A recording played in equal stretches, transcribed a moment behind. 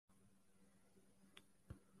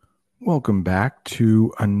Welcome back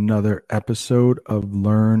to another episode of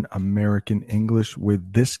Learn American English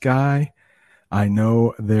with this guy. I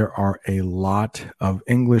know there are a lot of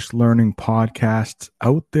English learning podcasts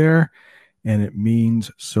out there, and it means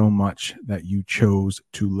so much that you chose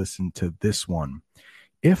to listen to this one.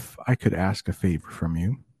 If I could ask a favor from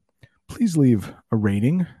you, please leave a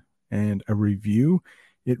rating and a review.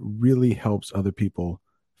 It really helps other people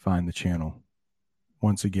find the channel.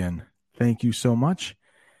 Once again, thank you so much.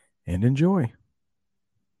 And enjoy.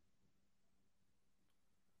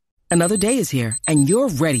 Another day is here, and you're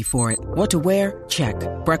ready for it. What to wear? Check.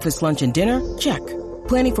 Breakfast, lunch, and dinner? Check.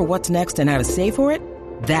 Planning for what's next and how to save for it?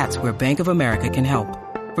 That's where Bank of America can help.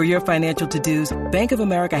 For your financial to-dos, Bank of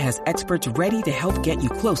America has experts ready to help get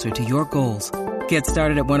you closer to your goals. Get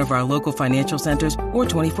started at one of our local financial centers or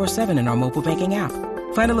 24/7 in our mobile banking app.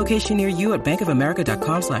 Find a location near you at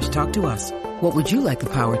bankofamerica.com/talktous. What would you like the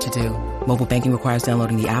power to do? Mobile banking requires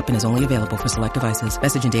downloading the app and is only available for select devices.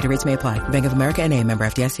 Message and data rates may apply. Bank of America N.A., member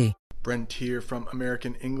FDIC. Brent here from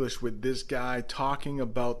American English with this guy, talking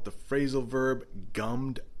about the phrasal verb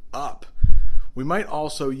gummed up. We might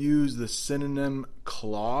also use the synonym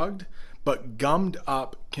clogged, but gummed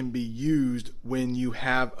up can be used when you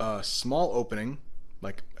have a small opening,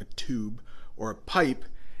 like a tube or a pipe,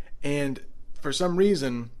 and for some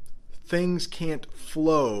reason, things can't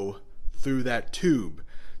flow through that tube.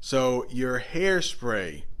 So your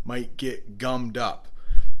hairspray might get gummed up.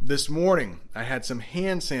 This morning, I had some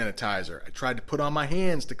hand sanitizer. I tried to put on my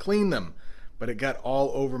hands to clean them, but it got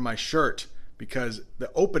all over my shirt because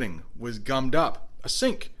the opening was gummed up. A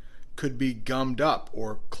sink could be gummed up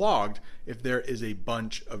or clogged if there is a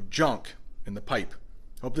bunch of junk in the pipe.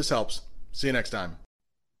 Hope this helps. See you next time.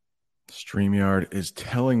 StreamYard is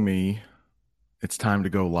telling me it's time to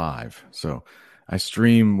go live. So I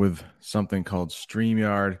stream with something called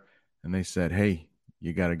StreamYard, and they said, hey,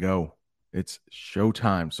 you got to go. It's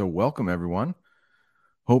showtime. So welcome, everyone.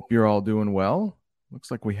 Hope you're all doing well. Looks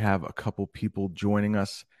like we have a couple people joining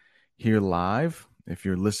us here live. If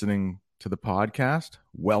you're listening to the podcast,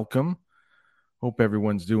 welcome. Hope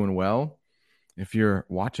everyone's doing well. If you're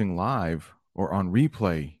watching live or on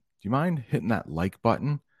replay, do you mind hitting that like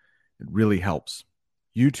button? It really helps.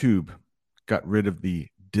 YouTube got rid of the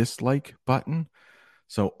dislike button,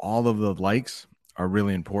 so all of the likes are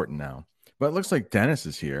really important now. But it looks like Dennis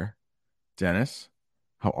is here. Dennis,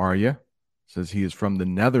 how are you? Says he is from the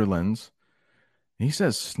Netherlands. He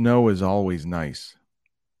says snow is always nice.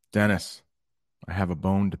 Dennis, I have a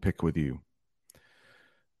bone to pick with you.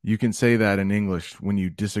 You can say that in English when you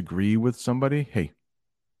disagree with somebody. Hey,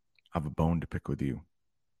 I have a bone to pick with you.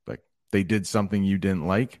 Like they did something you didn't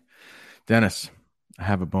like. Dennis, I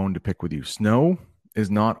have a bone to pick with you. Snow is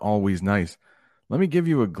not always nice. Let me give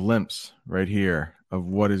you a glimpse right here of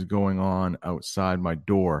what is going on outside my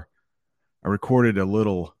door. I recorded a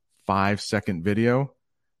little 5-second video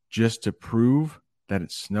just to prove that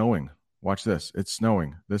it's snowing. Watch this. It's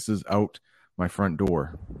snowing. This is out my front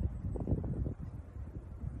door.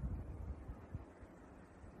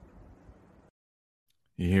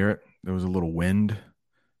 You hear it? There was a little wind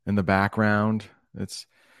in the background. It's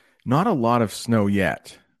not a lot of snow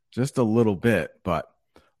yet, just a little bit, but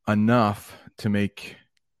enough to make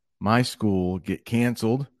my school get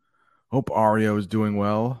canceled. Hope Ario is doing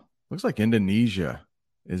well. Looks like Indonesia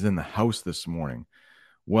is in the house this morning.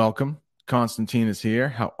 Welcome. Constantine is here.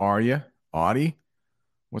 How are you? Audie,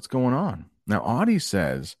 what's going on? Now, Audie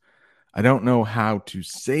says, I don't know how to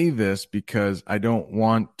say this because I don't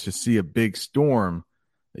want to see a big storm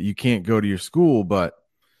that you can't go to your school, but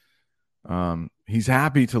he's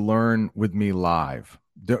happy to learn with me live.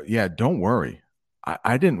 Don't worry.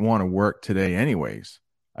 I didn't want to work today anyways.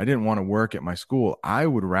 I didn't want to work at my school. I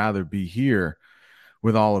would rather be here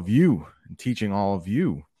with all of you and teaching all of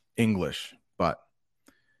you English, but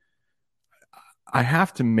I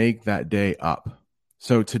have to make that day up.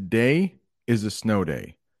 So today is a snow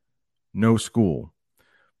day, no school.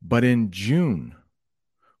 But in June,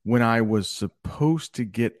 when I was supposed to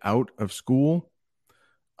get out of school,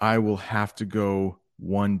 I will have to go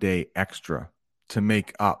one day extra to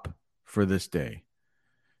make up for this day.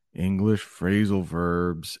 English phrasal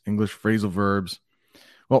verbs.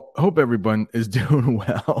 Well, hope everyone is doing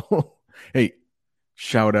well. Hey,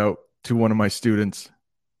 shout out to one of my students,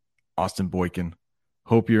 Austin Boykin.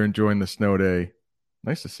 Hope you're enjoying the snow day.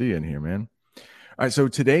 Nice to see you in here, man. All right, so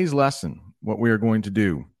today's lesson, what we are going to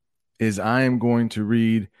do is I am going to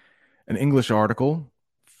read an English article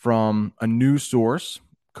from a news source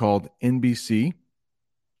called NBC.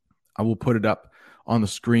 I will put it up on the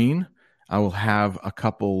screen. I will have a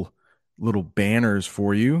couple little banners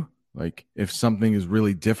for you. Like if something is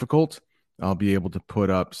really difficult, I'll be able to put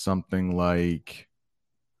up something like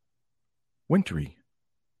wintry.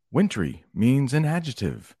 Wintry means an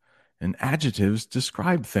adjective, and adjectives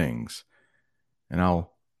describe things. And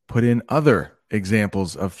I'll put in other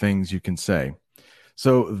examples of things you can say.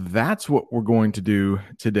 So that's what we're going to do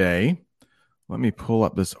today. Let me pull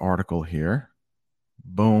up this article here.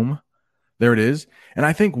 Boom. There it is. And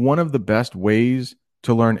I think one of the best ways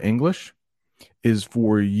to learn English is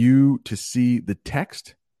for you to see the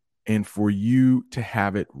text and for you to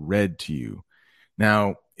have it read to you.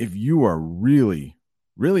 Now, if you are really,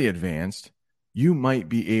 really advanced, you might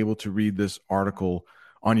be able to read this article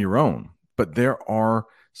on your own. But there are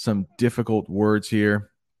some difficult words here.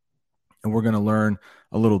 And we're going to learn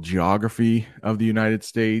a little geography of the United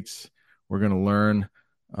States. We're going to learn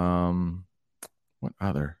what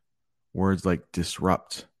other words like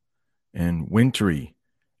disrupt and wintry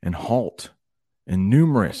and halt and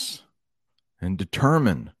numerous and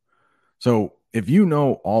determine. So if you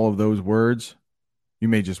know all of those words, you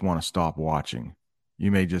may just want to stop watching.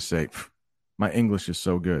 You may just say, my English is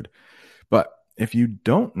so good. But if you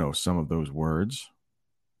don't know some of those words,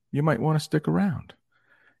 you might want to stick around.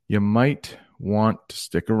 You might want to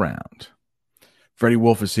stick around. Freddie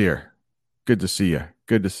Wolf is here. Good to see you.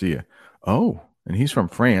 Good to see you. Oh, and he's from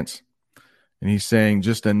France. And he's saying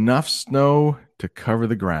just enough snow to cover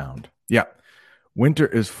the ground. Yeah. Winter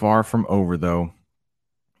is far from over, though.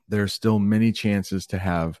 There's still many chances to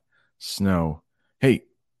have snow. Hey,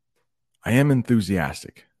 I am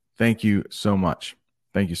enthusiastic. Thank you so much.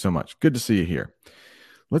 Thank you so much. Good to see you here.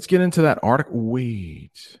 Let's get into that article.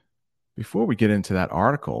 Wait. Before we get into that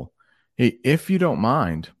article, hey, if you don't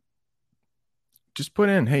mind, just put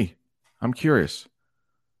in, hey, I'm curious.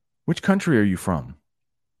 Which country are you from?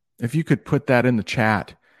 If you could put that in the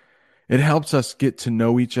chat, it helps us get to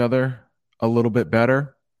know each other a little bit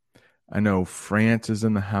better. I know France is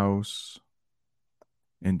in the house.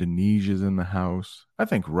 Indonesia's in the house. I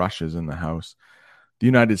think Russia's in the house. The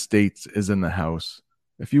United States is in the house.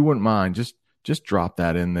 If you wouldn't mind, just drop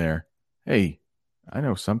that in there. Hey, I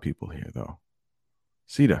know some people here, though.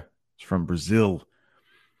 Cita is from Brazil.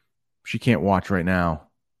 She can't watch right now.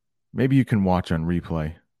 Maybe you can watch on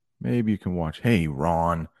replay. Maybe you can watch. Hey,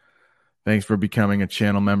 Ron. Thanks for becoming a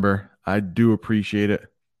channel member. I do appreciate it.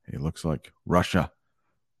 Hey, looks like Russia.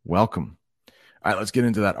 Welcome. All right, let's get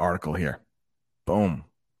into that article here. Boom.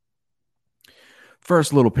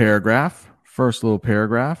 First little paragraph.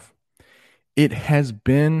 It has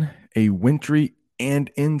been a wintry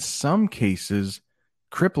and in some cases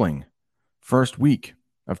crippling first week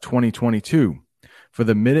of 2022 for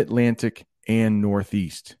the Mid-Atlantic and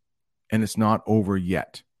Northeast, and it's not over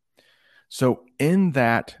yet. So in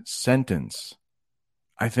that sentence,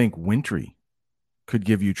 I think wintry could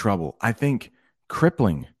give you trouble. I think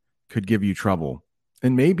crippling could give you trouble.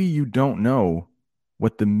 And maybe you don't know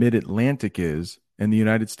what the Mid-Atlantic is in the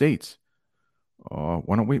United States.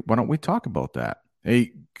 Why don't we talk about that?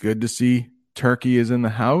 Hey, good to see Turkey is in the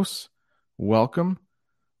house. Welcome.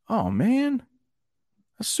 Oh, man.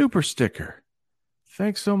 A super sticker.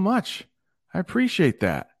 Thanks so much. I appreciate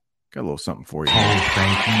that. Got a little something for you. Oh,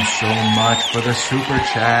 thank you so much for the super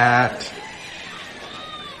chat.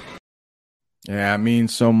 Yeah, it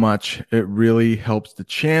means so much. It really helps the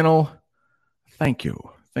channel. Thank you.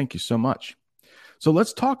 Thank you so much. So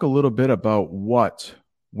let's talk a little bit about what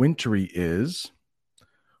wintry is.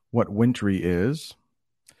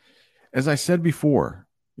 As I said before,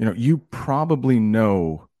 you probably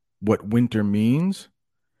know what winter means.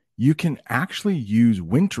 You can actually use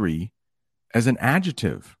wintry as an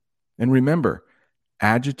adjective. And remember,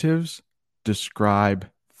 adjectives describe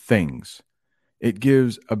things. It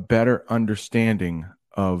gives a better understanding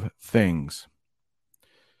of things.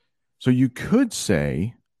 So you could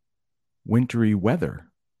say wintry weather,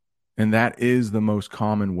 and that is the most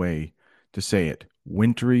common way to say it,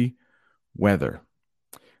 wintry weather.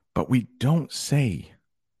 But we don't say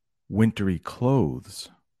wintry clothes.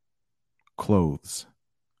 Clothes.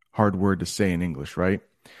 Hard word to say in English, right?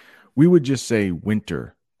 We would just say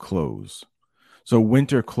winter clothes. So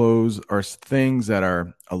winter clothes are things that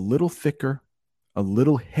are a little thicker, a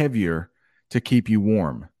little heavier to keep you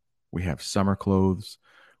warm. We have summer clothes.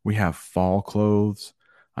 We have fall clothes.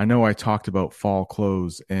 I know I talked about fall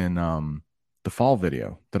clothes in the fall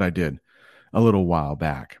video that I did a little while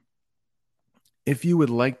back. If you would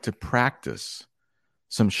like to practice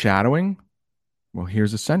some shadowing, well,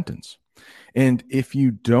 here's a sentence. And if you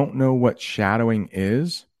don't know what shadowing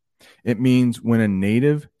is, it means when a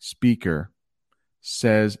native speaker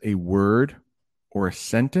says a word or a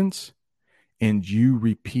sentence and you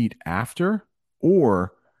repeat after,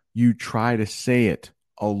 or you try to say it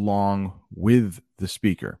along with the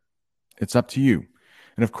speaker. It's up to you.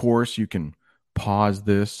 And of course, you can pause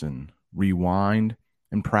this and rewind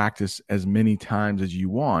and practice as many times as you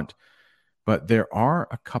want. But there are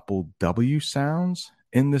a couple W sounds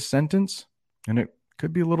in this sentence, and it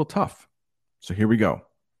could be a little tough. So here we go.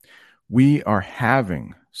 We are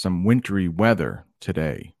having some wintry weather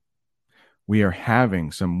today. We are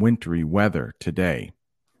having some wintry weather today.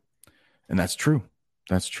 And that's true.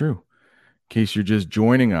 That's true. In case you're just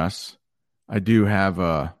joining us, I do have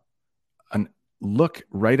a look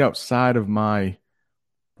right outside of my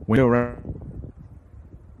window.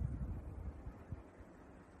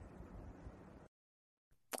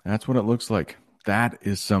 That's what it looks like. That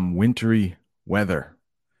is some wintry weather.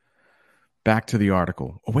 Back to the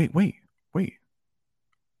article. Oh, wait.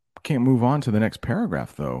 Can't move on to the next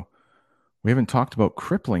paragraph, though. We haven't talked about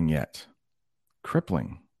crippling yet.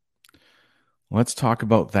 Crippling. Let's talk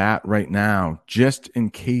about that right now, just in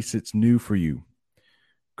case it's new for you.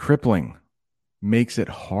 Crippling makes it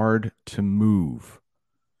hard to move.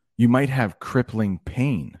 You might have crippling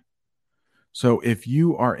pain. So if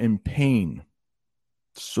you are in pain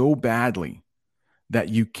so badly that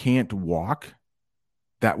you can't walk,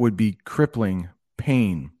 that would be crippling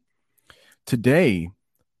pain. Today,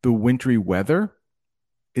 the wintry weather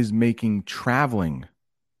is making traveling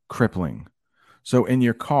crippling. So in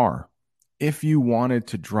your car, if you wanted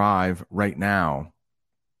to drive right now,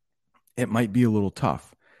 it might be a little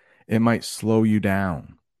tough. It might slow you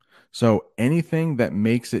down. So anything that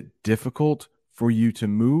makes it difficult for you to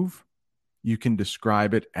move, you can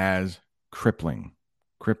describe it as crippling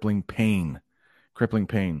pain.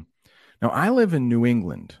 Now, I live in New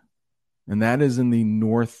England, and that is in the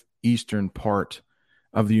northeastern part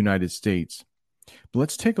of the United States. But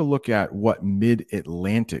let's take a look at what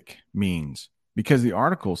mid-Atlantic means, because the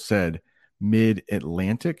article said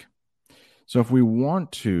mid-Atlantic. So if we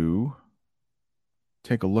want to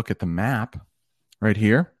take a look at the map right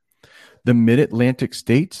here, the mid-Atlantic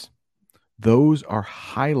states, those are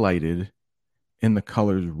highlighted in the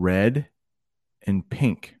colors red and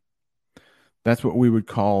pink. That's what we would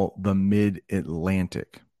call the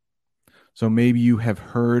mid-Atlantic. So maybe you have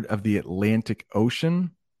heard of the Atlantic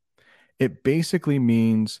Ocean. It basically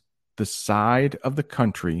means the side of the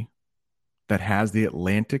country that has the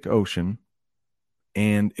Atlantic Ocean,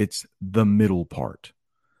 and it's the middle part.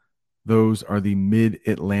 Those are the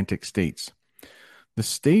mid-Atlantic states. The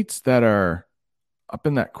states that are up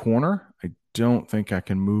in that corner, I don't think I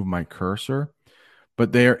can move my cursor,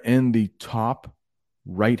 but they're in the top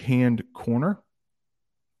right-hand corner.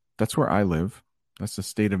 That's where I live. That's the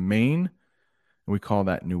state of Maine, and we call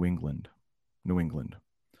that New England.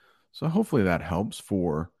 So hopefully that helps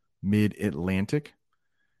for mid-Atlantic.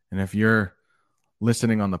 And if you're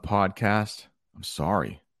listening on the podcast, I'm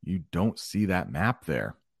sorry, you don't see that map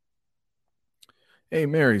there. Hey,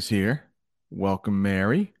 Mary's here. Welcome,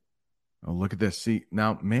 Mary. Oh, look at this. See,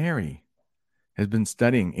 now Mary has been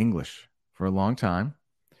studying English for a long time.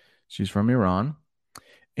 She's from Iran,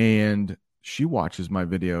 and she watches my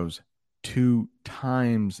videos 2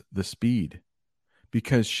 times the speed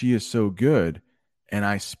because she is so good and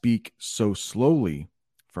I speak so slowly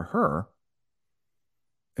for her.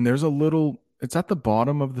 And there's a little, it's at the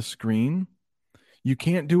bottom of the screen. You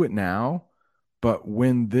can't do it now, but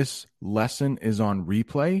when this lesson is on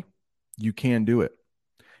replay, you can do it.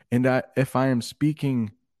 And if I am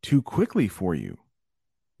speaking too quickly for you,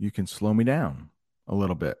 you can slow me down a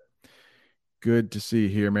little bit. Good to see you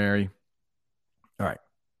here, Mary. All right,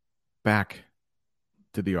 back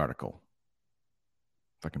to the article.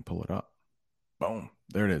 If I can pull it up. Boom,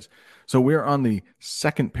 there it is. So we're on the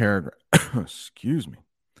second paragraph. Excuse me.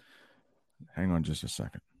 Hang on just a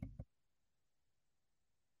second.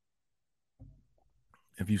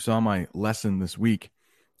 If you saw my lesson this week,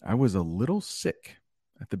 I was a little sick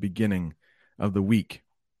at the beginning of the week.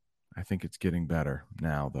 I think it's getting better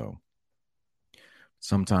now, though.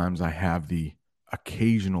 Sometimes I have the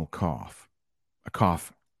occasional cough, a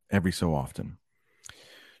cough every so often.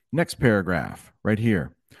 Next paragraph right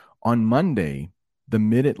here. On Monday, the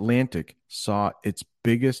Mid-Atlantic saw its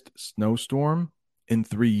biggest snowstorm in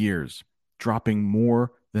 3 years, dropping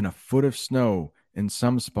more than a foot of snow in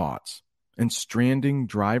some spots and stranding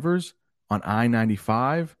drivers on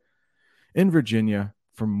I-95 in Virginia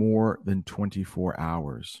for more than 24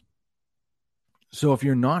 hours. So if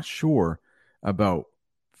you're not sure about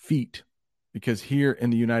feet, because here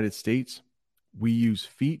in the United States, we use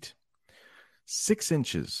feet, 6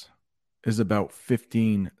 inches is about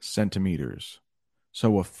 15 centimeters.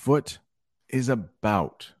 So a foot is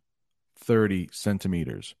about 30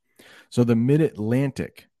 centimeters. So the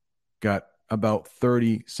Mid-Atlantic got about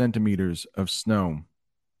 30 centimeters of snow.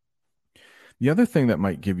 The other thing that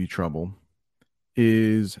might give you trouble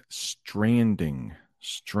is stranding.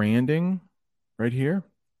 Stranding, right here.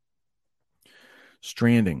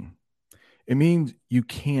 Stranding. It means you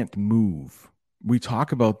can't move. We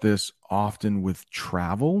talk about this often with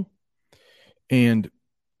travel. And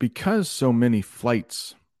because so many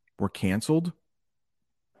flights were canceled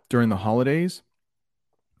during the holidays,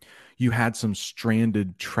 you had some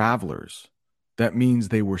stranded travelers. That means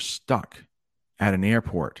they were stuck at an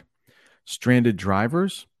airport. Stranded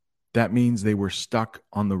drivers, that means they were stuck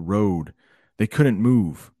on the road. They couldn't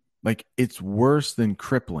move. Like, it's worse than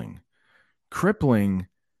crippling. Crippling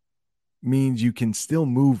means you can still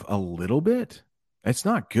move a little bit. It's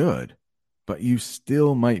not good, but you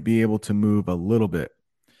still might be able to move a little bit.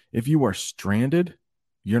 If you are stranded,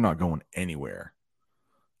 you're not going anywhere.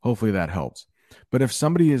 Hopefully that helps. But if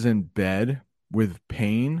somebody is in bed with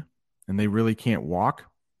pain and they really can't walk,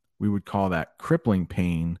 we would call that crippling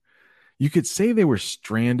pain. You could say they were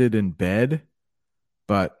stranded in bed,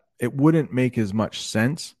 but it wouldn't make as much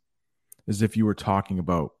sense as if you were talking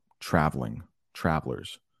about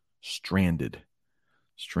travelers, stranded.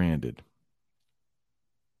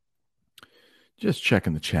 Just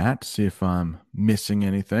checking the chat to see if I'm missing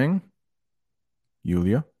anything.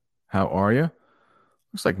 Yulia, how are you?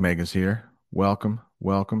 Looks like Mega's here. Welcome.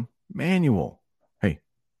 Manuel. Hey,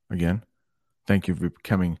 again, thank you for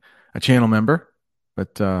becoming a channel member.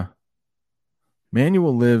 But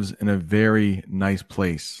Manuel lives in a very nice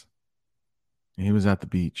place. He was at the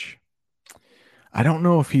beach. I don't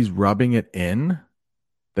know if he's rubbing it in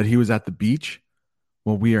that he was at the beach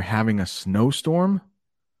while we are having a snowstorm.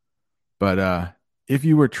 But if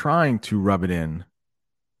you were trying to rub it in,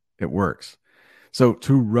 it works. So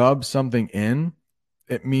to rub something in,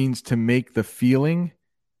 it means to make the feeling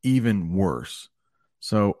even worse.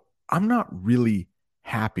 So I'm not really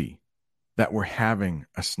happy that we're having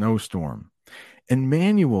a snowstorm. And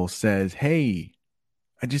Manuel says, hey,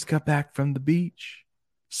 I just got back from the beach.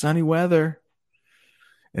 Sunny weather.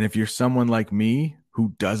 And if you're someone like me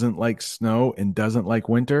who doesn't like snow and doesn't like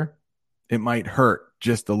winter, it might hurt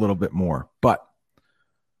just a little bit more. But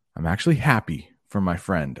I'm actually happy for my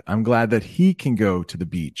friend. I'm glad that he can go to the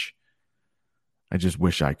beach. I just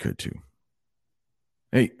wish I could too.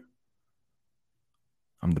 Hey,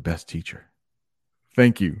 I'm the best teacher.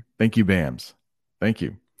 Thank you. Thank you, Bams. Thank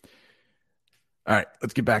you. All right,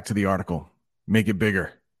 let's get back to the article. Make it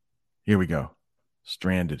bigger. Here we go.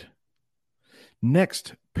 Stranded.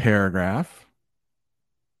 Next paragraph.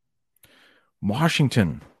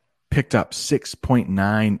 Washington picked up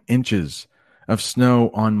 6.9 inches of snow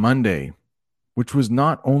on Monday, which was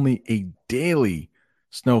not only a daily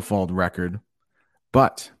snowfall record,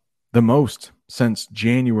 but the most since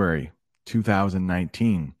January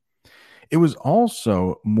 2019. It was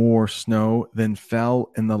also more snow than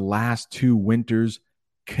fell in the last 2 winters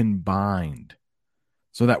combined.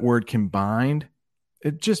 So that word combined,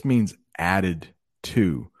 it just means added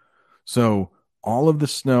to. So all of the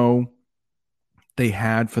snow they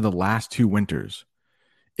had for the last 2 winters,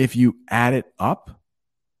 if you add it up,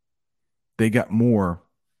 they got more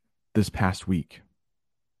this past week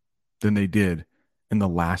than they did in the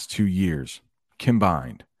last 2 years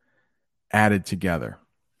combined, added together.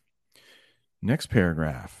 Next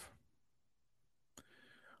paragraph.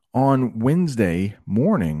 On Wednesday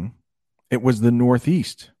morning, it was the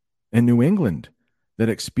Northeast and New England that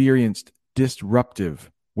experienced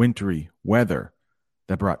disruptive wintry weather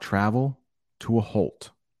that brought travel to a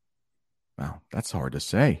halt. Wow, that's hard to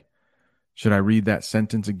say. Should I read that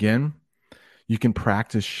sentence again? You can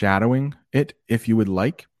practice shadowing it if you would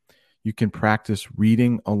like. You can practice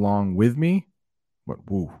reading along with me. But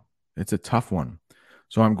woo, it's a tough one.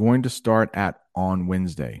 So I'm going to start at on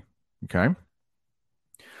Wednesday. Okay.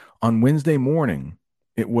 On Wednesday morning,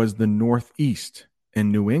 it was the Northeast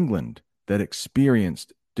and New England that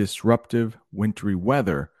experienced disruptive wintry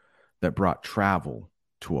weather that brought travel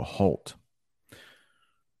to a halt.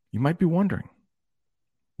 You might be wondering,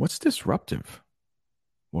 what's disruptive?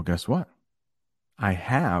 Well, guess what? I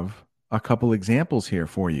have a couple examples here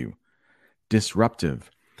for you.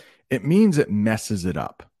 Disruptive. It means it messes it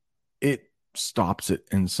up. It stops it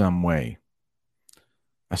in some way.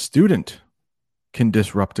 A student can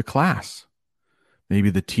disrupt a class. Maybe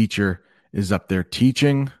the teacher is up there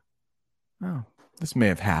teaching. Oh, this may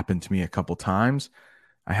have happened to me a couple times.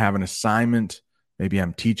 I have an assignment. Maybe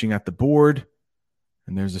I'm teaching at the board,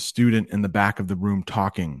 and there's a student in the back of the room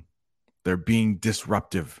talking. They're being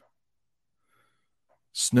disruptive.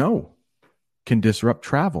 Snow can disrupt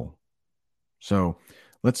travel. So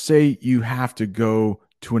let's say you have to go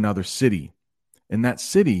to another city, and that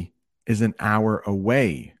city is an hour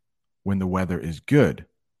away when the weather is good.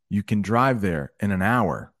 You can drive there in an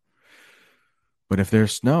hour. But if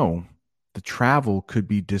there's snow, the travel could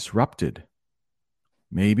be disrupted.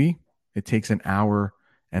 Maybe it takes an hour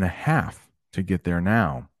and a half to get there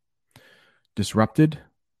now. Disrupted,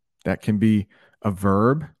 that can be a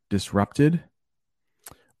verb, disrupted,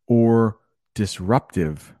 or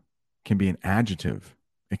disruptive can be an adjective.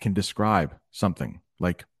 It can describe something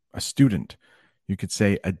like a student. You could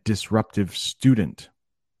say a disruptive student.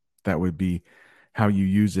 That would be how you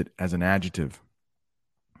use it as an adjective.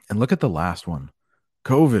 And look at the last one.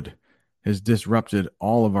 COVID has disrupted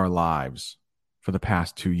all of our lives for the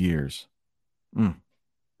past 2 years.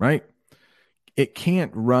 Right? It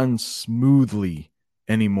can't run smoothly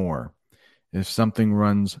anymore. If something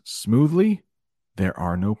runs smoothly, there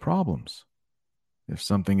are no problems. If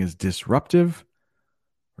something is disruptive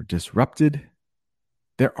or disrupted,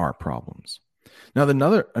 there are problems. Now,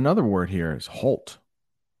 another word here is halt.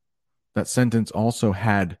 That sentence also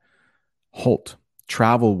had halt.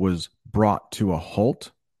 Travel was brought to a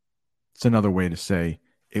halt. It's another way to say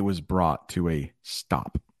it was brought to a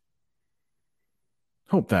stop.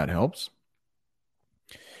 Hope that helps.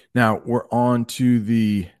 Now, we're on to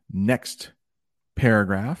the next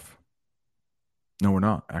paragraph. No, we're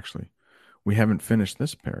not, actually. We haven't finished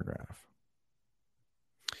this paragraph.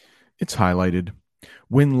 It's highlighted.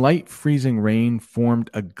 When light freezing rain formed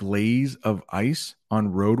a glaze of ice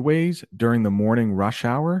on roadways during the morning rush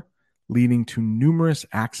hour, leading to numerous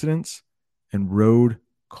accidents and road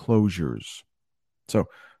closures. So,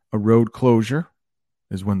 a road closure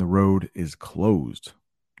is when the road is closed.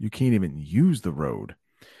 You can't even use the road.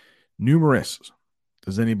 Numerous.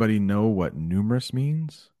 Does anybody know what numerous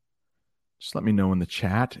means? Just let me know in the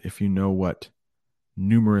chat if you know what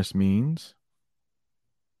numerous means.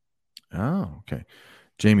 Oh, okay.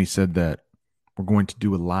 Jamie said that we're going to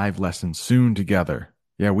do a live lesson soon together.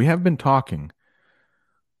 Yeah, we have been talking.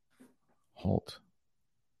 Halt.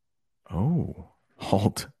 Oh,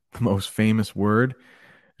 halt. The most famous word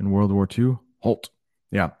in World War II. Halt.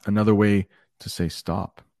 Yeah, another way to say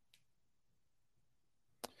stop.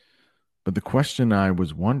 But the question I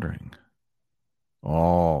was wondering,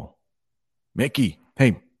 Mickey.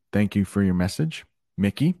 Hey, thank you for your message,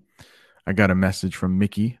 Mickey. I got a message from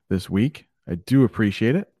Mickey this week. I do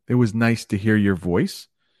appreciate it. It was nice to hear your voice.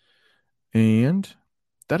 And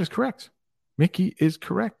that is correct. Mickey is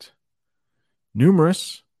correct.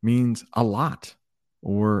 Numerous means a lot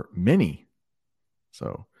or many.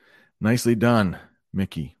 So nicely done,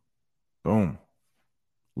 Mickey. Boom.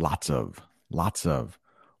 Lots of.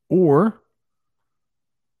 Or,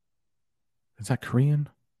 is that Korean?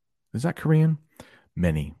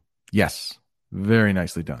 Many. Yes. Very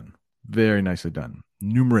nicely done. Very nicely done.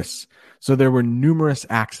 Numerous. So there were numerous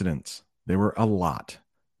accidents. There were a lot.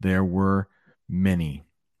 There were many.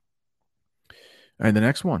 All right, the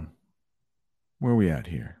next one. Where are we at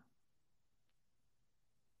here?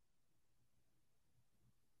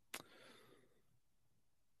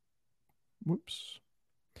 Whoops.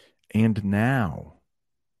 And now,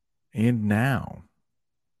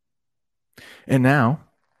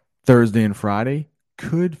 Thursday and Friday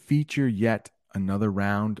could feature yet another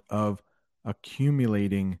round of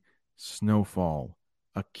accumulating snowfall.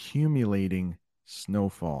 Accumulating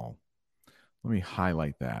snowfall. Let me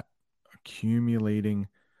highlight that. Accumulating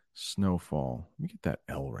snowfall. Let me get that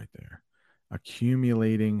L right there.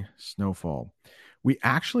 Accumulating snowfall. We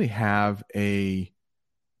actually have a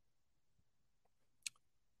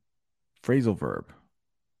phrasal verb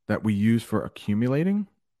that we use for accumulating.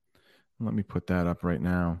 Let me put that up right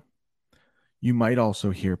now. You might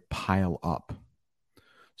also hear pile up.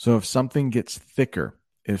 So if something gets thicker,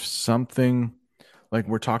 if something, like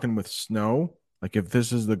we're talking with snow, like if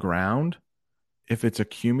this is the ground, if it's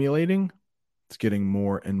accumulating, it's getting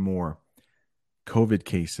more and more. COVID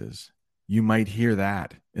cases, you might hear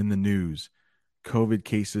that in the news. COVID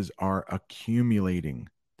cases are accumulating.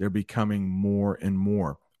 They're becoming more and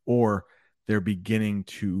more, or they're beginning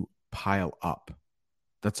to pile up.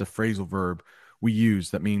 That's a phrasal verb we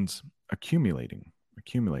use that means accumulating.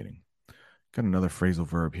 Got another phrasal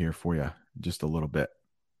verb here for you, just a little bit.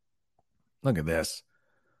 Look at this.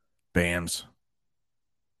 BAMs.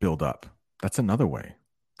 Build up. That's another way.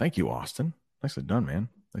 Thank you, Austin. Nicely done, man.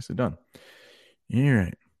 Nicely done. All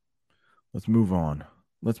right. Let's move on.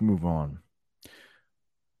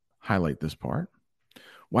 Highlight this part.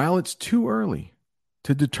 While it's too early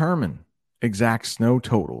to determine exact snow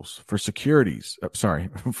totals for cities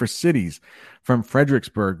from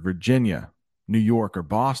Fredericksburg, Virginia, New York, or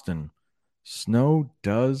Boston, snow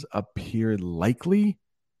does appear likely,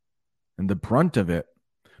 and the brunt of it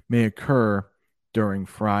may occur during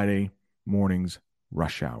Friday morning's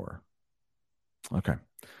rush hour. Okay,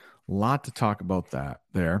 Lot to talk about that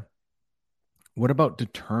there. What about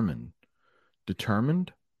determine?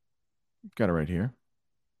 Determined? Got it right here.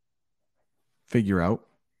 Figure out.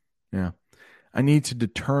 Yeah. I need to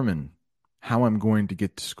determine how I'm going to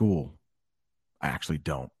get to school. I actually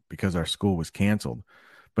don't because our school was canceled.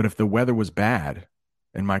 But if the weather was bad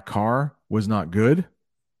and my car was not good,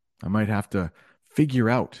 I might have to figure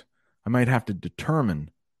out. I might have to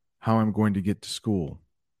determine how I'm going to get to school.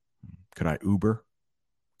 Could I Uber?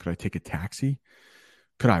 Could I take a taxi?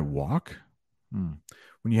 Could I walk?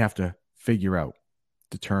 When you have to figure out,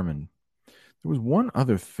 determine. There was one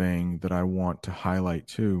other thing that I want to highlight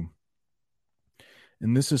too.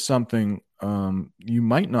 And this is something you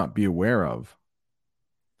might not be aware of.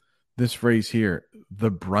 This phrase here, the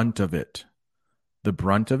brunt of it. The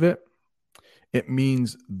brunt of it, it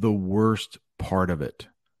means the worst part of it.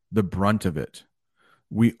 The brunt of it.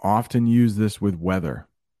 We often use this with weather.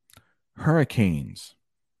 Hurricanes.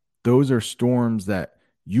 Those are storms that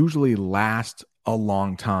usually last a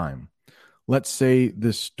long time. Let's say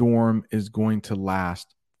this storm is going to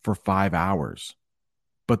last for 5 hours,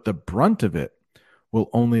 but the brunt of it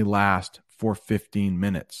will only last for 15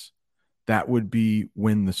 minutes. That would be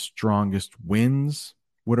when the strongest winds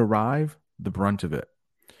would arrive, the brunt of it.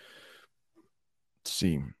 Let's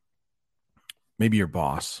see. Maybe your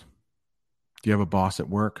boss. Do you have a boss at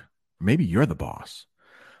work? Maybe you're the boss.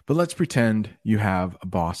 But let's pretend you have a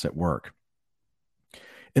boss at work.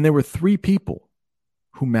 And there were 3 people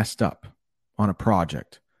who messed up on a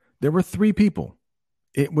project. There were 3 people.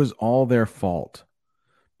 It was all their fault.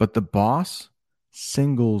 But the boss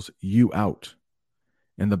singles you out.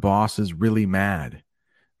 And the boss is really mad.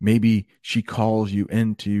 Maybe she calls you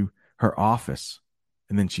into her office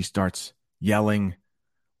and then she starts yelling,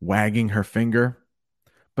 wagging her finger.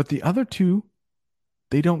 But the other 2,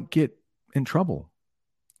 they don't get in trouble.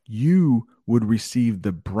 You would receive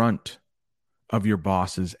the brunt of your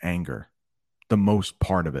boss's anger, the most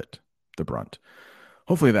part of it, the brunt.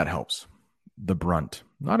 Hopefully that helps. The brunt.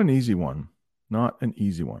 Not an easy one. Not an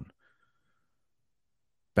easy one.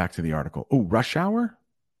 Back to the article. Oh, rush hour?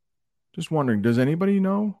 Just wondering, does anybody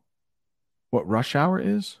know what rush hour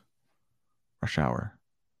is? Rush hour.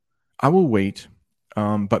 I will wait,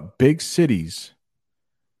 but big cities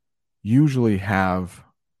usually have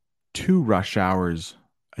 2 rush hours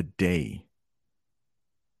a day.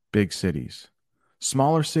 Big cities.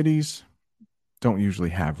 Smaller cities don't usually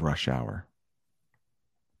have rush hour.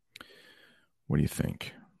 What do you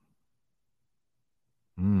think?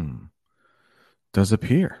 Does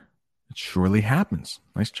appear. It surely happens.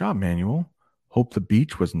 Nice job, Manuel. Hope the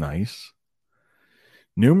beach was nice.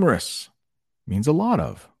 Numerous means a lot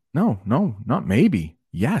of. No, not maybe.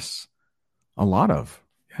 Yes. A lot of.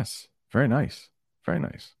 Yes. Very nice. Very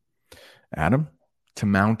nice. Adam, to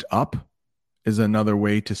mount up is another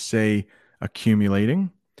way to say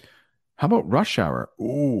accumulating. How about rush hour?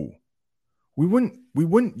 Ooh. We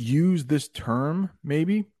wouldn't use this term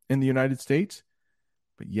maybe in the United States,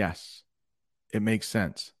 but yes, it makes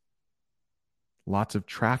sense. Lots of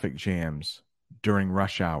traffic jams during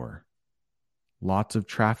rush hour. Lots of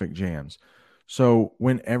traffic jams. So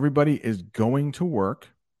when everybody is going to work,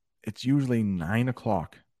 it's usually 9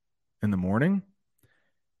 o'clock in the morning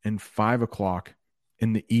and 5 o'clock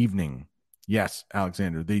in the evening. Yes,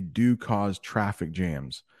 Alexander, they do cause traffic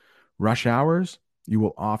jams. Rush hours, you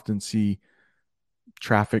will often see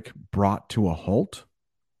traffic brought to a halt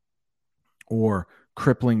or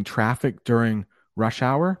crippling traffic during rush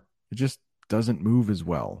hour. It just doesn't move as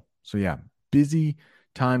well. So yeah, busy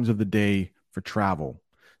times of the day for travel.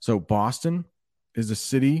 So Boston is a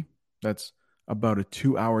city that's about a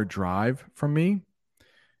 2-hour drive from me.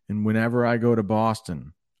 And whenever I go to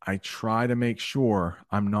Boston, I try to make sure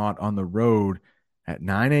I'm not on the road at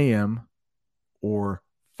 9 a.m. or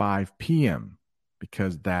 5 p.m.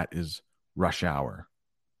 because that is rush hour.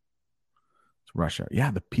 It's rush hour.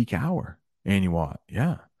 Yeah, the peak hour. Annual.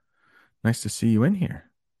 Yeah. Nice to see you in here.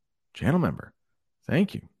 Channel member.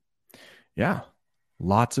 Thank you. Yeah.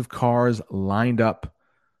 Lots of cars lined up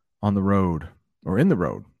on the road or in the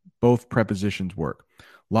road. Both prepositions work.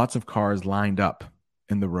 Lots of cars lined up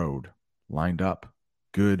in the road. Lined up.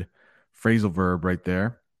 Good phrasal verb right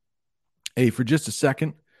there. Hey, for just a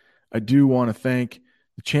second, I do want to thank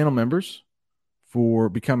the channel members for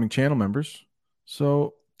becoming channel members.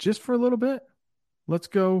 So just for a little bit, let's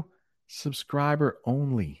go subscriber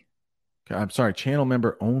only. Okay, I'm sorry, channel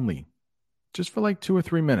member only. Just for like 2 or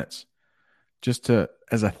 3 minutes. Just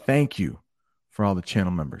as a thank you for all the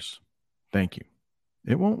channel members. Thank you.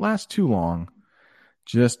 It won't last too long,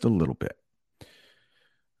 just a little bit.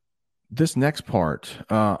 This next part,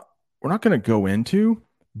 we're not going to go into,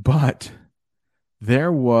 but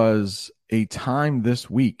There was a time this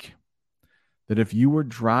week that if you were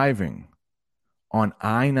driving on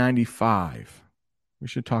I-95, we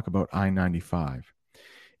should talk about I-95.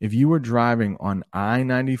 If you were driving on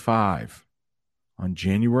I-95 on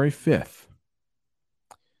January 5th,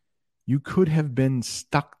 you could have been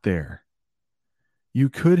stuck there. You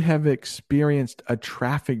could have experienced a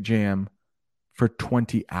traffic jam for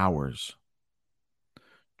 20 hours.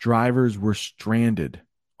 Drivers were stranded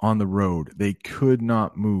on the road. They could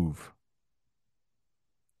not move.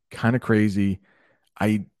 Kind of crazy.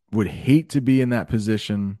 I would hate to be in that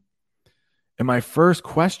position. And my first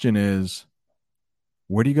question is,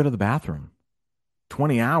 where do you go to the bathroom?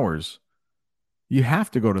 20 hours. You have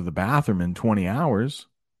to go to the bathroom in 20 hours.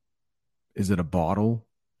 Is it a bottle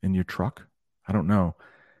in your truck? I don't know.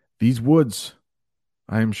 These woods,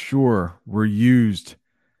 I am sure, were used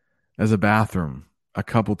as a bathroom a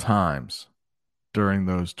couple times during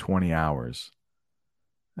those 20 hours.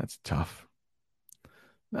 That's tough.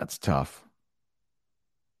 That's tough.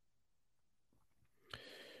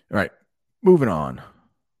 All right, moving on.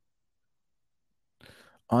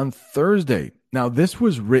 On Thursday, now this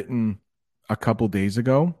was written a couple days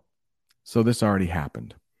ago, so this already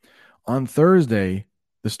happened. On Thursday,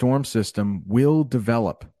 the storm system will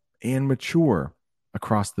develop and mature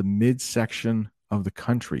across the midsection of the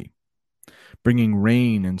country, bringing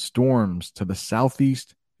rain and storms to the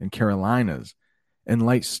southeast and Carolinas and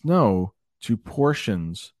light snow to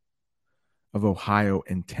portions of Ohio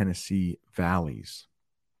and Tennessee valleys.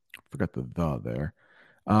 Forgot the there.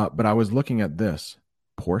 But I was looking at this.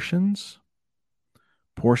 Portions?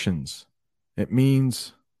 Portions. It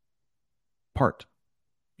means part.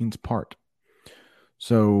 It means part.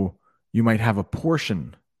 So you might have a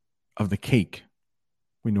portion of the cake.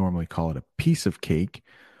 We normally call it a piece of cake,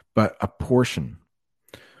 but a portion.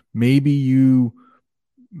 Maybe you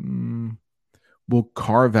will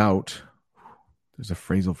carve out, there's a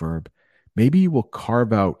phrasal verb, maybe you will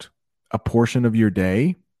carve out a portion of your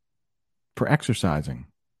day for exercising.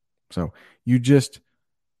 So you just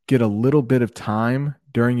get a little bit of time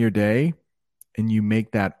during your day and you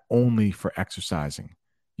make that only for exercising.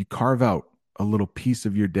 You carve out a little piece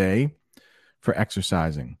of your day for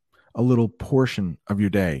exercising, a little portion of your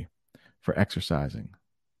day for exercising.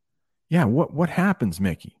 Yeah, what happens,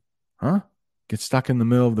 Mickey? Huh? Get stuck in the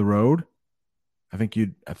middle of the road? I think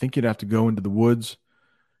you'd have to go into the woods,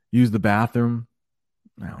 use the bathroom.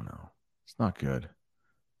 I don't know. It's not good.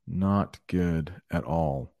 Not good at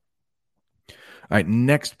all. All right,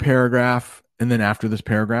 next paragraph. And then after this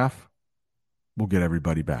paragraph, we'll get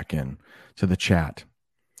everybody back in to the chat.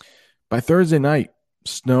 By Thursday night,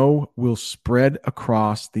 snow will spread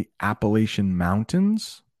across the Appalachian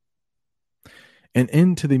Mountains and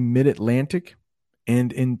into the mid-Atlantic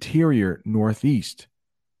and interior Northeast,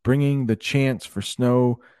 bringing the chance for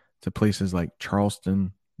snow to places like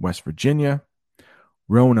Charleston, West Virginia,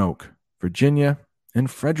 Roanoke, Virginia,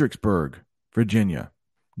 and Fredericksburg, Virginia,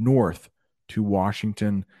 north to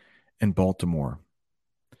Washington and Baltimore.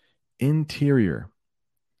 Interior.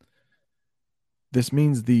 This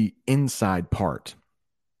means the inside part,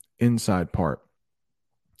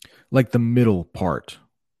 like the middle part.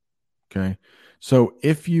 Okay. So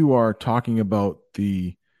if you are talking about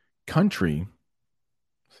the country,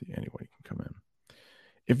 see, anybody can come in.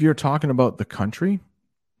 If you're talking about the country,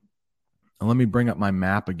 and let me bring up my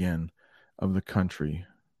map again of the country.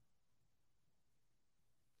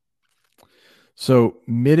 So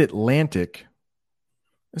mid-Atlantic,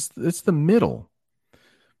 it's the middle.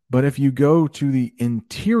 But if you go to the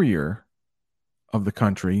interior of the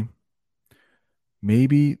country,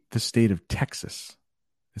 maybe the state of Texas,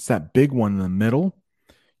 it's that big one in the middle.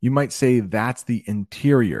 You might say that's the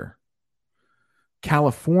interior.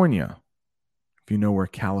 California, if you know where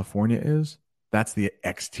California is, that's the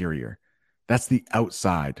exterior. That's the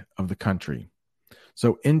outside of the country.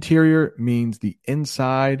 So interior means the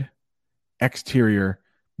inside, exterior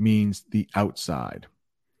means the outside.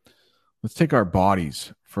 Let's take our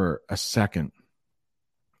bodies for a second.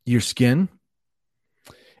 Your skin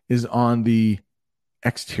is on the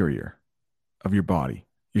exterior of your body.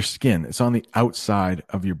 Your skin is on the outside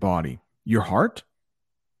of your body. Your heart,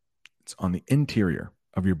 it's on the interior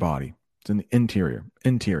of your body. It's in the interior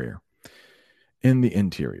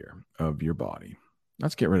of your body.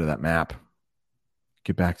 Let's get rid of that map.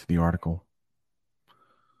 Get back to the article.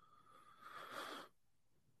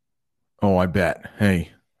 Oh, I bet.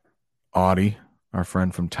 Hey, Audie, our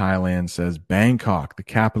friend from Thailand, says Bangkok, the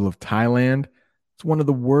capital of Thailand, it's one of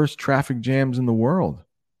the worst traffic jams in the world.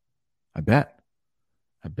 I bet.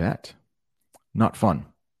 Not fun.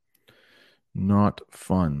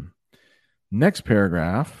 Next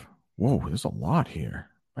paragraph Whoa, there's a lot here.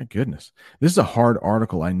 My goodness. This is a hard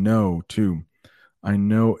article. I know, too. I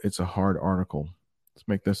know it's a hard article. Let's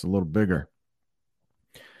make this a little bigger.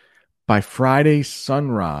 By Friday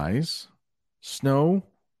sunrise, snow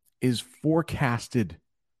is forecasted.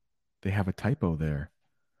 They have a typo there.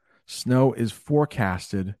 Snow is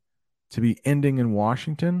forecasted to be ending in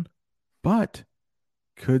Washington, but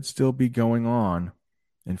could still be going on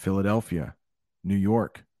in Philadelphia, New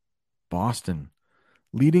York, Boston,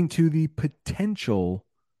 leading to the potential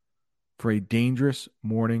for a dangerous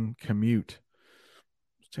morning commute.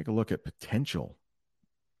 Let's take a look at potential.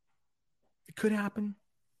 It could happen.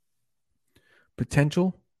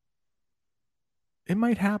 Potential. It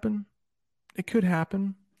might happen. It could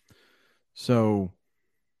happen. So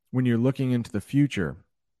when you're looking into the future,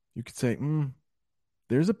 you could say,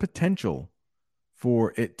 there's a potential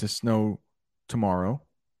for it to snow tomorrow.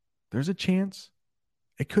 There's a chance.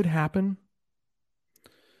 It could happen.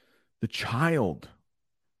 The child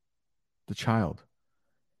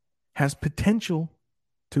has potential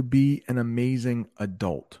to be an amazing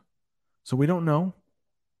adult. So we don't know.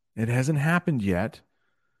 It hasn't happened yet,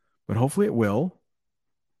 but hopefully it will.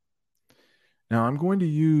 Now I'm going to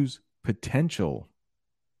use potential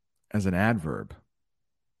as an adverb.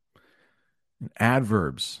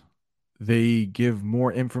 Adverbs, they give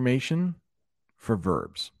more information for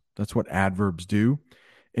verbs. That's what adverbs do.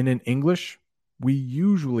 And in English, we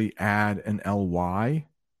usually add an ly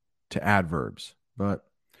to adverbs, but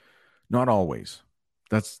not always.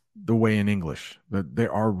 That's the way in English.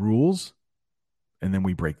 There are rules, and then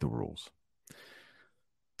we break the rules.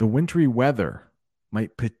 The wintry weather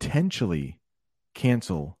might potentially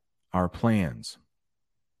cancel our plans.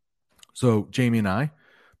 So Jamie and I,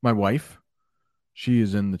 my wife, she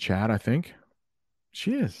is in the chat, I think.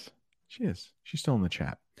 She is. She's still in the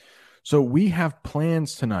chat. So we have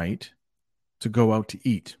plans tonight to go out to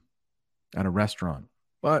eat at a restaurant,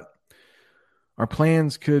 but our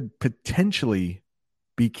plans could potentially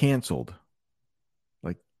be canceled.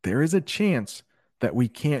 Like there is a chance that we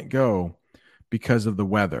can't go because of the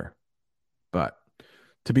weather. But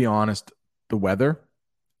to be honest, the weather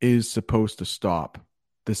is supposed to stop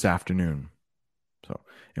this afternoon.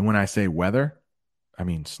 And when I say weather, I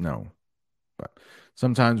mean snow. But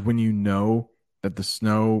sometimes when you know that the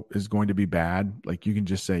snow is going to be bad, like you can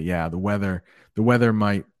just say, yeah, the weather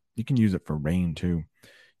might, you can use it for rain too.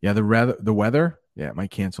 Yeah, the weather, yeah, it might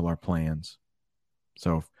cancel our plans.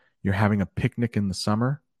 So if you're having a picnic in the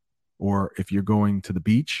summer, or if you're going to the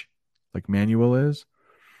beach, like Manuel is,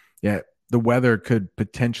 yeah, the weather could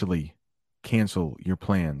potentially cancel your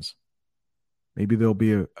plans. Maybe there'll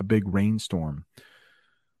be a big rainstorm.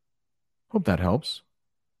 Hope that helps.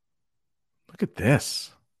 Look at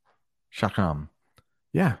this. Shakam.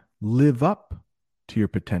 Yeah, live up to your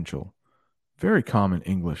potential. Very common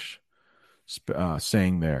English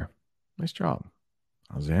saying there. Nice job.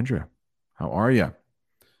 Alexandria, how are you?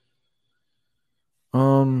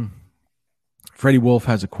 Freddie Wolf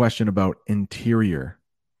has a question about interior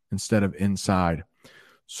instead of inside.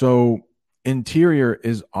 So interior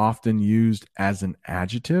is often used as an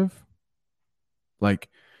adjective. Like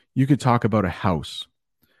you could talk about a house.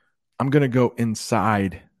 I'm going to go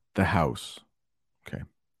inside the house. Okay,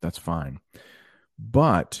 that's fine.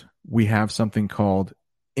 But we have something called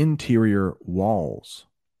interior walls.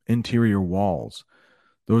 Interior walls.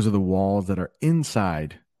 Those are the walls that are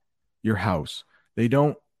inside your house. They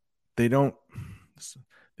don't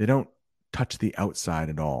touch the outside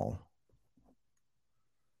at all.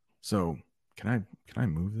 So can I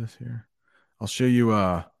move this here? I'll show you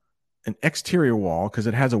an exterior wall because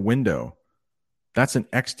it has a window. That's an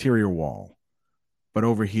exterior wall. But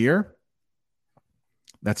over here,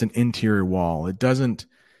 that's an interior wall. It doesn't,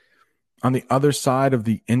 on the other side of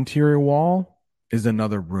the interior wall is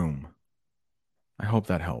another room. I hope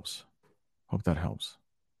that helps.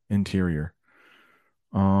 Interior.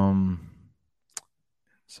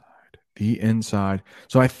 The inside.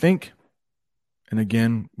 So I think, and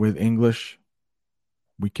again, with English,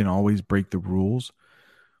 we can always break the rules,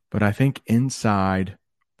 but I think inside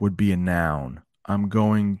would be a noun. I'm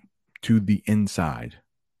going to the inside.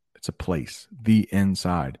 It's a place, the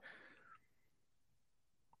inside.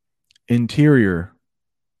 Interior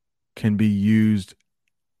can be used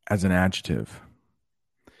as an adjective.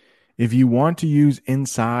 If you want to use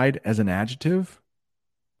inside as an adjective,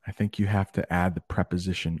 I think you have to add the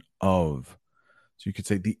preposition of. So you could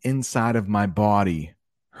say the inside of my body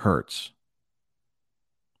hurts.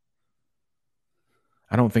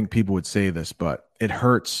 I don't think people would say this, but it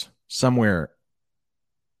hurts somewhere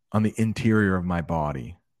on the interior of my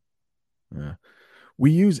body. Yeah.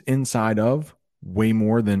 We use inside of way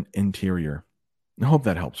more than interior. I hope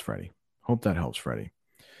that helps, Freddie. Hope that helps, Freddie.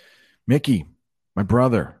 Mickey, my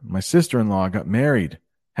brother, my sister-in-law got married,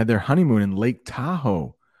 had their honeymoon in Lake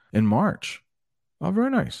Tahoe in March. Oh,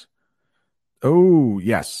 very nice. Oh,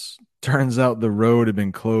 yes. Turns out the road had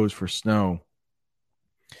been closed for snow.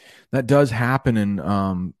 That does happen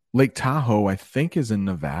in Lake Tahoe, I think, is in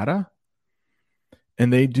Nevada.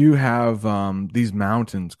 And they do have these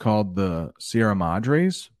mountains called the Sierra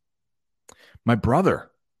Madres. My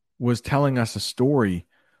brother was telling us a story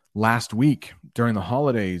last week during the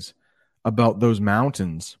holidays about those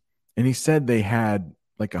mountains. And he said they had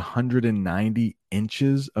like 190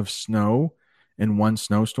 inches of snow in one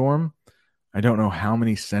snowstorm. I don't know how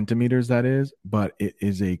many centimeters that is, but it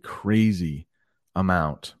is a crazy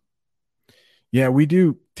amount. Yeah, we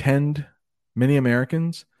do tend, many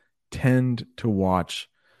Americans tend to watch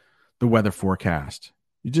the weather forecast.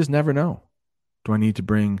 You just never know. Do I need to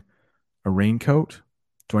bring a raincoat?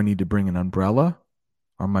 Do I need to bring an umbrella?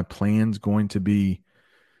 Are my plans going to be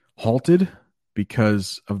halted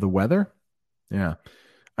because of the weather? Yeah.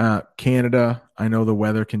 Canada, I know the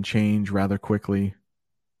weather can change rather quickly,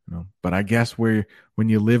 but I guess when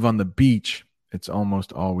you live on the beach, it's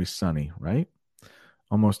almost always sunny, right?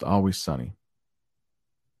 Almost always sunny.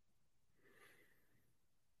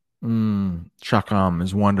 Chakam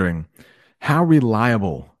is wondering, how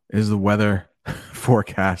reliable is the weather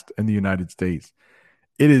forecast in the United States?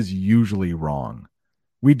 It is usually wrong.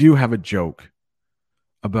 We do have a joke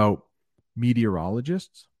about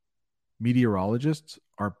meteorologists. Meteorologists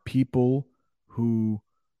are people who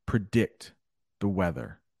predict the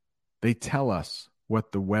weather. They tell us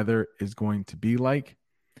what the weather is going to be like,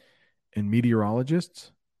 and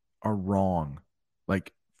meteorologists are wrong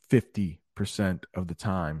like 50% of the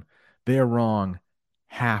time. They are wrong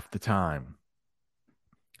half the time.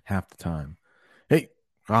 Half the time. Hey,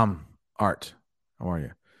 Art, how are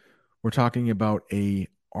you? We're talking about an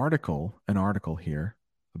article here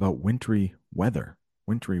about wintry weather.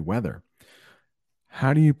 Wintry weather.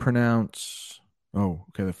 How do you pronounce? Oh,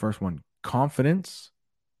 okay. The first one, confidence.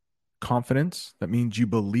 Confidence. That means you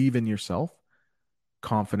believe in yourself.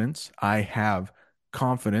 Confidence. I have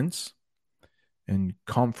confidence. And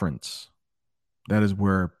conference. That is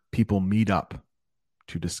where people meet up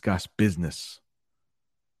to discuss business.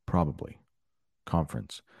 Probably.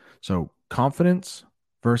 Conference. So confidence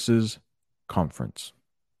versus conference.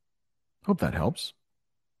 Hope that helps.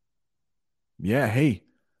 Yeah, hey,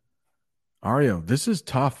 Ario, this is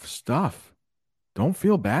tough stuff. Don't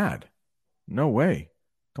feel bad. No way.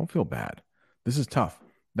 Don't feel bad. This is tough.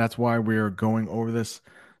 That's why we're going over this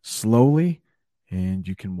slowly, and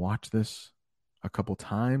you can watch this a couple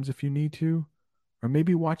times if you need to, or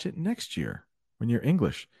maybe watch it next year when your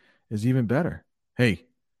English is even better. Hey,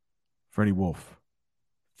 Freddie Wolf,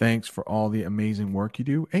 thanks for all the amazing work you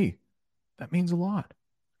do. Hey, that means a lot.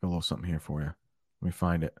 Got a little something here for you. Let me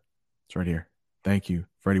find it. It's right here. Thank you,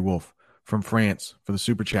 Freddie Wolf from France for the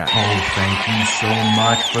super chat. Oh, thank you so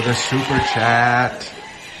much for the super chat.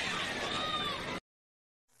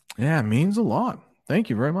 Yeah, it means a lot. Thank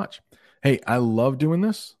you very much. Hey, I love doing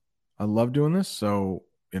this. So,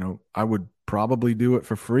 I would probably do it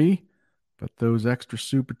for free, but those extra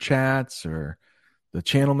super chats or the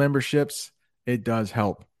channel memberships, it does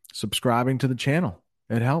help. Subscribing to the channel,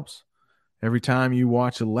 it helps. Every time you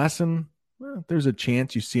watch a lesson, well, there's a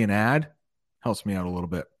chance you see an ad. Helps me out a little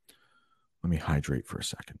bit. Let me hydrate for a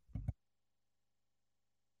second.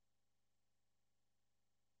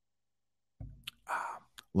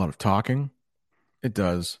 A lot of talking. It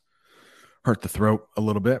does hurt the throat a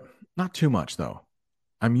little bit. Not too much, though.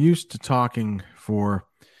 I'm used to talking for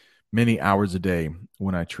many hours a day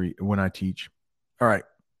when I teach. All right,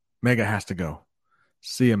 Mega has to go.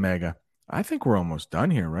 See ya, Mega. I think we're almost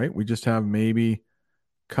done here, right? We just have maybe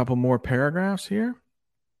a couple more paragraphs here.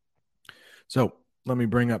 So let me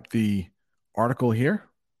bring up the article here,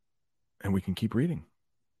 and we can keep reading.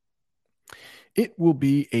 It will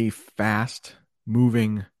be a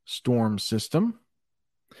fast-moving storm system.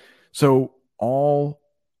 So all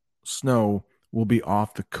snow will be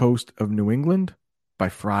off the coast of New England by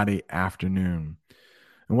Friday afternoon.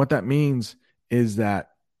 And what that means is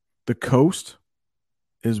that the coast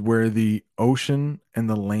is where the ocean and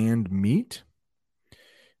the land meet.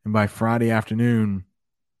 And by Friday afternoon,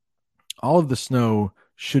 all of the snow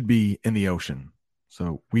should be in the ocean.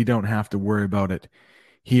 So we don't have to worry about it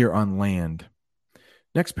here on land.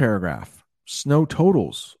 Next paragraph. Snow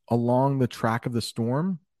totals along the track of the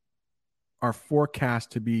storm are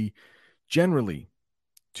forecast to be generally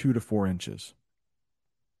 2 to 4 inches,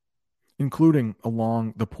 including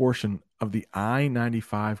along the portion of the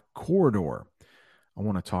I-95 corridor. I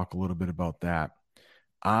want to talk a little bit about that.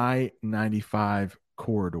 I-95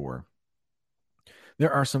 corridor.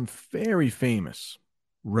 There are some very famous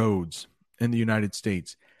roads in the United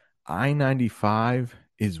States. I-95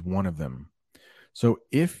 is one of them. So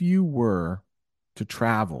if you were to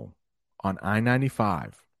travel on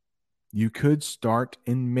I-95, you could start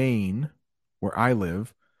in Maine, where I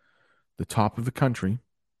live, the top of the country,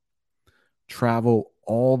 travel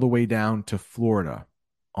all the way down to Florida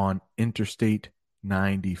on Interstate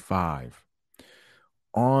 95.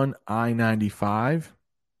 On I-95,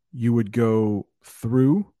 you would go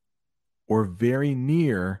through or very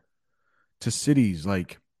near to cities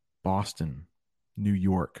like Boston, New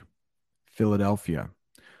York, Philadelphia,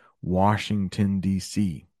 Washington,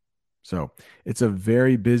 D.C. So it's a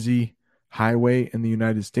very busy highway in the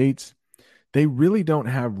United States. They really don't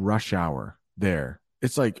have rush hour there.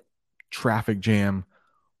 It's like traffic jam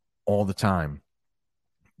all the time.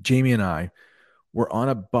 Jamie and I were on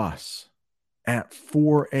a bus at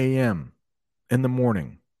 4 a.m. in the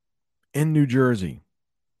morning in New Jersey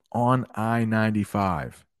on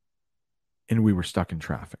I-95, and we were stuck in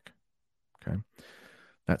traffic. Okay.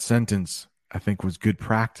 That sentence, I think, was good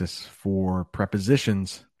practice for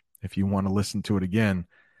prepositions. If you want to listen to it again,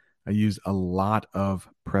 I use a lot of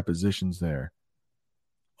prepositions there.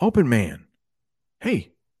 Open man.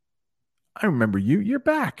 Hey, I remember you. You're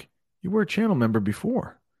back. You were a channel member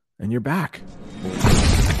before, and you're back.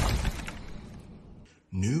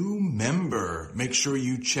 New member. Make sure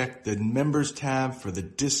you check the members tab for the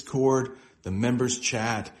Discord, the members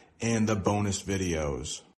chat, and the bonus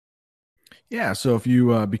videos. Yeah, so if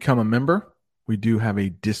you become a member, we do have a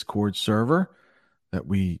Discord server that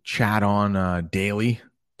we chat on daily,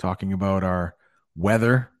 talking about our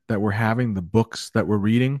weather that we're having, the books that we're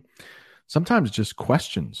reading, sometimes just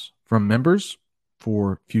questions from members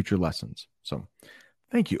for future lessons. So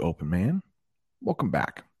thank you, Open Man. Welcome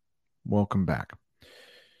back. Welcome back.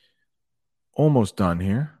 Almost done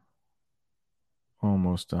here.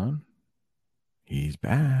 Almost done. He's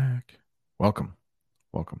back. Welcome.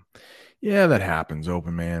 Welcome. Yeah, that happens,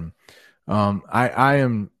 Open Man. I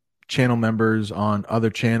am channel members on other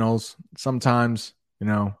channels. Sometimes,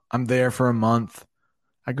 I'm there for a month.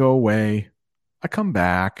 I go away. I come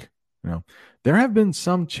back. There have been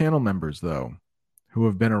some channel members, though, who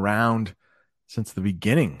have been around since the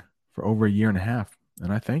beginning for over a year and a half.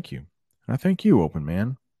 And I thank you. And I thank you, Open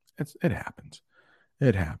Man. It happens.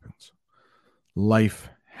 It happens. Life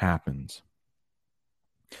happens.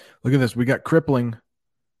 Look at this. We got crippling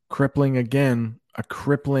again, a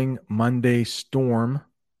crippling Monday storm.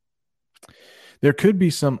 There could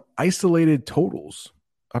be some isolated totals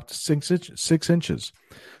up to 6 inches,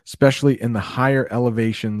 especially in the higher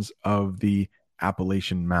elevations of the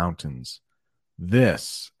Appalachian Mountains.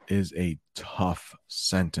 This is a tough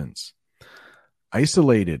sentence.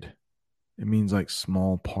 Isolated, it means like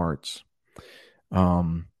small parts.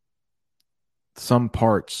 Some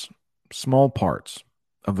parts, small parts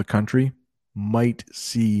of the country might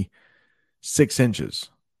see 6 inches,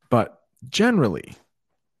 but generally,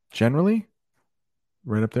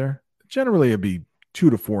 right up there, generally it'd be 2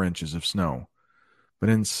 to 4 inches of snow. But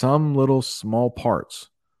in some little small parts,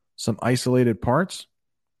 some isolated parts,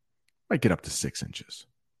 might get up to 6 inches.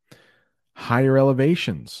 Higher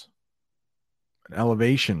elevations. An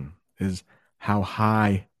elevation is how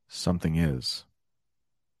high something is.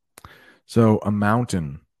 So a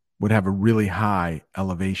mountain would have a really high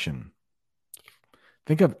elevation.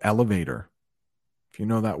 Think of elevator. If you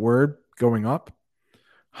know that word, going up,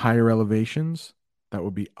 higher elevations, that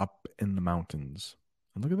would be up in the mountains.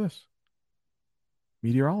 And look at this.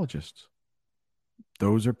 Meteorologists.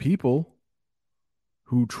 Those are people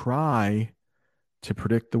who try to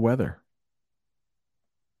predict the weather.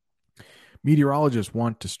 Meteorologists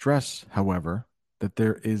want to stress, however, that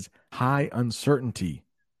there is high uncertainty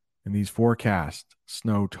in these forecast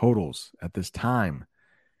snow totals at this time,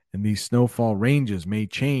 and these snowfall ranges may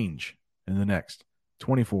change in the next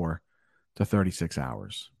 24 to 36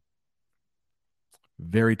 hours.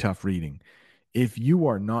 Very tough reading. If you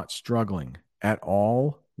are not struggling at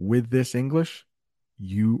all with this English,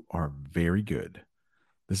 you are very good.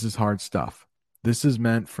 This is hard stuff. This is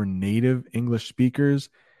meant for native English speakers,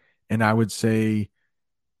 and I would say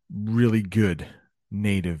really good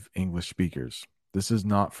native English speakers. This is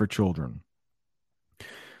not for children.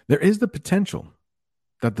 There is the potential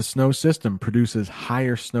that the snow system produces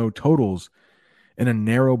higher snow totals in a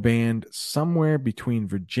narrow band somewhere between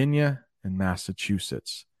Virginia and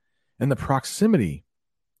Massachusetts. And the proximity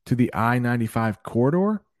to the I-95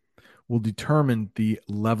 corridor will determine the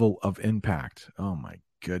level of impact. Oh my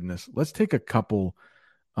goodness. Let's take a couple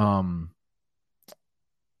of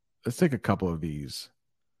these.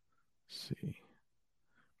 Let's see.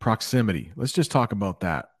 proximity. Let's just talk about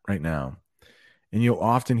that right now. And you'll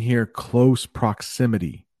often hear close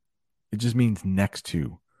proximity. It just means next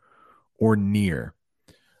to or near.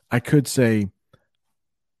 I could say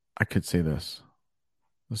this.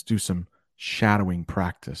 Let's do some shadowing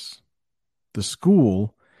practice. The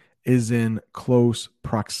school is in close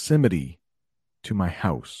proximity to my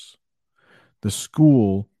house. The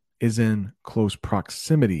school is in close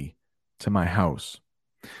proximity to my house.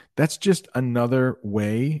 That's just another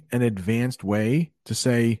way, an advanced way to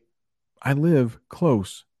say, I live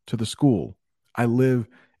close to the school. I live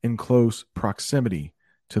in close proximity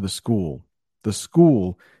to the school. The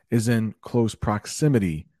school is in close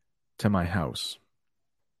proximity to my house.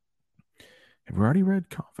 Have we already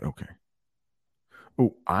read confident? Okay.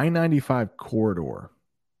 Oh, I-95 corridor.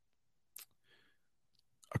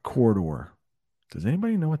 A corridor. Does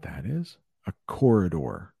anybody know what that is? A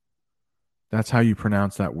corridor. That's how you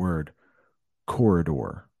pronounce that word.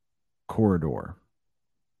 Corridor. Corridor.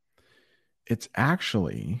 It's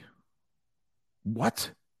actually...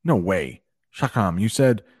 What? No way. Shakam, you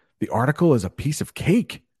said the article is a piece of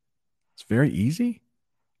cake. It's very easy.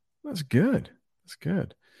 That's good. That's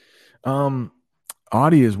good.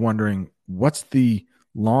 Audie is wondering, what's the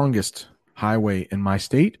longest highway in my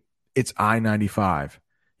state? It's I-95.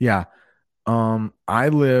 Yeah. I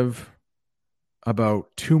live about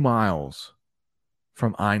 2 miles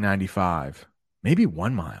from I-95, maybe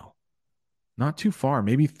 1 mile, not too far,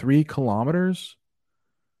 maybe 3 kilometers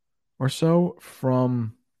or so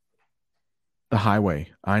from the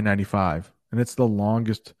highway, I-95. And it's the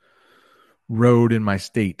longest road in my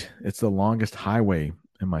state. It's the longest highway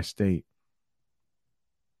in my state.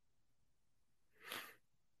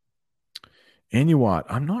 Anuwat,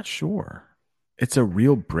 I'm not sure. It's a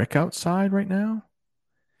real brick outside right now.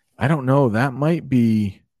 I don't know. That might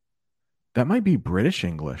be British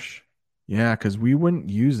English. Yeah, because we wouldn't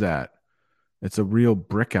use that. It's a real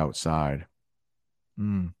brick outside.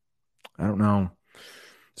 I don't know.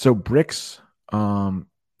 So bricks,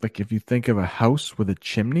 like if you think of a house with a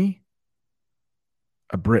chimney,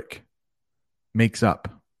 a brick makes up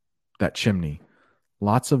that chimney.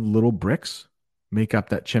 Lots of little bricks make up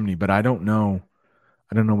that chimney, but I don't know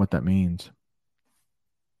what that means.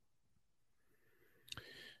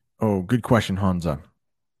 Oh, good question, Hansa.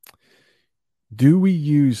 Do we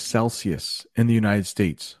use Celsius in the United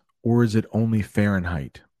States, or is it only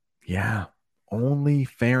Fahrenheit? Yeah, only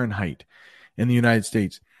Fahrenheit in the United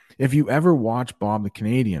States. If you ever watch Bob the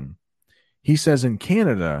Canadian, he says in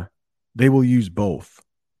Canada, they will use both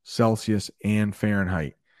Celsius and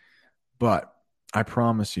Fahrenheit. But I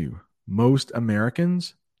promise you, most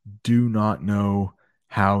Americans do not know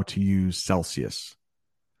how to use Celsius.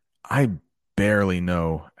 I barely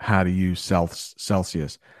know how to use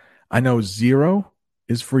Celsius. I know 0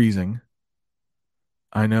 is freezing.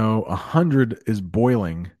 I know 100 is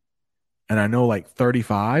boiling. And I know like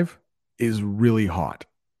 35 is really hot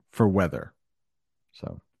for weather.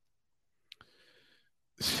 So,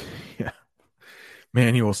 yeah.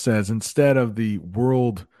 Manuel says, instead of the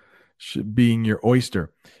world being your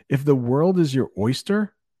oyster, if the world is your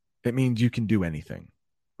oyster, it means you can do anything,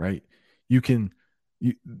 right? You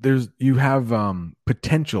have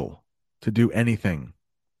potential to do anything,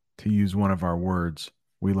 to use one of our words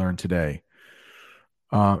we learned today.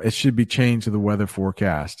 It should be changed to the weather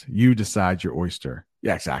forecast. You decide your oyster.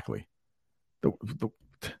 Yeah, exactly.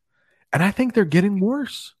 And I think they're getting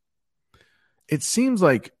worse. It seems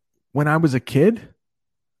like when I was a kid,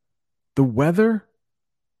 the weather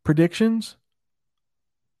predictions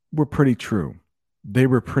were pretty true. They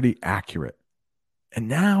were pretty accurate. And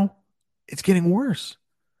now it's getting worse.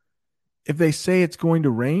 If they say it's going to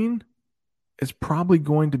rain, it's probably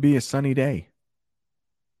going to be a sunny day.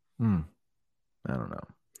 I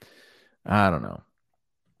don't know.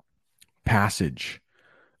 Passage.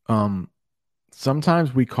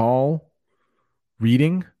 Sometimes we call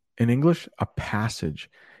reading in English a passage.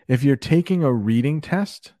 If you're taking a reading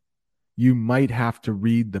test, you might have to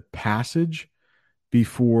read the passage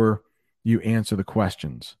before you answer the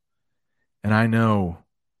questions. And I know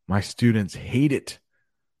my students hate it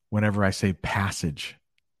whenever I say passage.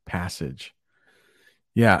 Passage.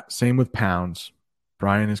 Yeah, same with pounds.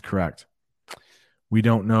 Brian is correct. We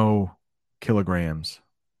don't know kilograms.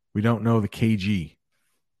 We don't know the kg.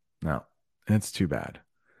 No, it's too bad.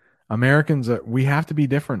 Americans, we have to be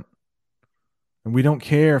different. And we don't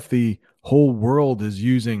care if the whole world is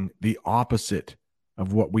using the opposite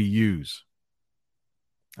of what we use.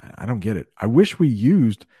 I don't get it. I wish we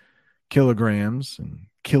used kilograms and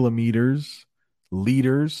kilometers,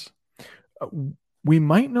 liters. We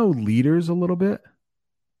might know liters a little bit,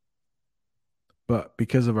 but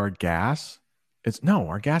because of our gas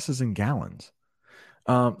Our gas is in gallons.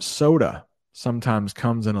 Soda sometimes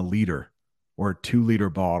comes in a liter or a 2-liter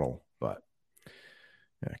bottle, but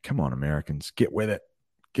yeah, come on, Americans, get with it.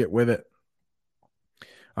 Get with it.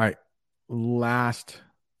 All right.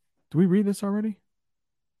 Do we read this already?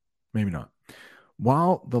 Maybe not.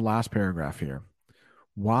 The last paragraph here,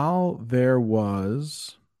 while there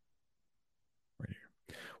was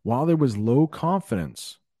low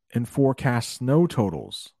confidence in forecast snow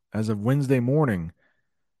totals as of Wednesday morning,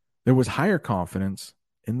 there was higher confidence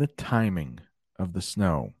in the timing of the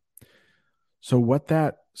snow. So what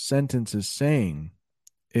that sentence is saying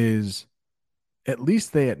is, at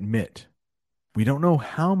least they admit, we don't know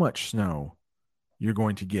how much snow you're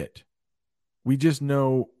going to get. We just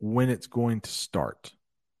know when it's going to start.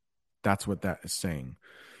 That's what that is saying.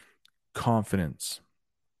 Confidence.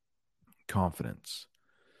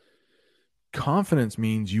 Confidence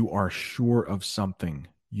means you are sure of something.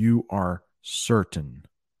 You are certain.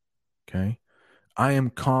 Okay? I am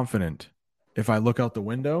confident. If I look out the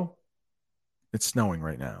window, it's snowing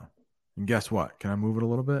right now. And guess what? Can I move it a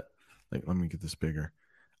little bit? Let me get this bigger.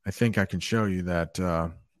 I think I can show you that.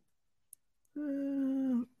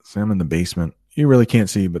 See, I'm in the basement. You really can't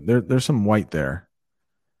see, but there's some white there.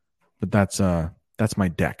 But that's my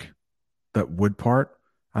deck. That wood part,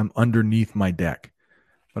 I'm underneath my deck.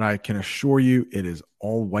 But I can assure you it is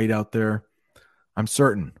all white out there. I'm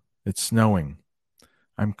certain it's snowing.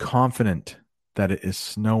 I'm confident that it is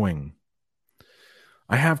snowing.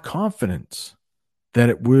 I have confidence that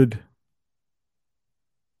it would.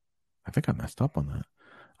 I think I messed up on that.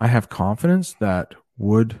 I have confidence that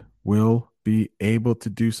will be able to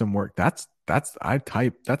do some work. That's a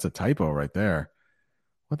typo right there.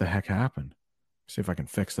 What the heck happened? See if I can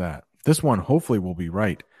fix that. This one hopefully will be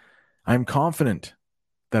right. I'm confident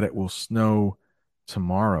that it will snow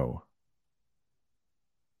tomorrow.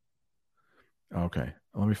 Okay,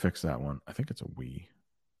 let me fix that one. I think it's a we.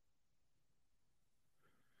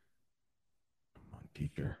 Come on,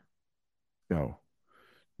 teacher. Go.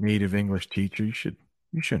 Native English teacher, you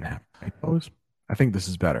shouldn't have typos. I think this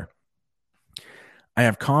is better. I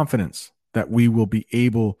have confidence that we will be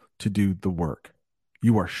able to do the work.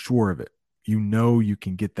 You are sure of it. You know you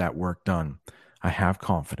can get that work done. I have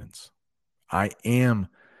confidence. I am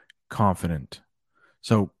confident.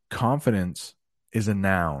 So confidence is a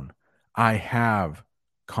noun. I have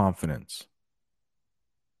confidence.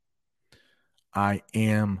 I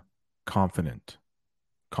am confident.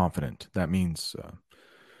 Confident. That means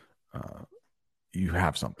you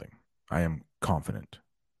have something. I am confident.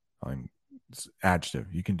 It's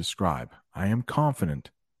adjective. You can describe. I am confident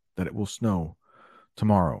that it will snow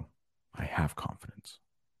tomorrow. I have confidence.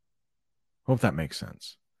 Hope that makes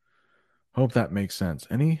sense.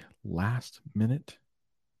 Any last minute?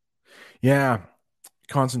 Yeah,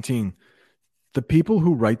 Constantine, the people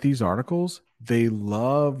who write these articles, they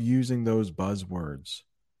love using those buzzwords.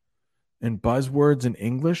 And buzzwords in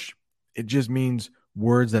English, it just means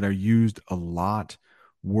words that are used a lot,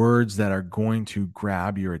 words that are going to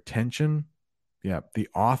grab your attention. Yeah, the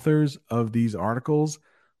authors of these articles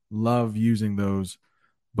love using those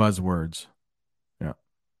buzzwords. Yeah.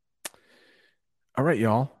 All right,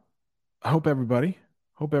 y'all. I hope everybody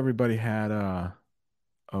had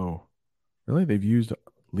oh, really? They've used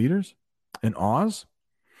leaders in Oz?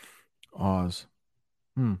 Oz.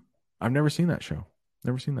 I've never seen that show.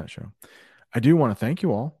 I do want to thank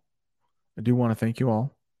you all.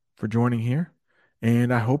 For joining here.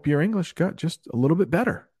 And I hope your English got just a little bit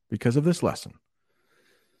better because of this lesson.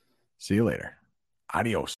 See you later.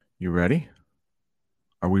 Adios. You ready?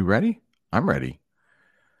 Are we ready? I'm ready.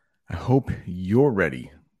 I hope you're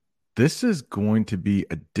ready. This is going to be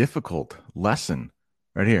a difficult lesson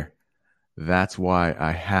right here. That's why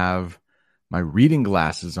I have my reading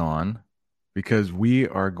glasses on, because we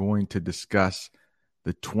are going to discuss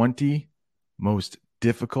the 20 most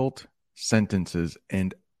difficult sentences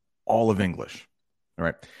in all of English. All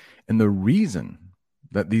right. And the reason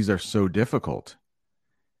that these are so difficult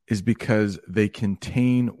is because they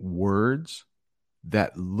contain words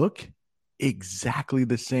that look exactly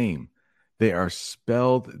the same. They are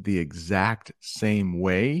spelled the exact same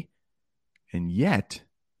way, and yet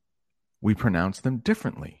we pronounce them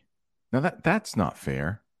differently. Now that's not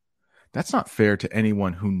fair. That's not fair to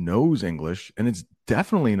anyone who knows English, and it's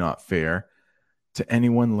definitely not fair to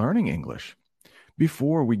anyone learning English.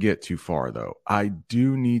 Before we get too far, though, I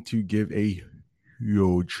do need to give a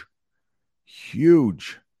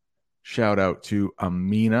huge shout out to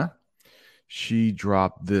Amina. She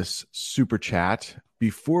dropped this super chat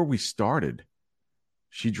before we started.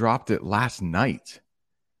 She dropped it last night,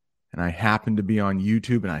 and I happened to be on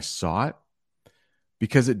YouTube and I saw it.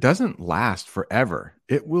 because it doesn't last forever.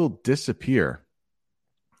 It will disappear.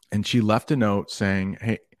 And she left a note saying,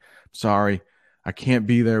 hey, sorry, I can't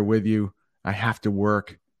be there with you. I have to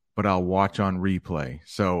work, but I'll watch on replay.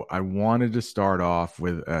 So I wanted to start off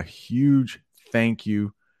with a huge thank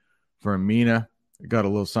you for Amina. I got a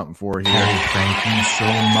little something for her here. Hey, thank you so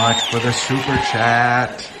much for the super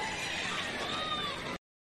chat.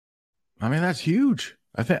 I mean, that's huge.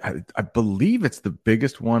 I believe it's the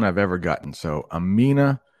biggest one I've ever gotten. So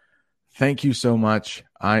Amina, thank you so much.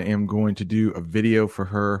 I am going to do a video for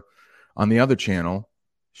her on the other channel.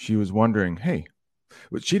 She was wondering, hey,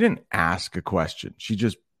 but she didn't ask a question. She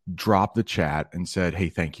just dropped the chat and said, hey,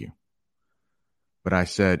 thank you. But I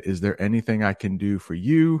said, is there anything I can do for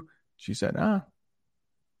you? She said,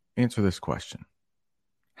 answer this question.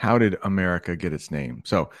 How did America get its name?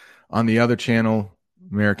 So on the other channel,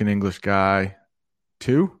 American English Guy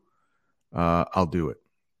 2, I'll do it.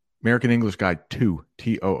 American English Guy 2,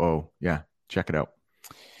 T-O-O. Yeah, check it out.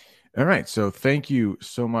 All right, so thank you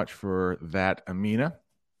so much for that, Amina.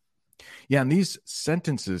 Yeah, and these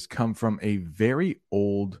sentences come from a very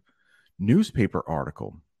old newspaper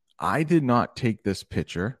article. I did not take this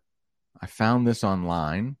picture. I found this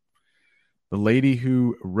online. The lady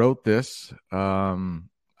who wrote this,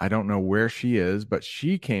 I don't know where she is, but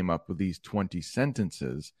she came up with these 20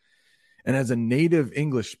 sentences. And as a native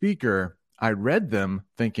English speaker, I read them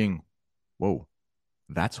thinking, whoa,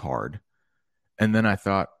 that's hard. And then I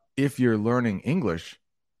thought, if you're learning English,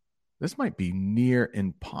 this might be near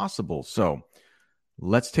impossible. So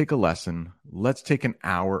let's take a lesson. Let's take an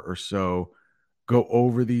hour or so, go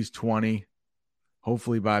over these 20.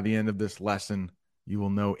 Hopefully by the end of this lesson, you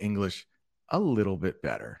will know English a little bit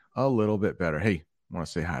better. A little bit better. Hey, I want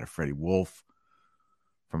to say hi to Freddie Wolf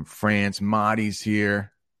from France. Mahdi's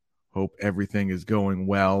here. Hope everything is going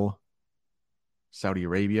well. Saudi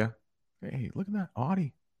Arabia. Hey, look at that.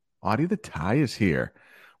 Audie. Audie the Thai is here.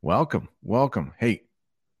 Welcome. Welcome. Hey,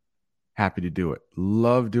 happy to do it.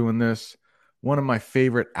 Love doing this. One of my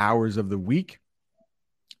favorite hours of the week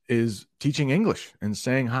is teaching English and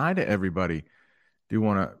saying hi to everybody. Do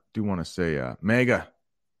want to say, Mega,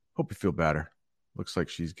 hope you feel better. Looks like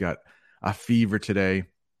she's got a fever today.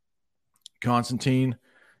 Constantine,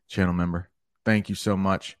 channel member, thank you so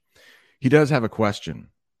much. He does have a question.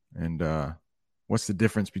 And what's the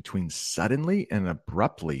difference between suddenly and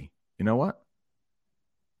abruptly? You know what?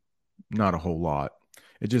 Not a whole lot.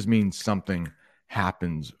 It just means something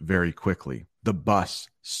happens very quickly. The bus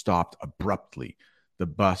stopped abruptly. The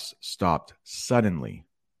bus stopped suddenly.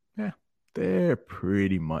 Yeah, they're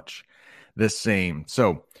pretty much the same.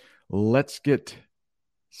 So let's get...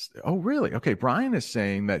 Oh, really? Okay, Brian is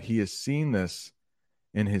saying that he has seen this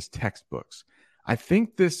in his textbooks. I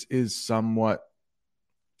think this is somewhat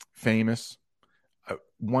famous.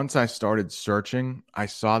 Once I started searching, I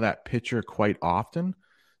saw that picture quite often.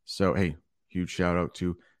 So, hey, huge shout out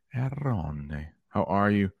to Erone. How are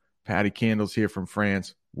you? Patty Candles here from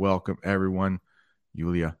France. Welcome, everyone.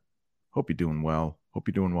 Julia, hope you're doing well. Hope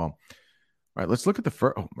you're doing well. All right, let's look at the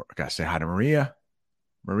first. Oh, I got to say hi to Maria.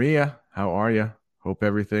 Maria, how are you? Hope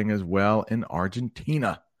everything is well in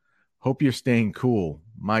Argentina. Hope you're staying cool.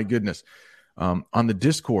 My goodness. On the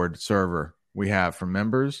Discord server we have for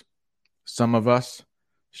members, some of us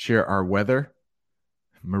share our weather.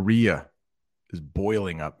 Maria is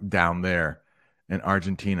boiling up down there in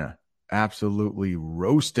Argentina. Absolutely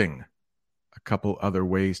roasting. A couple other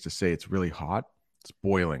ways to say it's really hot. It's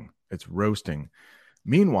boiling. It's roasting.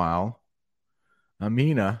 Meanwhile,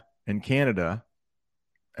 Amina in Canada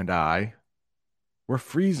and I, we're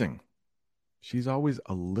freezing. She's always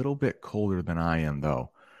a little bit colder than I am,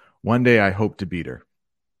 though. One day I hope to beat her.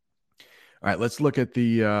 All right, let's look at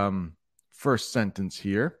the first sentence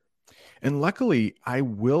here. And luckily, I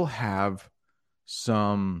will have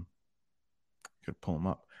some... Could pull them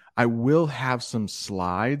up. I will have some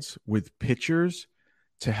slides with pictures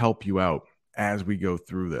to help you out as we go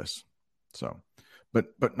through this. So,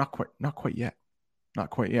 but not quite yet. Not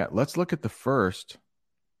quite yet. Let's look at the first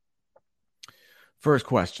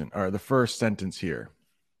question, or the first sentence here.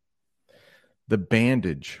 The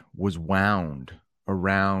bandage was wound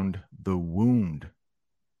around the wound.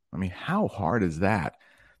 I mean, how hard is that?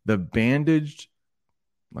 The bandage,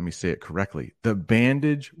 let me say it correctly. The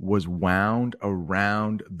bandage was wound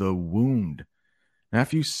around the wound. Now,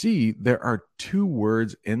 if you see, there are two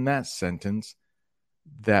words in that sentence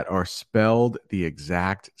that are spelled the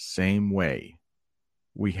exact same way.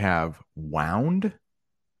 We have wound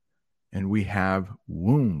and we have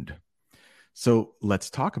wound. So let's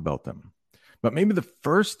talk about them. But maybe the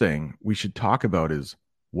first thing we should talk about is,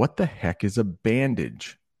 what the heck is a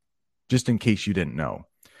bandage? Just in case you didn't know.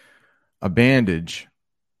 A bandage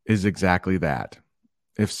is exactly that.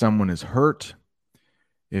 If someone is hurt,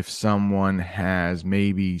 if someone has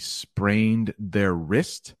maybe sprained their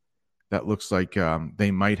wrist, that looks like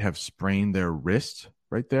they might have sprained their wrist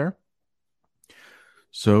right there.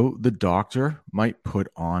 So the doctor might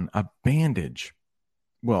put on a bandage.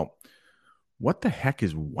 Well, what the heck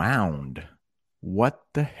is wound? What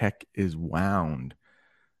the heck is wound?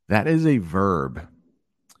 That is a verb.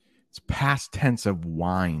 It's past tense of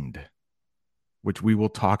wind, which we will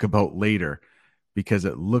talk about later because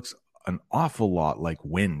it looks an awful lot like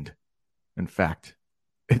wind. In fact,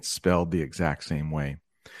 it's spelled the exact same way.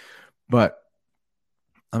 But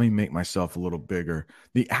let me make myself a little bigger.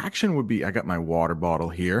 The action would be, I got my water bottle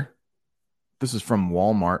here. This is from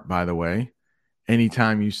Walmart, by the way.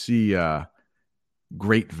 Anytime you see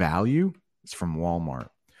great value, it's from Walmart.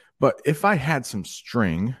 But if I had some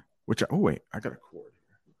string, which, oh wait, I got a cord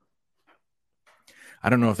here. I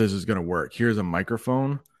don't know if this is going to work. Here's a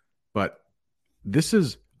microphone, but this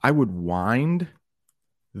is, I would wind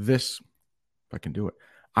this, if I can do it,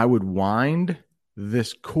 I would wind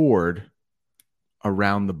this cord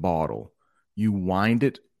around the bottle. You wind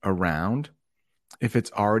it around. If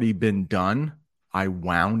it's already been done, I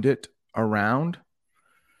wound it around.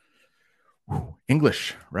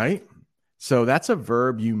 English, right? So that's a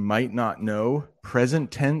verb you might not know.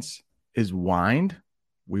 Present tense is wind.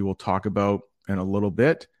 We will talk about in a little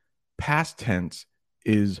bit. Past tense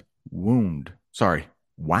is wound. Sorry,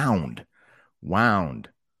 wound. Wound.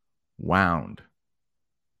 Wound.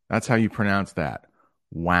 That's how you pronounce that.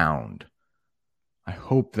 Wound. I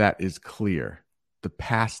hope that is clear. The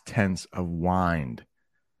past tense of wind.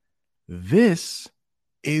 This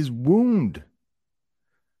is wound.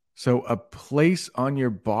 So a place on your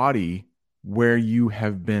body where you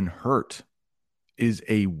have been hurt is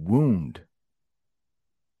a wound.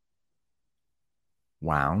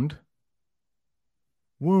 Wound.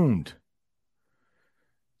 Wound.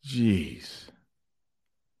 Jeez.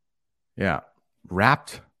 Yeah.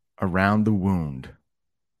 Wrapped around the wound.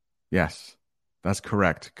 Yes, that's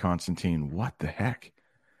correct, Constantine. What the heck?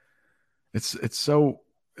 It's so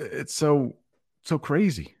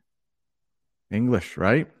crazy. English,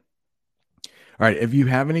 right? All right. If you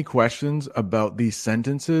have any questions about these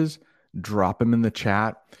sentences, drop them in the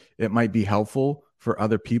chat. It might be helpful for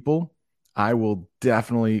other people. I will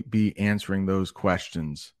definitely be answering those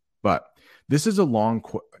questions. But this is a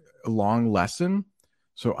long lesson,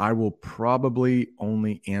 so I will probably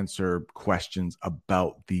only answer questions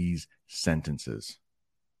about these sentences.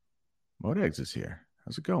 Modex is here.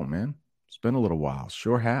 How's it going, man? It's been a little while.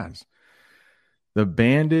 Sure has. The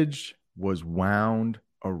bandage was wound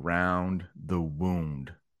around the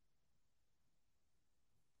wound.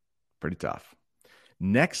 Pretty tough.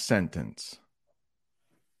 Next sentence.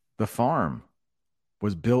 The farm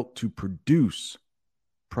was built to produce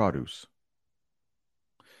produce.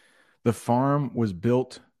 The farm was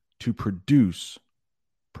built to produce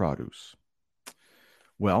produce.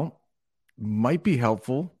 Well, might be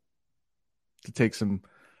helpful to take some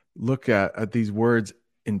look at these words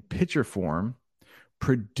in picture form.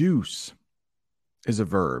 Produce is a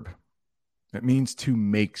verb. It means to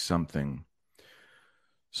make something.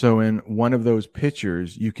 So in one of those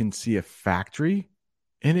pictures, you can see a factory,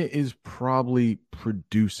 and it is probably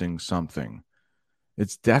producing something.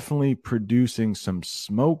 It's definitely producing some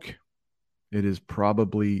smoke. It is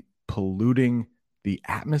probably polluting the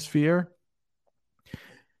atmosphere.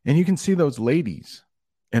 And you can see those ladies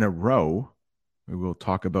in a row. We will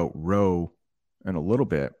talk about row in a little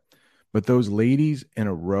bit. But those ladies in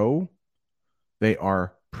a row, they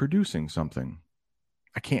are producing something.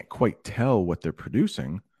 I can't quite tell what they're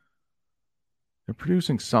producing. They're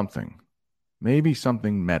producing something. Maybe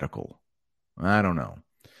something medical. I don't know.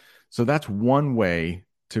 So that's one way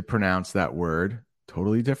to pronounce that word.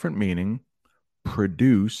 Totally different meaning.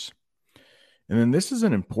 Produce. And then this is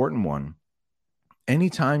an important one.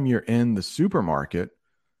 Anytime you're in the supermarket,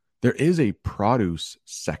 there is a produce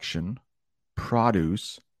section.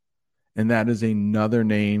 Produce. And that is another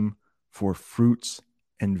name for fruits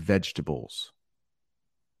and vegetables.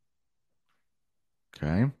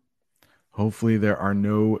 Okay. Hopefully there are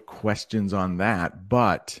no questions on that,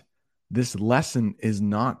 but this lesson is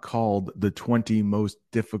not called the 20 most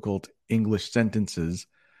difficult English sentences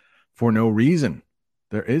for no reason.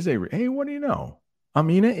 There is hey, what do you know?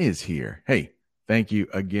 Amina is here. Hey, thank you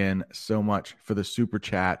again so much for the super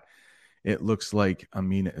chat. It looks like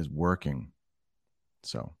Amina is working.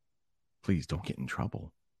 So please don't get in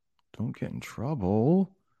trouble. Don't get in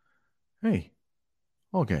trouble. Hey,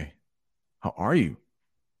 okay. How are you?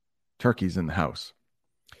 Turkey's in the house.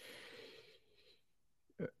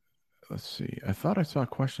 Let's see. I thought I saw a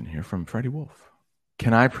question here from Freddie Wolf.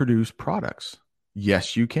 Can I produce products?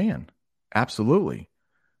 Yes, you can. Absolutely.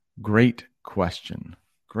 Great question.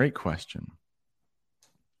 Great question.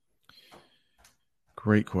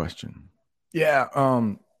 Great question. Yeah,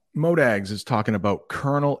 Modags is talking about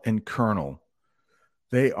kernel and kernel.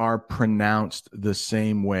 They are pronounced the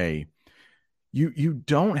same way. You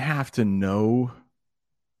don't have to know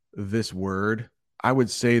this word. I would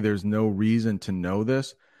say there's no reason to know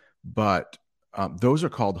this, but those are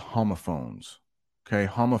called homophones. Okay,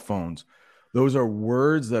 homophones. Those are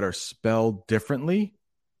words that are spelled differently,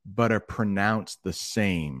 but are pronounced the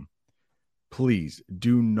same. Please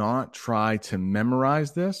do not try to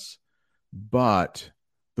memorize this, but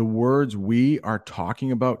the words we are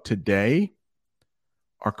talking about today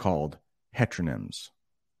are called heteronyms.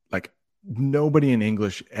 Like nobody in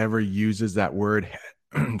English ever uses that word,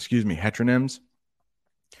 excuse me, heteronyms.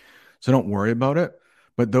 So don't worry about it.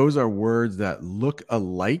 But those are words that look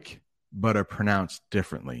alike, but are pronounced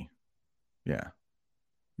differently. Yeah.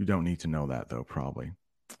 You don't need to know that though, probably.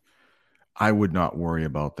 I would not worry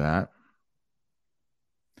about that.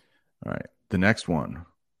 All right. The next one,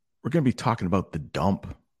 we're going to be talking about the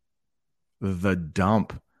dump. The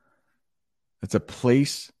dump. It's a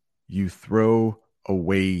place you throw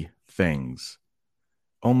away things.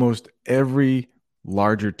 Almost every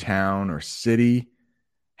larger town or city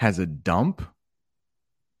has a dump.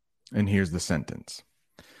 And here's the sentence.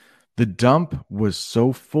 The dump was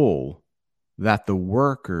so full that the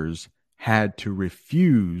workers had to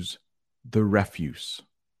refuse the refuse.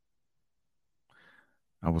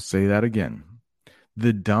 I will say that again.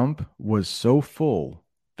 The dump was so full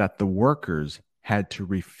that the workers had to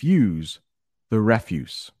refuse the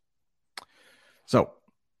refuse. So,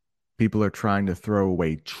 people are trying to throw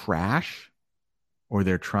away trash, or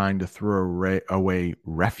they're trying to throw away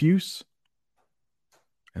refuse,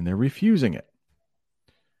 and they're refusing it.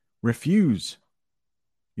 Refuse.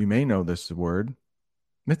 You may know this word.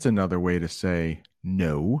 It's another way to say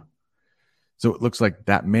no. So it looks like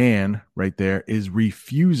that man right there is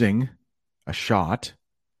refusing a shot.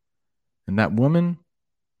 And that woman,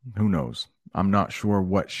 who knows? I'm not sure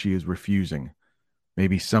what she is refusing.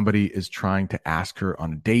 Maybe somebody is trying to ask her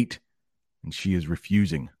on a date and she is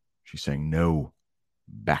refusing. She's saying, no,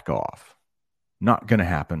 back off. Not going to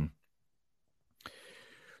happen.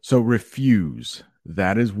 So refuse,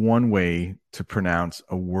 that is one way to pronounce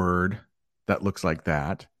a word that looks like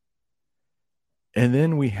that. And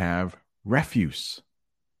then we have refuse.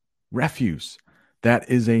 Refuse. That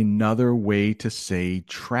is another way to say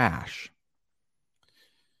trash.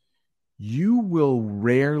 You will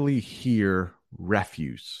rarely hear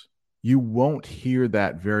refuse. You won't hear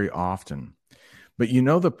that very often. But you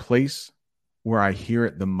know the place where I hear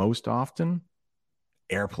it the most often?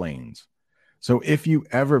 Airplanes. So if you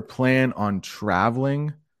ever plan on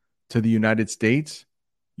traveling to the United States,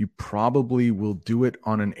 you probably will do it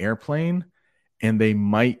on an airplane, and they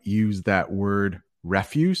might use that word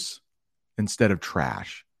refuse instead of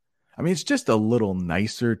trash. I mean, it's just a little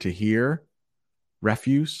nicer to hear.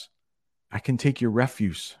 Refuse. I can take your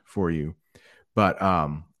refuse for you. But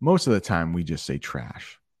most of the time, we just say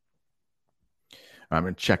trash. I'm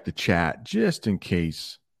going to check the chat just in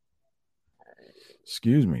case.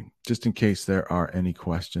 Excuse me. Just in case there are any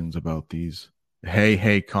questions about these.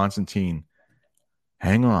 Hey, Constantine.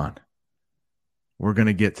 Hang on. We're going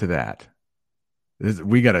to get to that.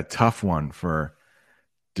 We got a tough one for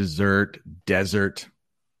desert.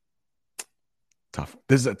 Tough.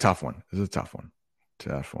 This is a tough one.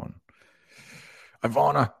 Tough one.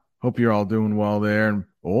 Ivana, hope you're all doing well there.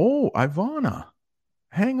 Oh, Ivana,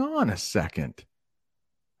 hang on a second.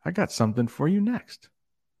 I got something for you next.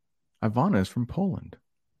 Ivana is from Poland.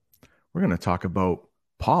 We're going to talk about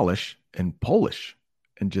polish and Polish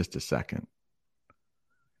in just a second.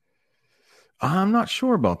 I'm not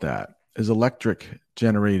sure about that. Is electric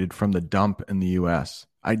generated from the dump in the U.S.?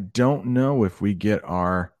 I don't know if we get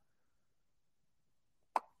our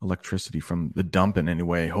electricity from the dump in any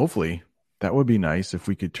way. Hopefully, that would be nice if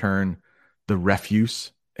we could turn the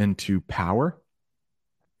refuse into power.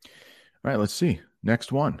 All right, let's see.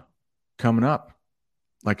 Next one coming up.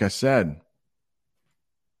 Like I said,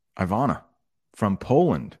 Ivana from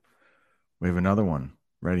Poland. We have another one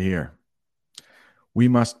right here. We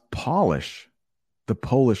must polish the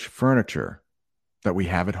Polish furniture that we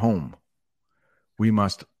have at home. We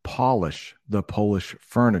must polish the Polish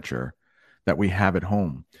furniture that we have at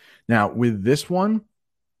home. Now, with this one,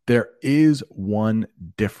 there is one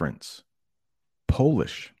difference.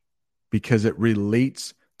 Polish, because it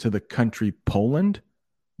relates to the country Poland,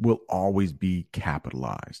 will always be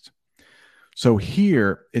capitalized. So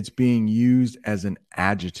here, it's being used as an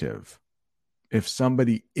adjective. If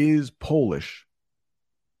somebody is Polish,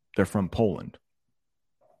 They're from Poland.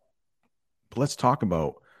 But let's talk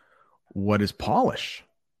about what is Polish.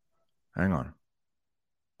 Hang on.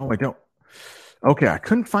 Oh, I don't. Okay, I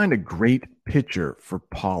couldn't find a great picture for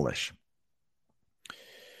Polish.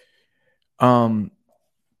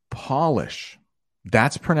 Polish.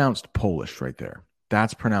 That's pronounced Polish right there.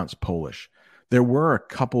 That's pronounced Polish. There were a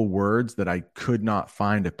couple words that I could not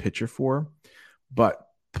find a picture for, but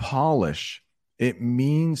polish, it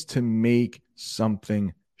means to make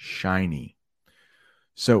something shiny.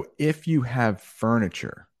 So if you have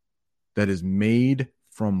furniture that is made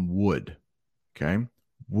from wood, okay,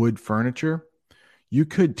 wood furniture, you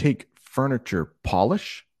could take furniture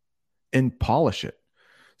polish and polish it.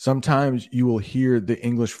 Sometimes you will hear the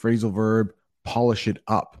English phrasal verb polish it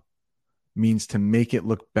up, means to make it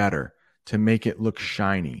look better, to make it look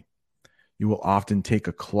shiny. You will often take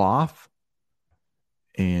a cloth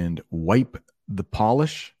and wipe the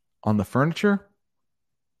polish on the furniture.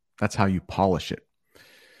 That's how you polish it.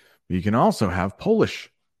 But you can also have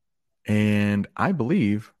Polish. And I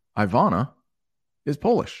believe Ivana is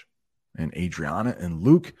Polish. And Adriana and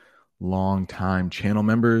Luke, longtime channel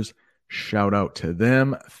members, shout out to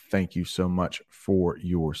them. Thank you so much for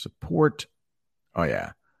your support. Oh,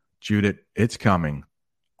 yeah. Judith, it's coming.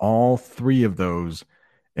 All three of those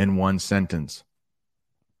in one sentence.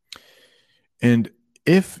 And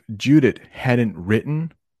if Judith hadn't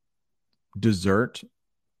written dessert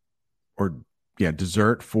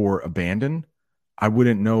for abandon, I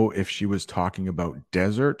wouldn't know if she was talking about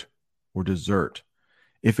desert or dessert.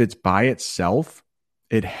 If it's by itself,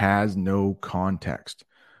 it has no context,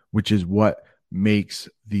 which is what makes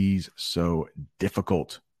these so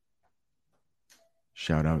difficult.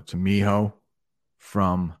 Shout out to Miho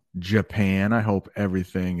from Japan. I hope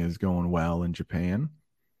everything is going well in Japan.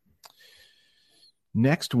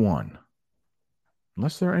 Next one,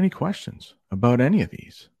 unless there are any questions about any of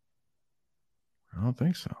these. I don't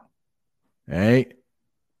think so. Hey,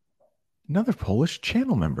 another Polish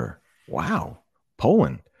channel member. Wow.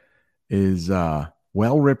 Poland is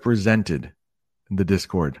well represented in the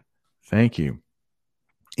Discord. Thank you.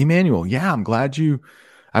 Emmanuel, yeah, I'm glad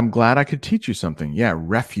I could teach you something. Yeah,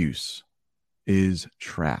 refuse is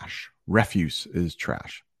trash. Refuse is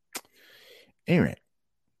trash. Anyway,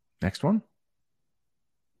 next one.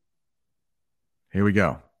 Here we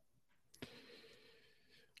go.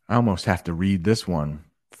 I almost have to read this one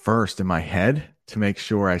first in my head to make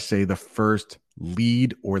sure I say the first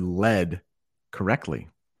lead or led correctly.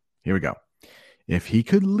 Here we go. He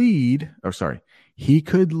could lead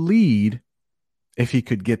if he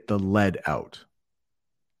could get the lead out.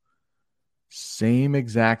 Same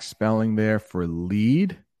exact spelling there for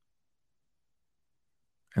lead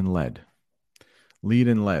and lead. Lead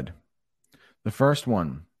and lead. The first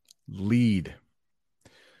one, lead.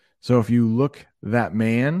 So if you look that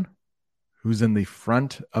man who's in the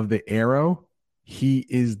front of the arrow, he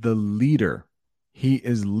is the leader. He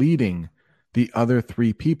is leading the other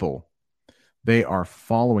three people. They are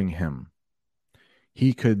following him.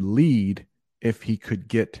 He could lead if he could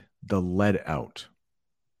get the lead out.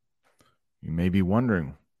 You may be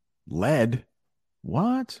wondering, lead?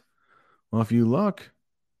 What? Well, if you look,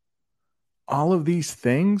 all of these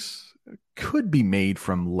things could be made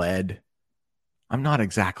from lead. I'm not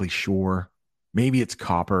exactly sure. Maybe it's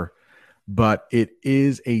copper, but it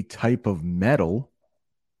is a type of metal,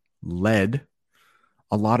 lead.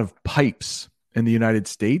 A lot of pipes in the United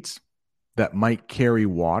States that might carry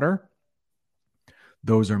water,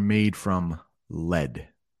 those are made from lead.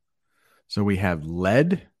 So we have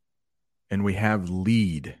lead and we have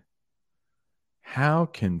lead. How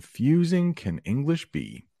confusing can English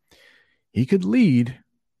be? He could lead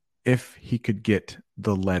if he could get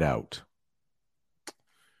the lead out.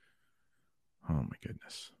 Oh my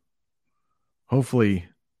goodness. Hopefully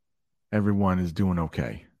everyone is doing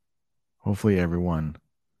okay. Hopefully everyone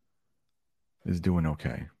is doing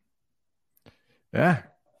okay. Yeah,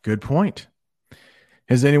 good point.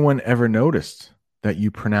 Has anyone ever noticed that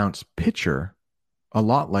you pronounce pitcher a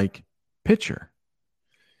lot like pitcher?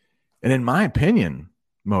 And in my opinion,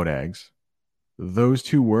 Modags, those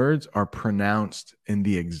two words are pronounced in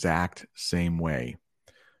the exact same way.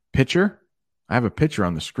 Pitcher, I have a picture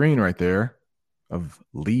on the screen right there of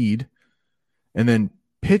lead. And then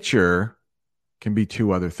pitcher can be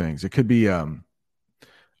two other things. It could be a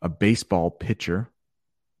baseball pitcher.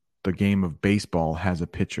 The game of baseball has a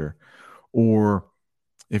pitcher. Or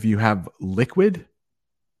if you have liquid,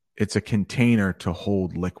 it's a container to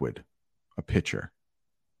hold liquid, a pitcher.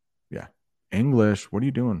 Yeah. English, what are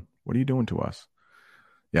you doing? What are you doing to us?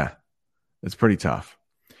 Yeah, it's pretty tough.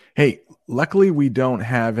 Hey, luckily we don't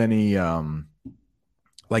have any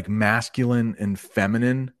like masculine and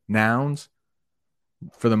feminine nouns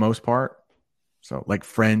for the most part. So like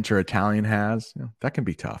French or Italian has, that can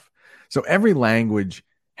be tough. So every language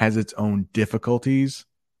has its own difficulties.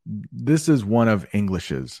 This is one of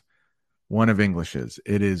English's.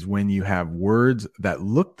 It is when you have words that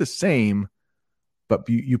look the same, but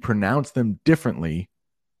you pronounce them differently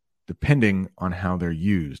depending on how they're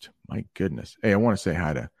used. My goodness. Hey, I want to say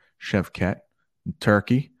hi to Chef Ket in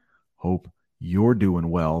Turkey. Hope you're doing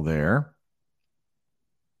well there.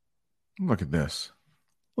 Look at this.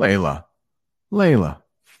 Layla,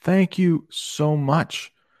 thank you so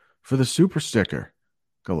much for the super sticker.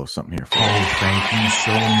 Got a little something here for you. Oh, thank you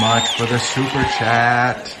so much for the super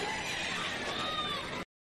chat.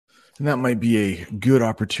 And that might be a good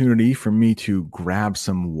opportunity for me to grab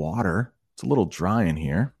some water. It's a little dry in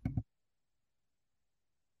here.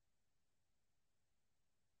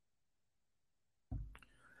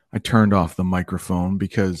 I turned off the microphone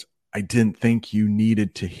because I didn't think you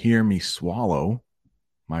needed to hear me swallow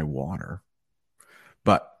my water.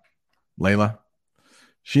 But Layla,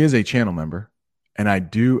 she is a channel member, and I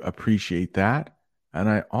do appreciate that. And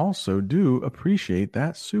I also do appreciate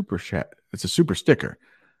that super chat. It's a super sticker,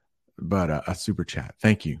 but a super chat.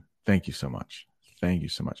 Thank you. Thank you so much. Thank you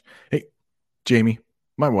so much. Hey, Jamie,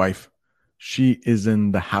 my wife, she is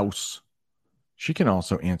in the house. She can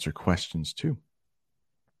also answer questions too.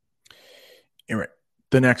 All right,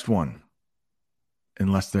 the next one,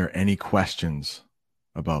 unless there are any questions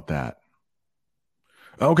about that.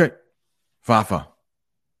 Okay, Fafa.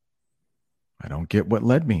 I don't get what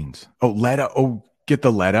lead means. Oh, lead out. Oh, get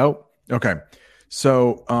the lead out. Okay,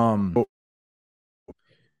 so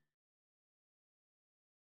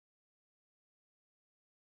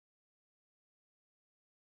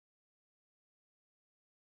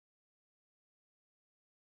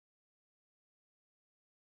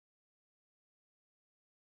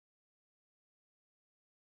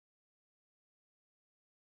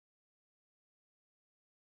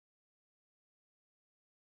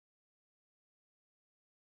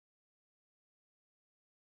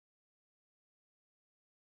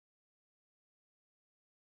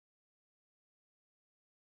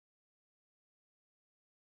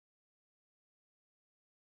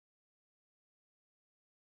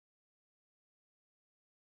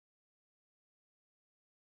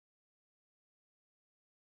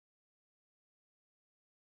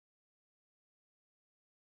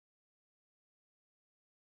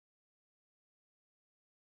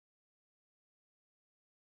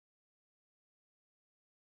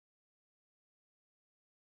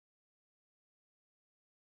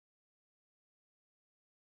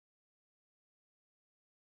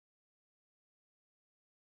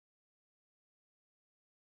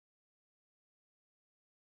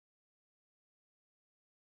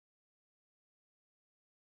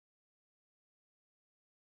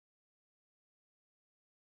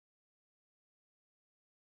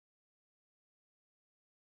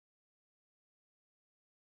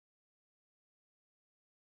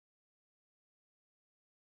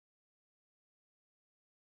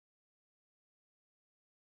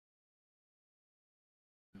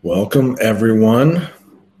welcome everyone.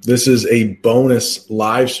 This is a bonus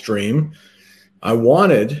live stream. I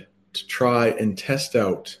wanted to try and test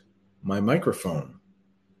out my microphone,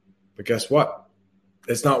 but guess what?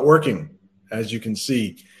 It's not working. As you can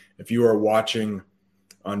see, if you are watching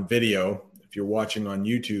on video, if you're watching on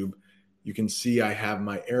YouTube, you can see I have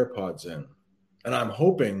my AirPods in, and I'm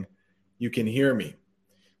hoping you can hear me.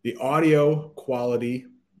 The audio quality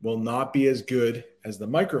will not be as good as the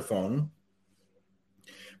microphone,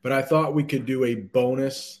 but I thought we could do a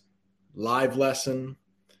bonus live lesson.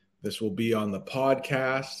 This will be on the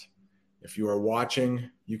podcast. If you are watching,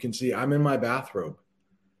 you can see I'm in my bathrobe.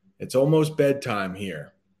 It's almost bedtime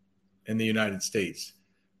here in the United States.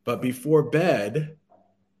 But before bed,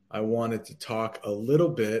 I wanted to talk a little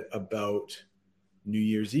bit about New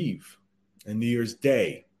Year's Eve and New Year's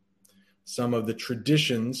Day. Some of the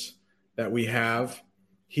traditions that we have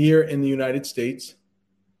here in the United States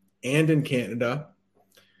and in Canada,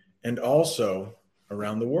 and also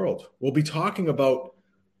around the world. We'll be talking about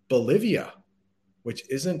Bolivia, which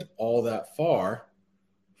isn't all that far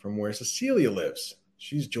from where Cecilia lives.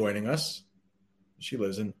 She's joining us. She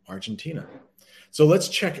lives in Argentina. So let's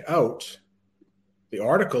check out the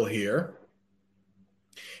article here.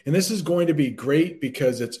 And this is going to be great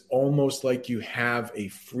because it's almost like you have a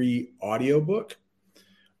free audiobook.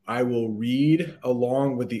 I will read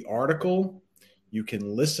along with the article. You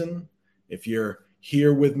can listen. If you're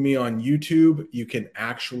here with me on YouTube, you can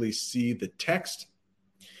actually see the text.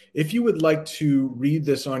 If you would like to read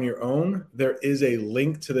this on your own, there is a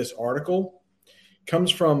link to this article.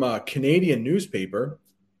 Comes from a Canadian newspaper,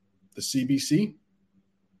 the CBC,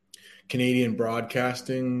 Canadian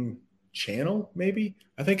Broadcasting Channel, maybe?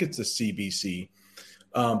 I think it's the CBC.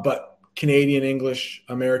 But Canadian English,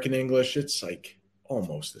 American English, it's like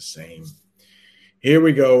almost the same. Here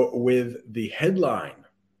we go with the headline.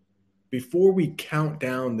 Before we count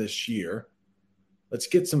down this year, let's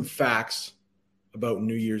get some facts about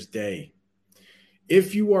New Year's Day.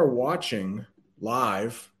 If you are watching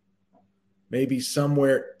live, maybe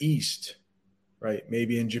somewhere east, right?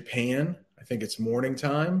 Maybe in Japan, I think it's morning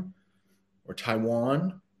time, or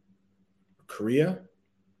Taiwan, or Korea,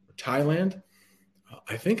 or Thailand.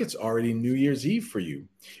 I think it's already New Year's Eve for you.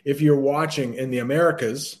 If you're watching in the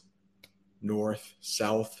Americas, North,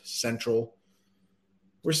 South, Central,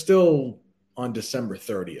 we're still on December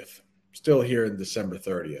 30th. Still here in December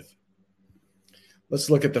 30th. Let's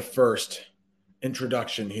look at the first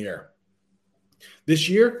introduction here. This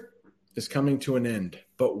year is coming to an end,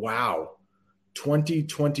 but wow,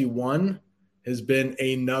 2021 has been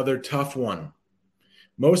another tough one.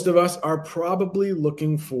 Most of us are probably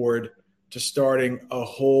looking forward to starting a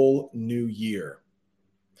whole new year.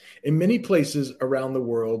 In many places around the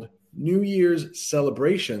world, New Year's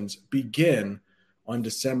celebrations begin on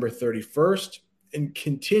December 31st and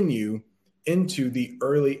continue into the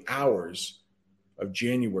early hours of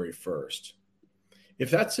January 1st. If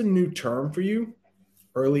that's a new term for you,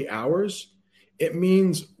 early hours, it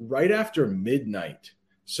means right after midnight.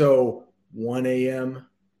 So 1 a.m.,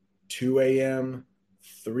 2 a.m.,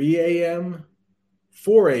 3 a.m.,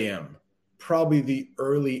 4 a.m., probably the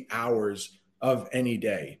early hours of any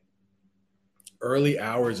day. Early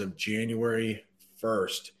hours of January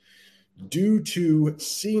 1st. Due to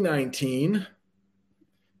C-19,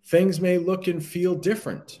 things may look and feel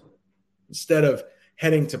different. Instead of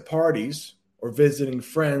heading to parties or visiting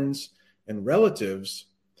friends and relatives,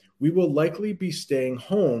 we will likely be staying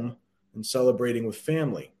home and celebrating with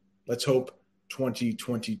family. Let's hope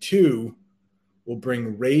 2022 will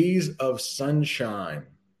bring rays of sunshine.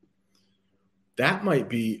 That might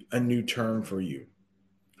be a new term for you.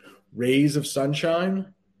 Rays of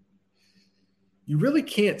sunshine. You really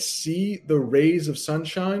can't see the rays of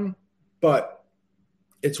sunshine, but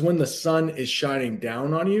it's when the sun is shining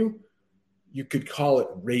down on you. You could call it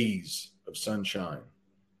rays of sunshine.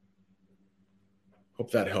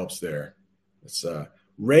 Hope that helps there.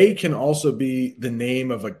 Ray can also be the name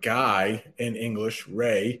of a guy in English,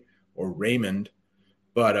 Ray or Raymond,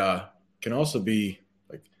 but can also be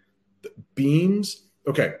like the beams.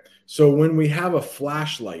 Okay, so when we have a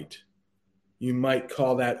flashlight, you might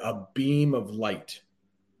call that a beam of light,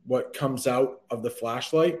 what comes out of the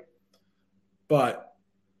flashlight. But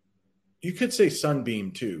you could say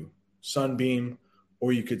sunbeam too, sunbeam,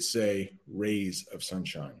 or you could say rays of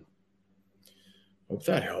sunshine. Hope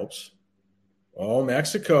that helps. Oh,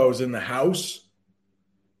 Mexico's in the house.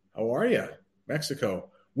 How are you,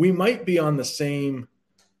 Mexico? We might be on the same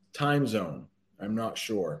time zone. I'm not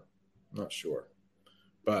sure.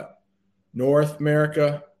 But North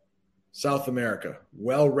America, South America,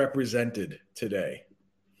 well represented today.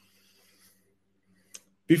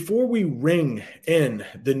 Before we ring in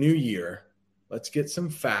the new year, let's get some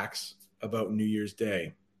facts about New Year's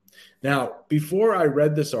Day. Now, before I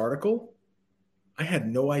read this article, I had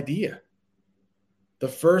no idea. The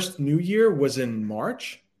first New Year was in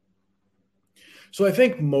March. So I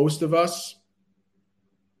think most of us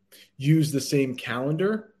use the same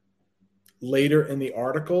calendar. Later in the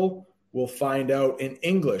article, we'll find out in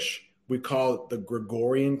English, we call it the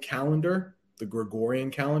Gregorian calendar. The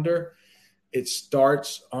Gregorian calendar. It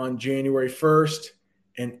starts on January 1st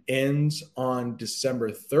and ends on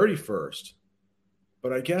December 31st.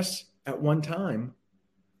 But I guess at one time,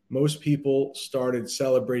 most people started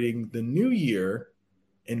celebrating the new year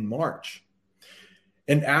in March.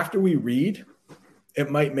 And after we read,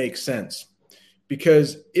 it might make sense.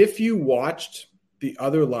 Because if you watched the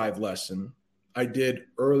other live lesson I did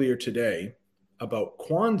earlier today about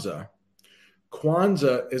Kwanzaa,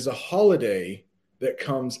 Kwanzaa is a holiday that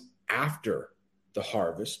comes after the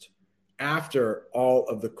harvest, after all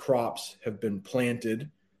of the crops have been planted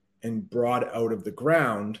and brought out of the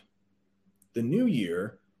ground. The new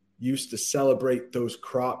year used to celebrate those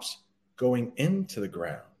crops going into the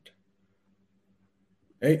ground.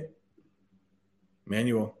 Hey,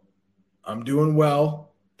 Manuel, I'm doing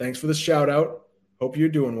well. Thanks for the shout out. Hope you're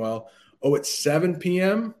doing well. Oh, it's 7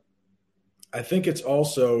 p.m. I think it's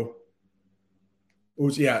also,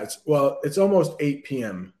 it's almost 8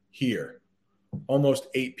 p.m. here. Almost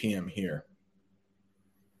 8 p.m. here.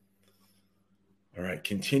 All right,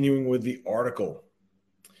 continuing with the article.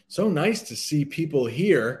 So nice to see people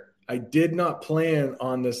here. I did not plan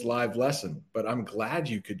on this live lesson, but I'm glad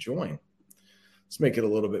you could join. Let's make it a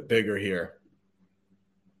little bit bigger here.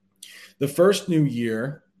 The first new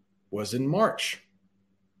year was in March.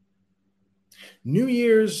 New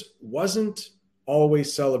Year's wasn't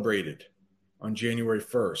always celebrated on January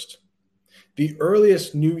 1st. The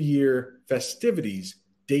earliest New Year festivities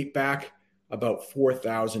date back about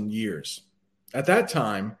 4,000 years. At that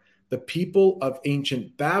time, the people of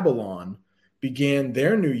ancient Babylon began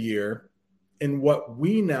their new year in what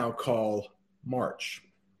we now call March.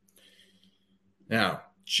 Now,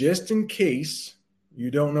 just in case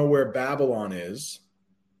you don't know where Babylon is,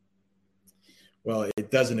 well,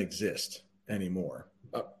 it doesn't exist anymore.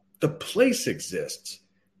 The place exists,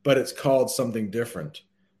 but it's called something different.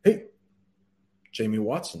 Hey, Jamie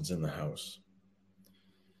Watson's in the house.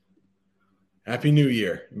 Happy New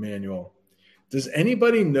Year, Emmanuel. Does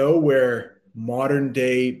anybody know where modern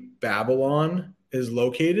day Babylon is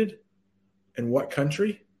located? In what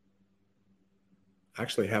country? I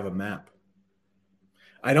actually have a map.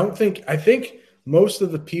 I think most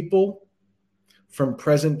of the people from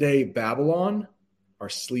present day Babylon are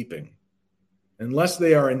sleeping, unless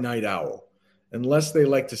they are a night owl, unless they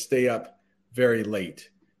like to stay up very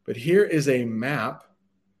late. But here is a map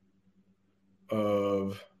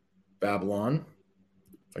of Babylon.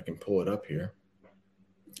 If I can pull it up here.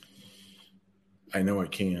 I know I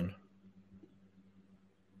can.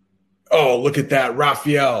 Oh, look at that,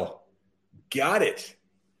 Raphael. Got it.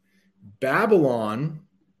 Babylon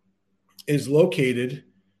is located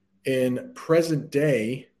in present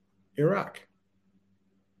day Iraq.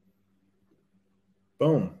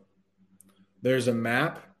 Boom. There's a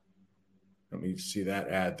map. Let me see that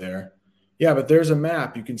ad there. Yeah, but there's a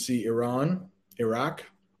map. You can see Iran, Iraq,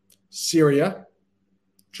 Syria,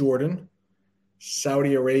 Jordan,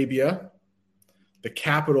 Saudi Arabia, the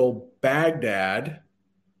capital Baghdad,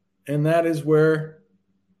 and that is where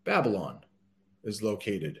Babylon is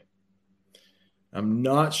located. I'm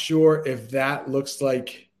not sure if that looks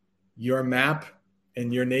like your map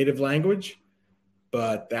in your native language,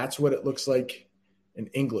 but that's what it looks like in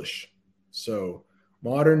English. So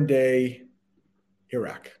modern day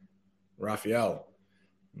Iraq. Raphael,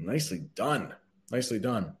 nicely done. Nicely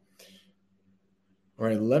done. All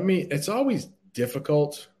right, it's always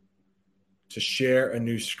difficult to share a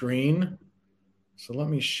new screen. So let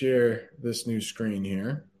me share this new screen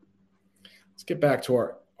here. Let's get back to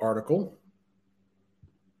our article.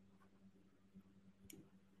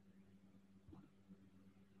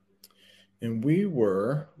 And we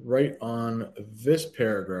were right on this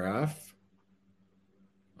paragraph.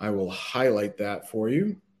 I will highlight that for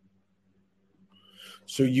you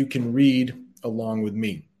so you can read along with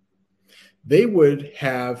me. They would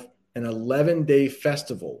have an 11-day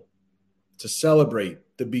festival to celebrate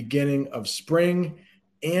the beginning of spring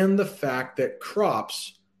and the fact that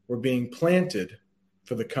crops were being planted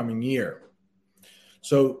for the coming year.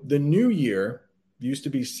 So the new year used to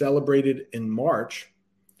be celebrated in March,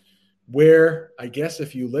 where I guess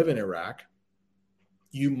if you live in Iraq,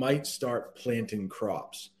 you might start planting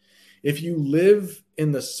crops. If you live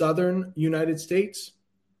in the southern United States,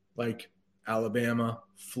 like Alabama,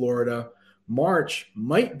 Florida, March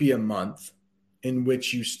might be a month in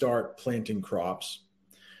which you start planting crops.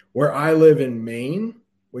 Where I live in Maine,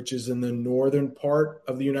 which is in the northern part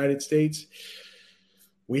of the United States,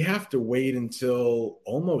 we have to wait until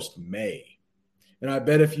almost May. And I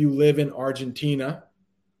bet if you live in Argentina,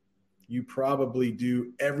 you probably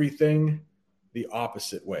do everything the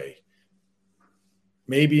opposite way.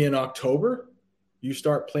 Maybe in October, you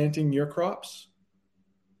start planting your crops.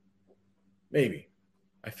 Maybe,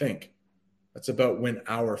 I think. That's about when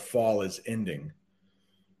our fall is ending.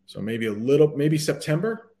 So maybe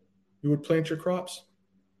September, you would plant your crops.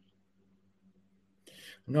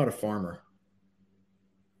 I'm not a farmer.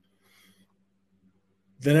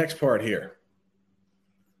 The next part here.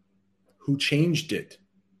 Who changed it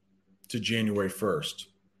to January 1st?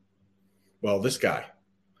 Well, this guy.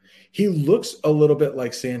 He looks a little bit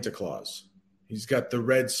like Santa Claus. He's got the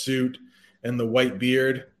red suit and the white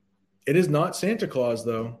beard. It is not Santa Claus,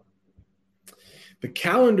 though. The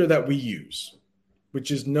calendar that we use,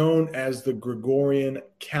 which is known as the Gregorian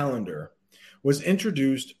calendar, was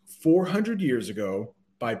introduced 400 years ago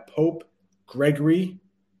by Pope Gregory.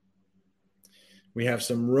 We have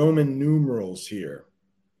some Roman numerals here.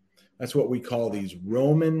 That's what we call these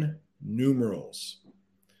Roman numerals.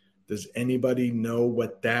 Does anybody know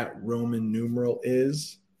what that Roman numeral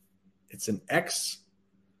is? It's an X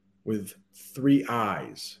with 3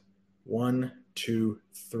 eyes. 1, 2,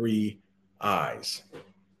 3 eyes.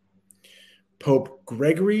 Pope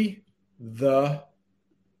Gregory the...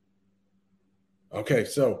 Okay,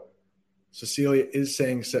 so Cecilia is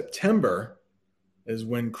saying September is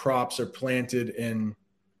when crops are planted in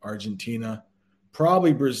Argentina,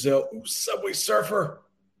 probably Brazil. Ooh, Subway Surfer.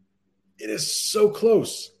 It is so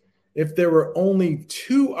close. If there were only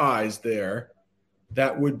 2 eyes there,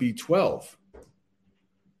 that would be 12.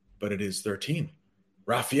 But it is 13.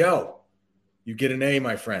 Raphael, you get an A,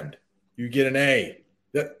 my friend. You get an A.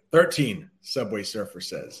 13, Subway Surfer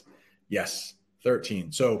says. Yes,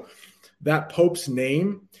 13. So that Pope's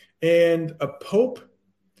name, and a Pope,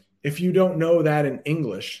 if you don't know that in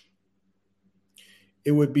English,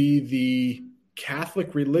 it would be the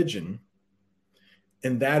Catholic religion,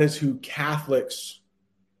 and that is who Catholics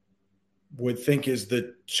would think is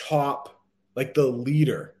the top, like the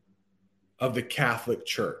leader of the Catholic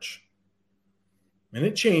Church. And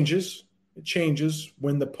it changes. It changes.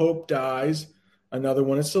 When the Pope dies, another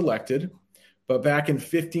one is selected. But back in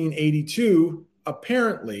 1582,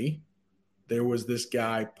 apparently, there was this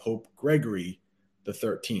guy, Pope Gregory the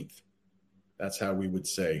 13th. That's how we would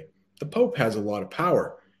say. The Pope has a lot of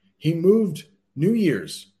power. He moved New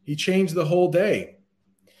Year's. He changed the whole day.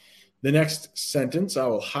 The next sentence, I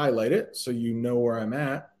will highlight it so you know where I'm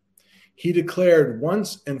at. He declared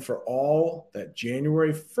once and for all that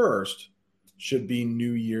January 1st should be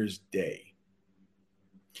New Year's Day.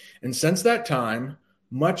 And since that time,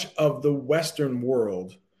 much of the Western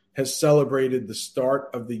world has celebrated the start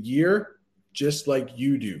of the year just like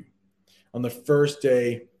you do on the first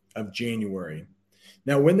day of January.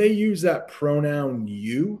 Now, when they use that pronoun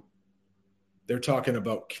you, they're talking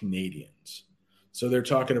about Canadians. So they're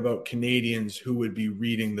talking about Canadians who would be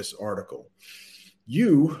reading this article.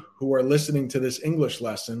 You, who are listening to this English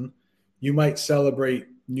lesson, you might celebrate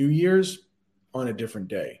New Year's on a different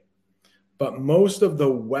day. But most of the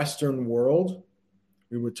Western world,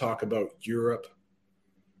 we would talk about Europe.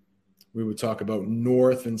 We would talk about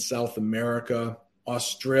North and South America.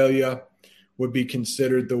 Australia would be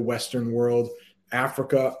considered the Western world.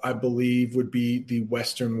 Africa, I believe, would be the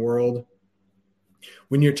Western world.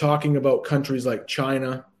 When you're talking about countries like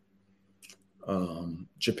China,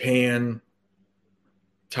 Japan,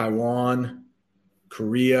 Taiwan,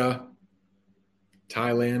 Korea,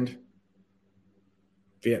 Thailand,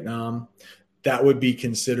 Vietnam, that would be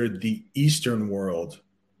considered the Eastern world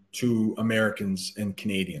to Americans and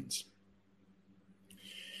Canadians.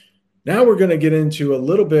 Now we're going to get into a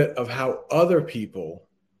little bit of how other people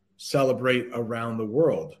celebrate around the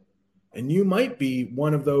world. And you might be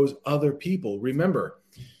one of those other people. Remember,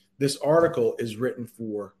 this article is written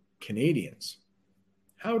for Canadians.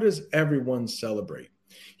 How does everyone celebrate?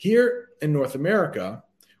 Here in North America,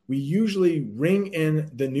 we usually ring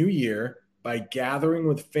in the new year by gathering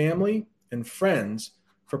with family and friends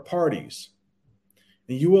for parties.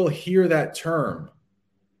 And you will hear that term,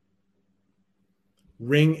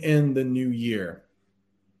 ring in the new year.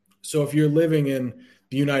 So if you're living in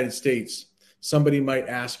the United States, somebody might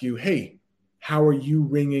ask you, hey, how are you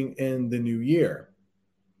ringing in the new year?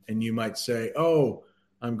 And you might say, oh,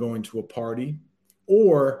 I'm going to a party,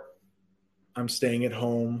 or I'm staying at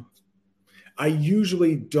home. I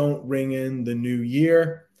usually don't ring in the new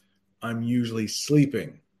year. I'm usually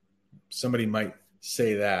sleeping. Somebody might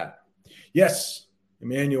say that. Yes,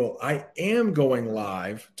 Emmanuel, I am going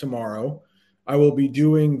live tomorrow. I will be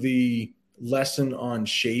doing the lesson on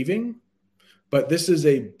shaving, but this is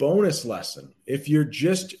a bonus lesson. If you're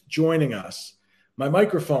just joining us, my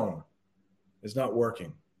microphone is not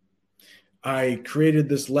working. I created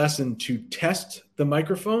this lesson to test the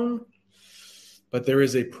microphone, but there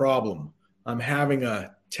is a problem. I'm having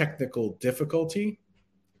a technical difficulty.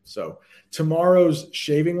 So tomorrow's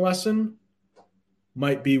shaving lesson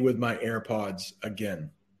might be with my AirPods again.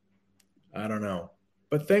 I don't know,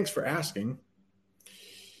 but thanks for asking.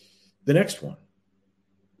 The next one.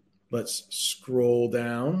 Let's scroll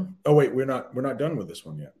down. Oh wait, we're not done with this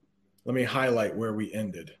one yet. Let me highlight where we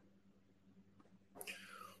ended.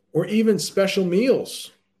 Or even special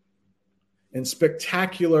meals and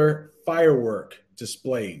spectacular firework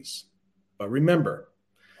displays. But remember,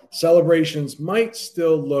 celebrations might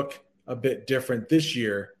still look a bit different this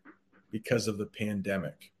year because of the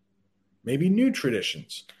pandemic. Maybe new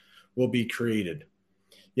traditions will be created.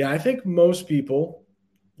 Yeah, I think most people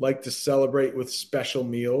like to celebrate with special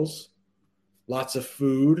meals, lots of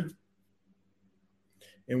food,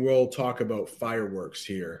 and we'll talk about fireworks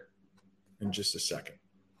here in just a second.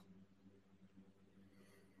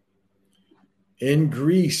 In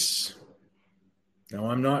Greece, now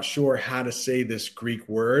I'm not sure how to say this Greek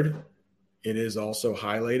word. It is also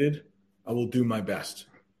highlighted. I will do my best.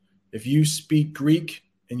 If you speak Greek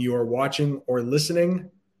and you are watching or listening,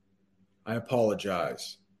 I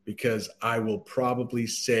apologize because I will probably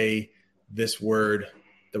say this word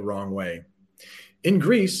the wrong way. In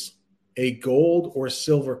Greece, a gold or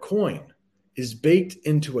silver coin is baked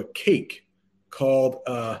into a cake called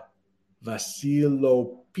a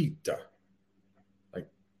vasilopita. Like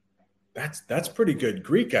that's pretty good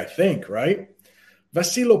Greek, I think, right?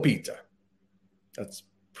 Vasilopita. That's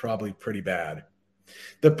probably pretty bad.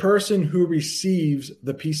 The person who receives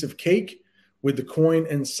the piece of cake with the coin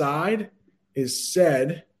inside is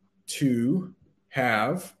said to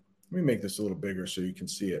have, let me make this a little bigger so you can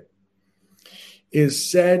see it,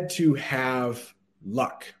 is said to have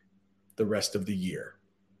luck the rest of the year.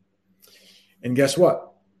 And guess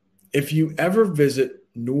what? If you ever visit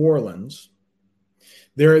New Orleans,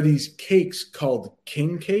 there are these cakes called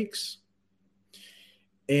king cakes.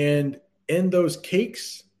 And in those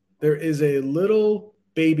cakes, there is a little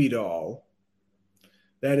baby doll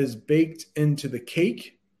that is baked into the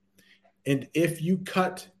cake. And if you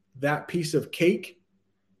cut that piece of cake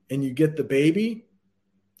and you get the baby,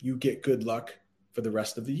 you get good luck for the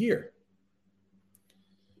rest of the year.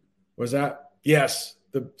 Was that? Yes,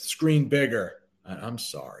 the screen bigger. I'm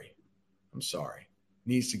sorry.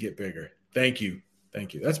 Needs to get bigger. Thank you.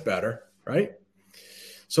 That's better, right?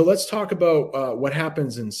 So let's talk about what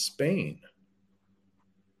happens in Spain.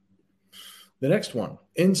 The next one.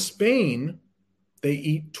 In Spain, they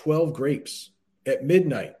eat 12 grapes at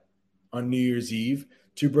midnight on New Year's Eve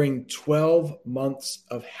to bring 12 months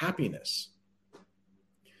of happiness.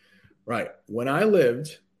 Right. When I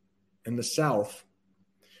lived in the South,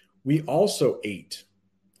 we also ate.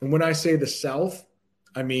 And when I say the South,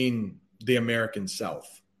 I mean the American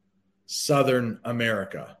South, Southern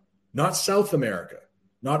America, not South America,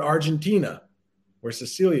 not Argentina, where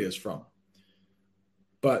Cecilia is from,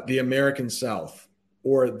 but the American South,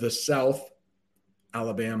 or the South,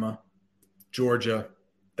 Alabama, Georgia.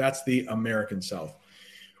 That's the American South.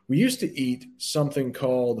 We used to eat something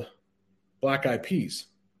called black eyed peas.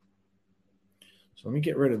 So let me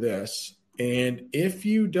get rid of this. And if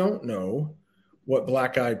you don't know what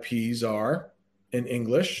black eyed peas are in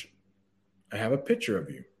English, I have a picture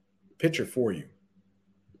for you.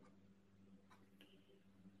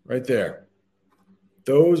 Right there.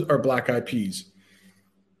 Those are black eyed peas.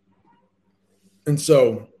 And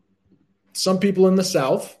so some people in the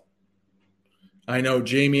South, I know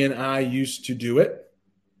Jamie and I used to do it.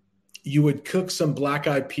 You would cook some black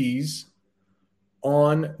eyed peas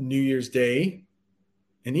on New Year's Day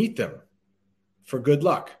and eat them for good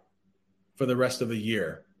luck for the rest of the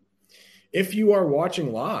year. If you are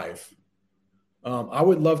watching live, I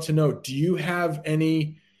would love to know, do you have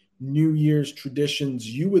any New Year's traditions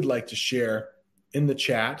you would like to share in the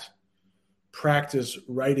chat? Practice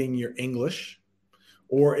writing your English.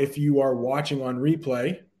 Or if you are watching on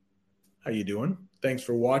replay, how you doing? Thanks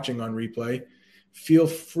for watching on replay. Feel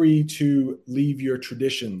free to leave your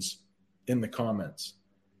traditions in the comments.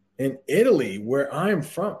 In Italy, where I'm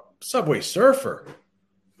from, Subway Surfer.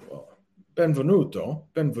 Well,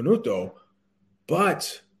 benvenuto.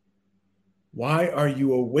 But why are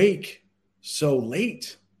you awake so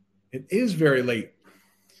late? It is very late.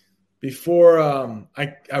 Before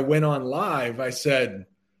I went on live, I said,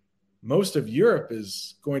 most of Europe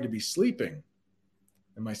is going to be sleeping.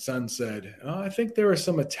 And my son said, I think there are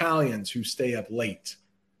some Italians who stay up late.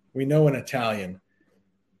 We know an Italian.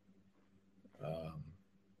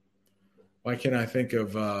 Why can't I think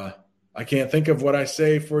of, I can't think of what I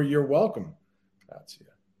say for you're welcome. Grazie.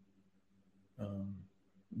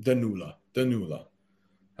 De nulla.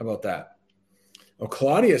 How about that? Well,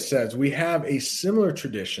 Claudia says, we have a similar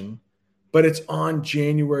tradition, but it's on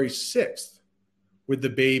January 6th with the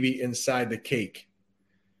baby inside the cake.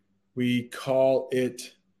 We call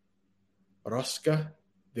it Rosca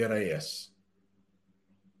de Reyes.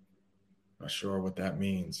 Not sure what that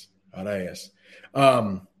means. Reyes.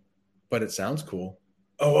 But it sounds cool.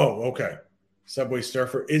 Oh, okay. Subway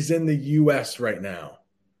Surfer is in the U.S. right now.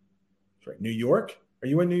 That's right. New York? Are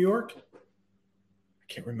you in New York? I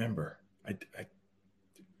can't remember.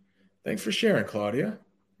 Thanks for sharing, Claudia.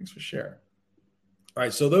 Thanks for sharing. All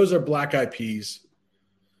right, so those are black eyed peas.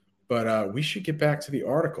 But we should get back to the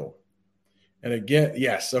article. And again,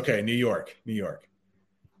 yes, okay, New York. Yeah,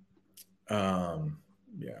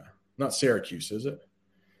 not Syracuse, is it?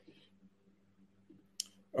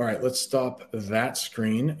 All right, let's stop that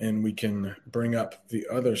screen and we can bring up the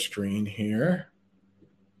other screen here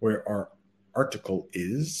where our article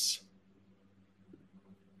is.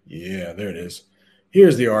 Yeah, there it is.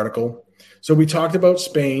 Here's the article. So we talked about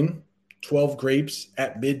Spain, 12 grapes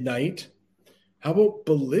at midnight. How about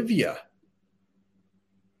Bolivia?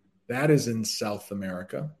 That is in South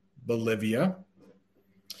America, Bolivia.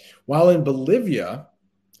 While in Bolivia,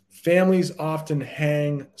 families often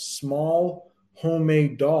hang small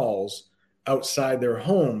homemade dolls outside their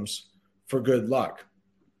homes for good luck.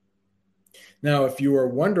 Now, if you are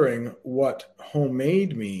wondering what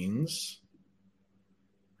homemade means,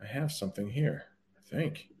 I have something here, I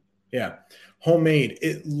think. Yeah, homemade,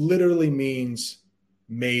 it literally means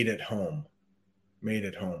made at home. Made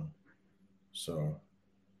at home. So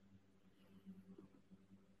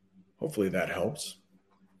hopefully that helps.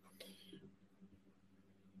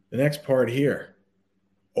 The next part here,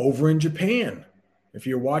 over in Japan. If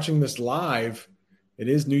you're watching this live, it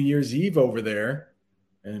is New Year's Eve over there,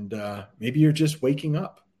 and maybe you're just waking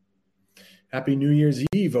up. Happy New Year's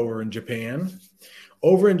Eve over in Japan.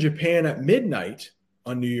 Over in Japan at midnight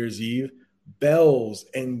on New Year's Eve, bells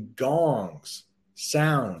and gongs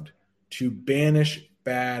sound to banish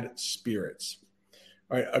bad spirits.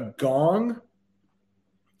 All right, a gong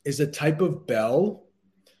is a type of bell.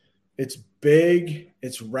 It's big,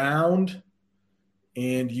 it's round,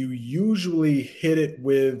 and you usually hit it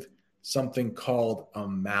with something called a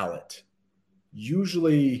mallet.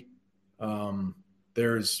 Usually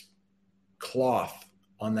there's cloth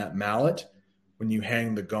on that mallet when you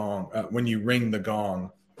hang the gong, when you ring the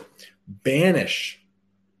gong. Banish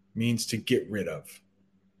means to get rid of.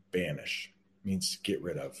 Banish means to get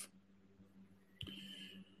rid of.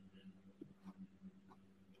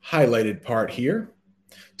 Highlighted part here.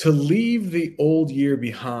 To leave the old year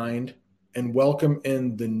behind and welcome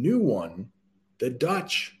in the new one, the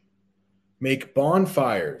Dutch make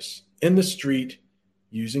bonfires in the street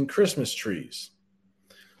using Christmas trees.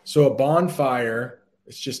 So a bonfire,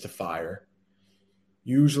 it's just a fire,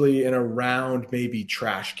 usually in a round, maybe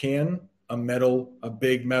trash can, a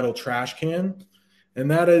big metal trash can. And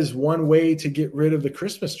that is one way to get rid of the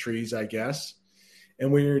Christmas trees, I guess.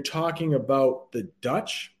 And when you're talking about the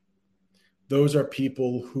Dutch, those are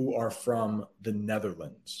people who are from the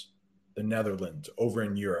Netherlands over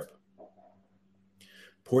in Europe.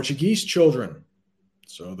 Portuguese children.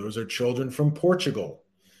 So those are children from Portugal.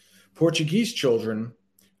 Portuguese children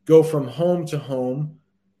go from home to home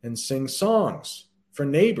and sing songs for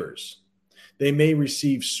neighbors. They may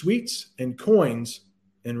receive sweets and coins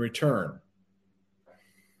in return.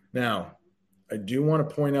 Now, I do want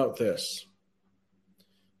to point out this.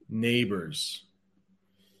 Neighbors.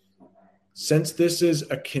 Since this is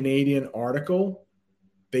a Canadian article,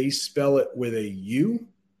 they spell it with a U,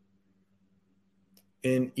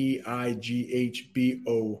 Neighbours.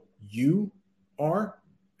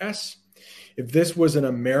 If this was an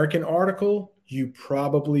American article, you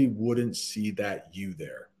probably wouldn't see that U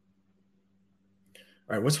there.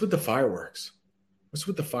 All right, what's with the fireworks?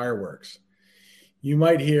 You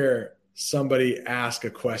might hear somebody ask a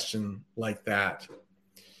question like that.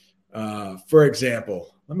 For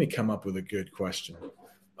example, let me come up with a good question.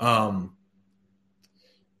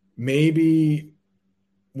 Maybe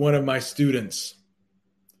one of my students,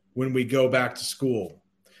 when we go back to school,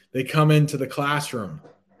 they come into the classroom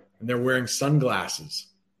and they're wearing sunglasses.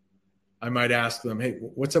 I might ask them, hey,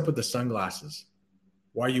 what's up with the sunglasses?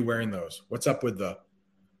 Why are you wearing those? What's up with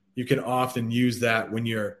you can often use that when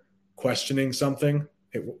you're questioning something.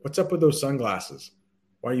 Hey, what's up with those sunglasses?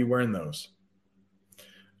 Why are you wearing those?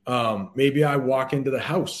 Maybe I walk into the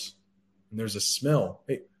house and there's a smell.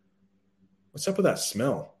 Hey, what's up with that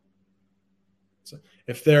smell? So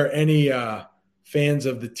if there are any fans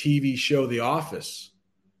of the TV show The Office,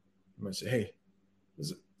 I might say, hey,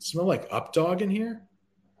 does it smell like Updog in here?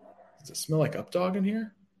 Does it smell like Updog in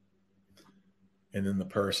here? And then the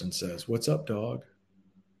person says, what's up, dog?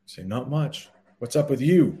 I say, not much. What's up with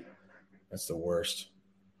you? That's the worst.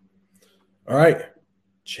 All right.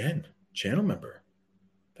 Jen, channel member.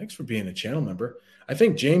 Thanks for being a channel member. I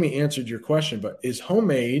think Jamie answered your question, but is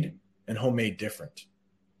homemade and homemade different?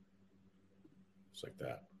 It's like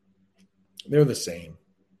that. They're the same.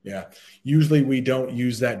 Yeah. Usually we don't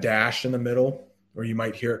use that dash in the middle, or you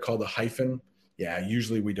might hear it called a hyphen. Yeah,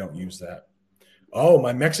 usually we don't use that. Oh,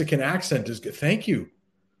 my Mexican accent is good. Thank you,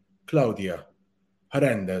 Claudia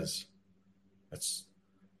Hernandez. That's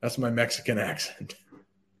my Mexican accent.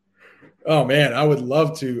 Oh, man, I would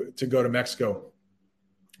love to go to Mexico.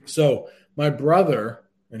 So my brother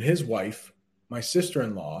and his wife, my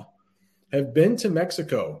sister-in-law, have been to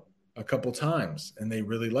Mexico a couple times, and they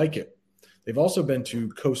really like it. They've also been to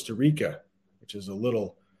Costa Rica, which is a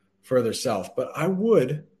little further south. But I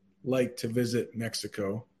would like to visit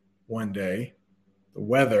Mexico one day. The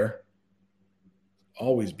weather,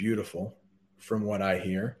 always beautiful from what I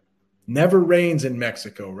hear. Never rains in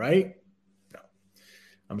Mexico, right? No,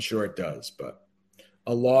 I'm sure it does. But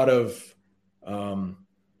a lot of,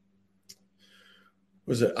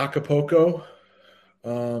 was it Acapulco?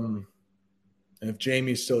 And if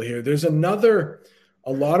Jamie's still here, there's another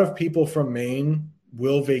A lot of people from Maine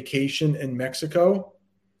will vacation in Mexico,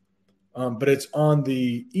 but it's on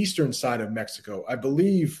the eastern side of Mexico. I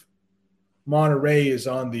believe Monterey is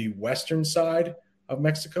on the western side of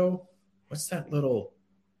Mexico. What's that little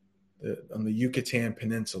on the Yucatan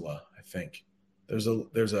Peninsula? I think there's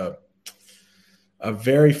a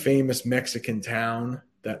very famous Mexican town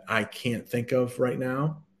that I can't think of right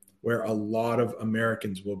now, where a lot of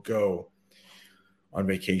Americans will go on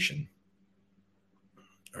vacation.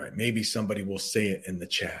 All right, maybe somebody will say it in the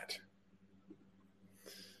chat.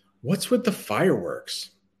 What's with the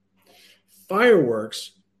fireworks?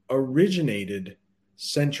 Fireworks originated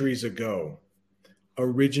centuries ago.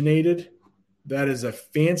 Originated, that is a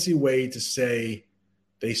fancy way to say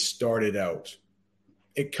they started out.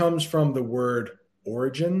 It comes from the word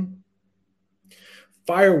origin.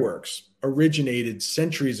 Fireworks originated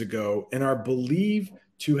centuries ago and are believed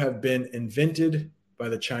to have been invented by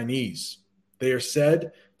the Chinese. They are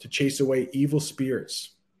said to chase away evil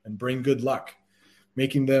spirits and bring good luck,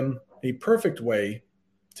 making them a perfect way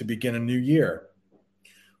to begin a new year.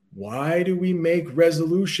 Why do we make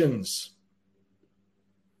resolutions?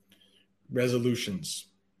 Resolutions.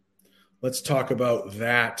 Let's talk about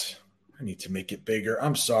that. I need to make it bigger.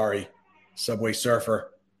 I'm sorry, Subway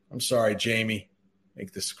Surfer. I'm sorry, Jamie.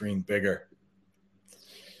 Make the screen bigger.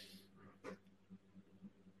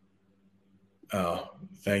 Oh,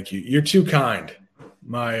 thank you. You're too kind.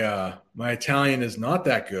 My Italian is not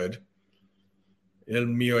that good. Il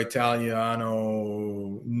mio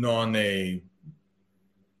italiano non è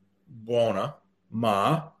buona,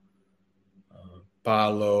 ma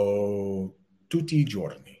parlo tutti i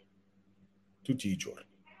giorni. Tutti I giorni.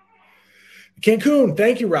 Cancun.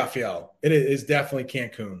 Thank you, Raphael. It is definitely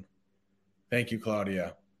Cancun. Thank you,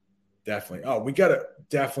 Claudia. Definitely. Oh, we got to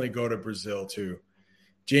definitely go to Brazil too.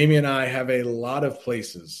 Jamie and I have a lot of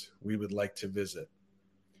places we would like to visit.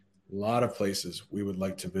 A lot of places we would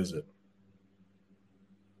like to visit.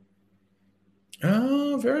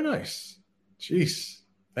 Oh, very nice. Jeez.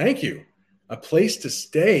 Thank you. A place to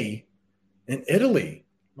stay in Italy.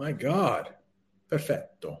 My God.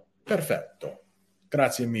 Perfetto. Perfetto.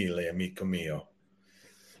 Grazie mille, amico mio. All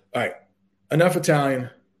right. Enough Italian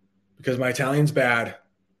because my Italian's bad.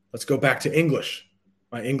 Let's go back to English.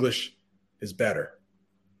 My English is better.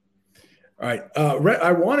 All right.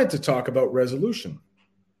 I wanted to talk about resolution.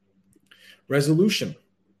 Resolution.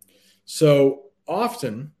 So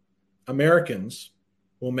often Americans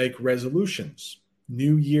will make resolutions,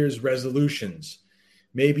 New Year's resolutions.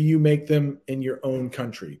 Maybe you make them in your own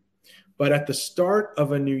country. But at the start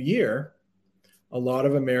of a new year, a lot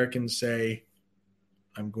of Americans say,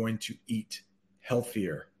 I'm going to eat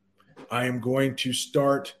healthier. I am going to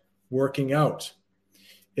start working out.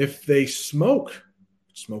 If they smoke,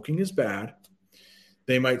 smoking is bad,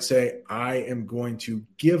 they might say, I am going to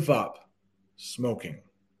give up smoking.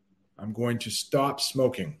 I'm going to stop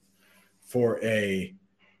smoking. For a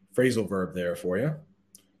phrasal verb there for you.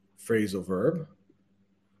 Phrasal verb.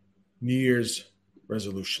 New Year's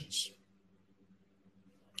resolutions.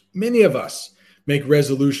 Many of us make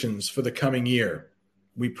resolutions for the coming year.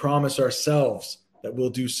 We promise ourselves that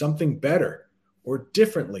we'll do something better or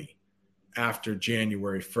differently after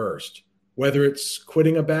January 1st, whether it's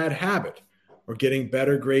quitting a bad habit or getting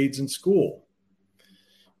better grades in school.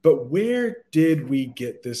 But where did we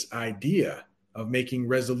get this idea of making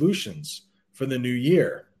resolutions for the new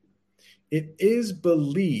year? It is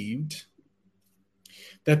believed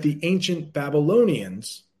that the ancient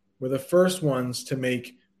Babylonians were the first ones to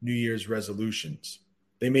make New Year's resolutions.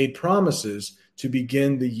 They made promises to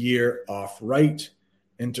begin the year off right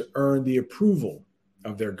and to earn the approval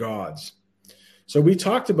of their gods. So we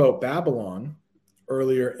talked about Babylon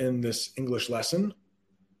earlier in this English lesson.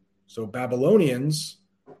 So Babylonians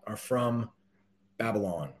are from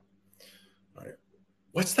Babylon. All right.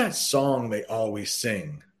 What's that song they always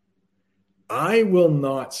sing? I will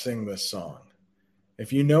not sing this song.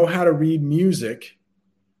 If you know how to read music,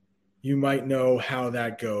 you might know how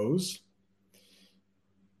that goes.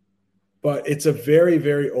 But it's a very,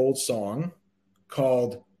 very old song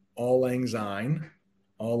called Auld Lang Syne.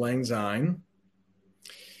 Auld Lang Syne.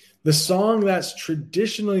 The song that's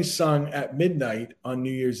traditionally sung at midnight on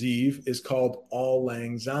New Year's Eve is called Auld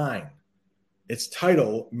Lang Syne. Its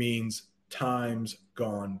title means times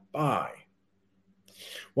gone by.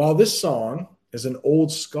 While this song is an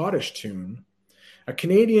old Scottish tune, a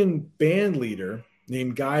Canadian band leader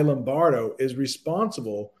named Guy Lombardo is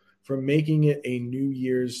responsible for making it a New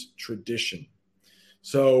Year's tradition.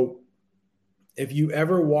 So if you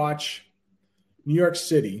ever watch New York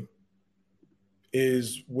City,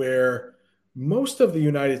 is where most of the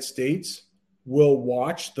United States will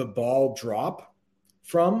watch the ball drop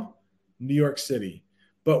from? New York City.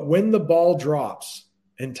 But when the ball drops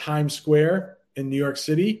in Times Square in New York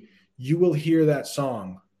City, you will hear that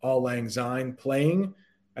song, Auld Lang Syne, playing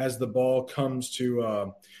as the ball comes to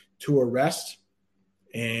a rest.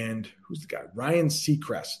 And who's the guy? Ryan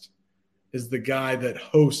Seacrest is the guy that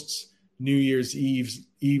hosts New Year's Eve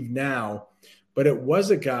now. But it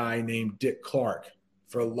was a guy named Dick Clark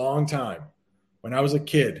for a long time. When I was a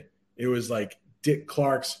kid, it was like Dick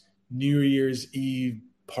Clark's New Year's Eve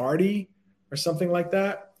party or something like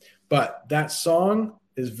that. But that song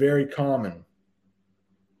is very common.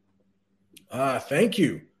 Thank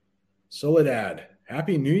you, Soledad.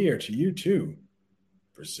 Happy New Year to you too,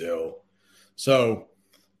 Brazil. So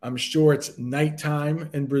I'm sure it's nighttime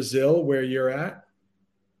in Brazil where you're at.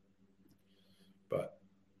 But,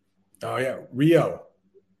 oh yeah, Rio,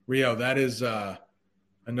 that is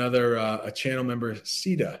another a channel member,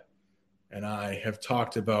 Sita, and I have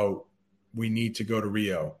talked about we need to go to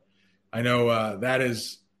Rio. I know that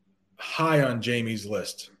is high on Jamie's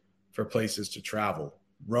list for places to travel.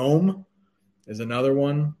 Rome is another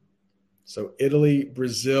one. So Italy,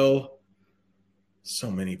 Brazil,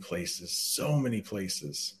 so many places.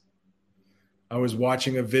 I was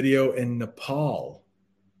watching a video in Nepal,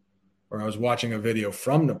 or I was watching a video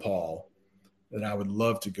from Nepal that I would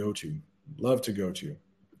love to go to. Look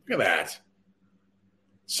at that.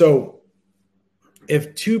 So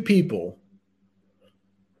if two people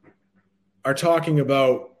are talking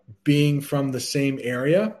about being from the same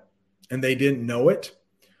area and they didn't know it,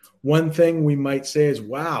 one thing we might say is,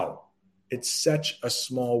 wow, it's such a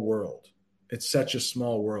small world.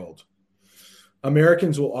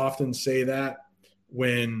 Americans will often say that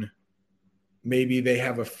when maybe they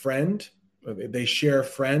have a friend, or they share a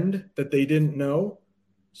friend that they didn't know.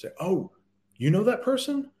 Say, oh, you know that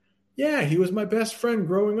person? Yeah, he was my best friend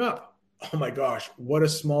growing up. Oh my gosh, what a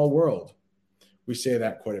small world. We say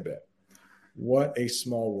that quite a bit. What a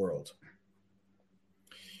small world.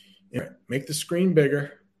 Anyway, make the screen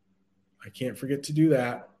bigger. I can't forget to do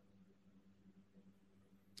that.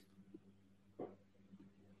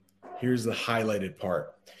 Here's the highlighted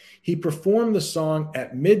part. He performed the song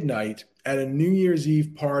at midnight at a New Year's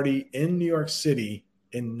Eve party in New York City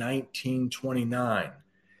in 1929.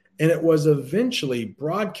 And it was eventually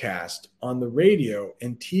broadcast on the radio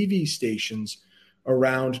and TV stations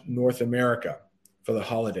around North America for the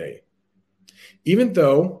holiday. Even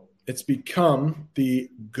though it's become the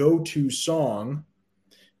go-to song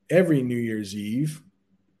every New Year's Eve,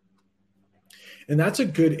 and that's a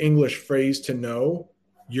good English phrase to know,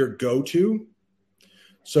 your go-to.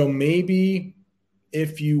 So maybe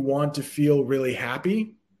if you want to feel really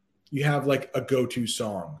happy, you have like a go-to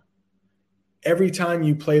song. Every time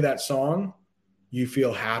you play that song, you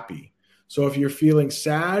feel happy. So if you're feeling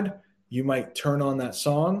sad, you might turn on that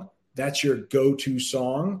song. That's your go-to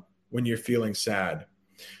song when you're feeling sad.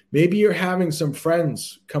 Maybe you're having some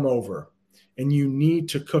friends come over and you need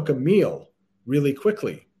to cook a meal really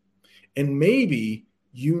quickly. And maybe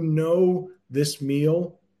you know this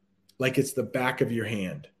meal like it's the back of your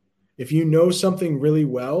hand. If you know something really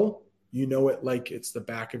well, you know it like it's the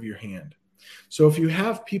back of your hand. So if you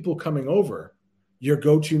have people coming over, your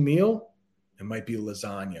go-to meal, it might be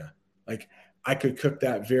lasagna. Like I could cook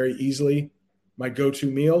that very easily. My go-to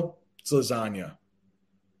meal, it's lasagna.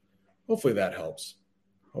 Hopefully that helps.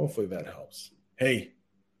 Hey,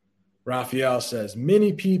 Raphael says,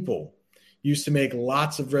 many people used to make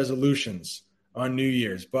lots of resolutions on New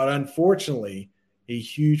Year's, but unfortunately, a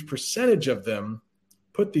huge percentage of them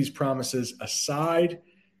put these promises aside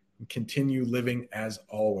and continue living as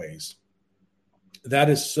always. That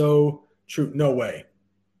is so true. No way.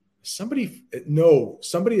 Somebody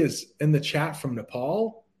is in the chat from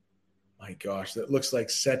Nepal. My gosh, that looks like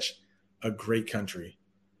such a great country.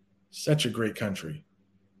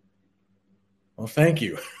 Well, thank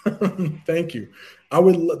you. Thank you.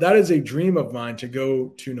 That is a dream of mine to go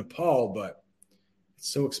to Nepal, but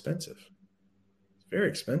it's so expensive. It's very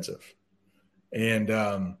expensive. And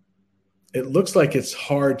it looks like it's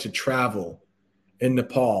hard to travel in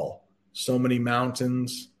Nepal. So many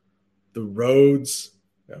mountains, the roads,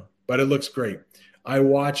 but it looks great. I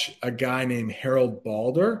watch a guy named Harold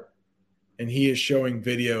Balder, and he is showing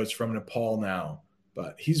videos from Nepal now,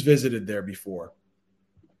 but he's visited there before.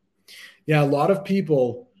 Yeah, a lot of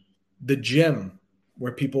people, the gym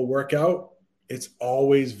where people work out, it's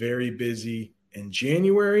always very busy in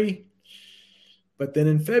January, but then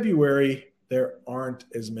in February, there aren't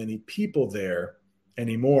as many people there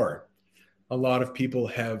anymore. A lot of people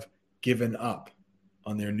have given up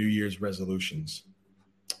on their New Year's resolutions.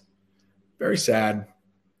 Very sad.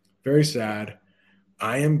 Very sad.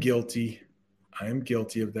 I am guilty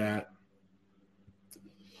of that.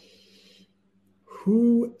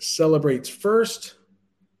 Who celebrates first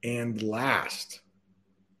and last?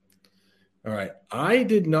 All right. I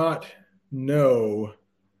did not know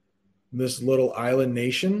this little island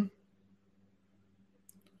nation,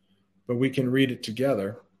 but we can read it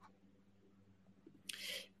together.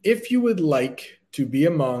 If you would like to be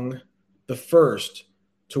among the first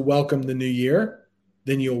to welcome the new year,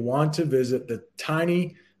 then you'll want to visit the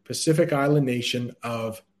tiny Pacific island nation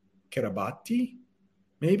of Kiribati,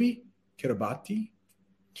 maybe? Kiribati?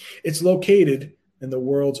 It's located in the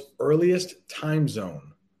world's earliest time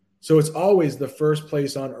zone, so it's always the first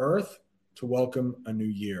place on Earth to welcome a new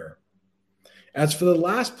year. As for the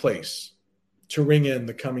last place to ring in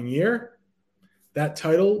the coming year, that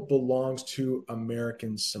title belongs to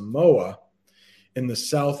American Samoa in the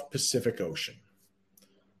South Pacific Ocean.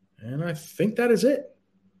 And I think that is it.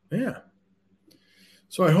 Yeah.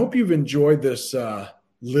 So I hope you've enjoyed this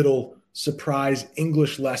little surprise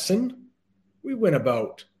English lesson. We went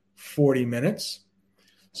about 40 minutes,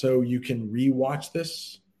 so you can rewatch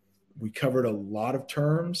this. We covered a lot of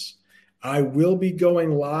terms. I will be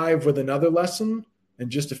going live with another lesson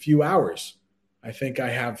in just a few hours. I think I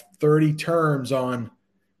have 30 terms on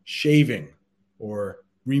shaving or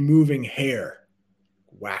removing hair,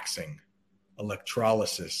 waxing,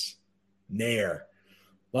 electrolysis, nair,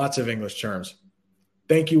 lots of English terms.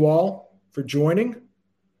 Thank you all for joining. If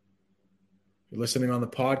you're listening on the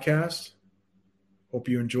podcast, hope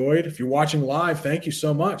you enjoyed. If you're watching live, thank you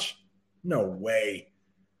so much. No way.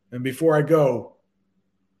 And before I go,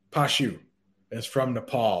 Pashu is from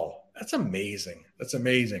Nepal. That's amazing. That's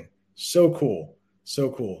amazing. So cool. So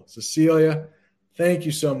cool. Cecilia, thank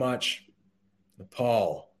you so much.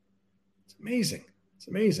 Nepal. It's amazing. It's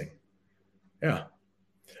amazing. Yeah.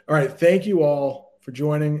 All right. Thank you all for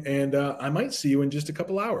joining. And I might see you in just a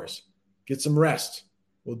couple hours. Get some rest.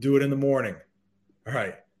 We'll do it in the morning. All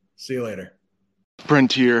right. See you later.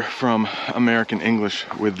 Brent here from American English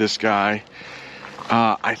with this guy.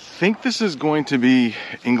 I think this is going to be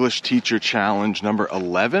English Teacher Challenge number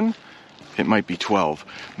 11. It might be 12.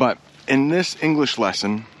 But in this English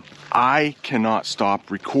lesson, I cannot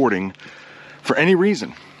stop recording for any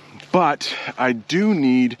reason. But I do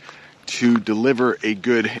need to deliver a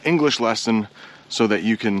good English lesson so that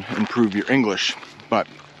you can improve your English. But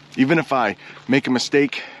even if I make a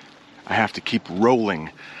mistake, I have to keep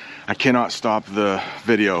rolling. I cannot stop the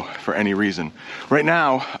video for any reason. Right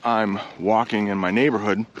now, I'm walking in my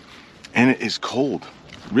neighborhood, and it is cold,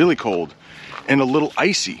 really cold, and a little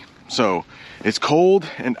icy. So it's cold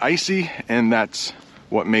and icy, and that's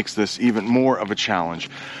what makes this even more of a challenge.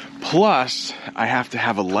 Plus, I have to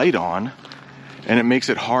have a light on, and it makes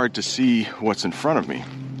it hard to see what's in front of me.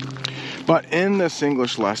 But in this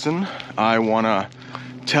English lesson, I want to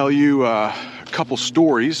tell you a couple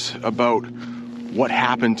stories about what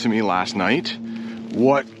happened to me last night,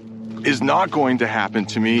 what is not going to happen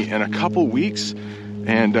to me in a couple weeks,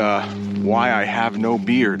 and why I have no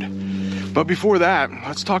beard. But before that,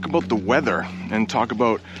 let's talk about the weather and talk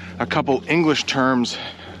about a couple English terms.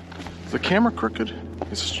 Is the camera crooked?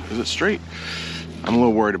 Is it straight? I'm a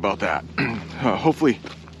little worried about that. Hopefully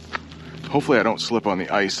I don't slip on the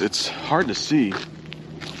ice. It's hard to see.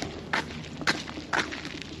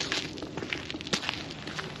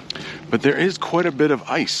 But there is quite a bit of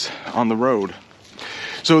ice on the road.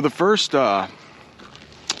 So the first phrasal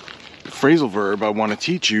verb I want to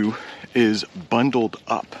teach you is bundled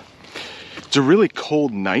up. It's a really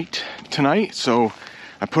cold night tonight, so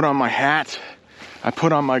I put on my hat, I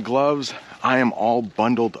put on my gloves, I am all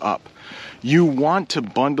bundled up. You want to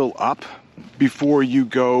bundle up before you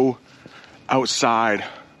go outside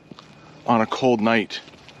on a cold night.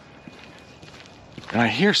 And I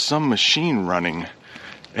hear some machine running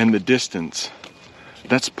in the distance.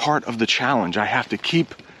 That's part of the challenge. I have to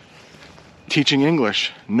keep teaching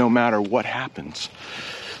English no matter what happens.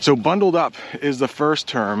 So bundled up is the first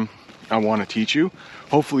term I want to teach you.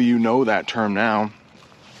 Hopefully you know that term now.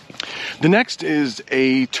 The next is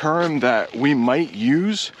a term that we might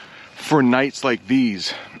use for nights like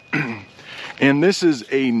these. And this is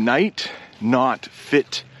a night not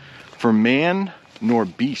fit for man nor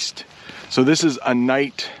beast. So this is a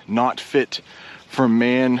night not fit for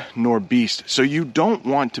man nor beast. So you don't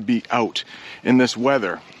want to be out in this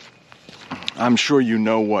weather. I'm sure you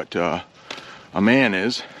know what a man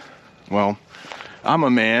is. Well, I'm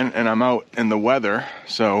a man and I'm out in the weather,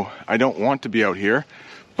 so I don't want to be out here.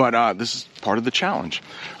 But this is part of the challenge.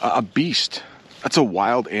 A beast, that's a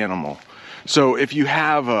wild animal. So if you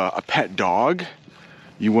have a pet dog,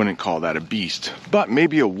 you wouldn't call that a beast. But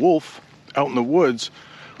maybe a wolf out in the woods,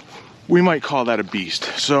 we might call that a beast.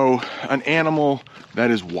 So an animal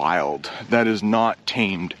that is wild, that is not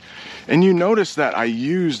tamed. And you notice that I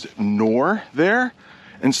used nor there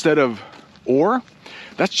instead of or.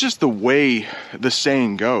 That's just the way the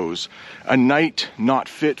saying goes. A night not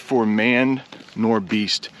fit for man nor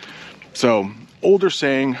beast. So, older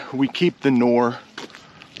saying, we keep the nor.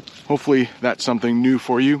 Hopefully that's something new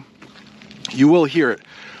for you. You will hear it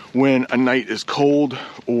when a night is cold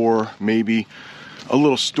or maybe a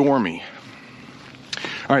little stormy.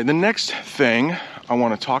 All right, the next thing I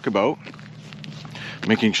want to talk about,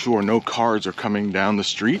 making sure no cars are coming down the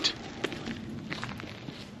street.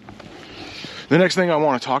 The next thing I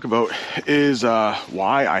want to talk about is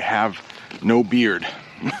why I have no beard.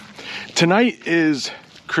 Tonight is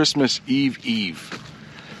Christmas Eve.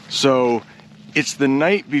 So it's the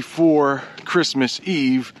night before Christmas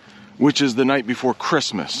Eve, which is the night before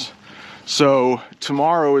Christmas. So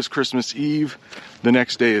tomorrow is Christmas Eve, the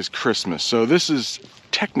next day is Christmas. So this is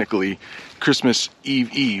technically Christmas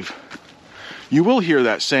Eve. You will hear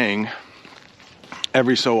that saying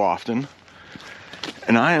every so often,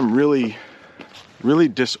 and I am really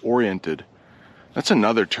disoriented. That's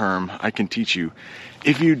another term I can teach you.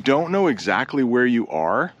 If you don't know exactly where you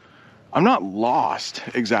are, I'm not lost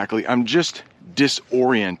exactly. I'm just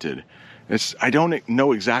disoriented. I don't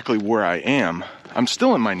know exactly where I am. I'm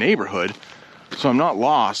still in my neighborhood, so I'm not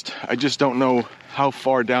lost. I just don't know how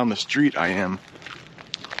far down the street I am.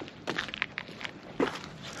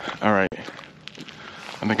 All right.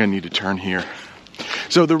 I think I need to turn here.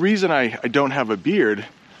 So the reason I don't have a beard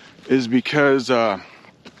is because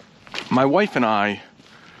my wife and I,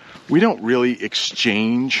 we don't really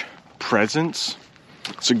exchange presents.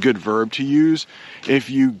 It's a good verb to use. If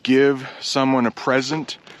you give someone a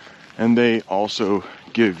present and they also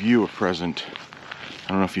give you a present. I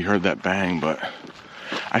don't know if you heard that bang, but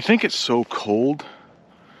I think it's so cold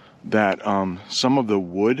that some of the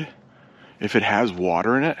wood, if it has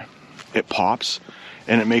water in it, it pops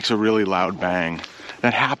and it makes a really loud bang.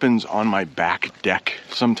 That happens on my back deck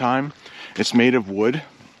sometime. It's made of wood,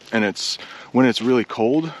 and when it's really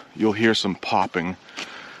cold, you'll hear some popping.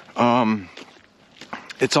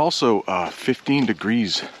 It's also 15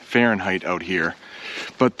 degrees Fahrenheit out here,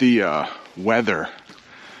 but the weather,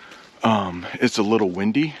 it's a little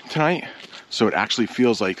windy tonight, so it actually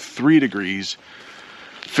feels like 3 degrees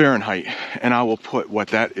Fahrenheit, and I will put what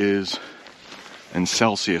that is in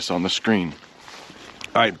Celsius on the screen.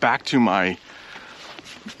 All right, back to my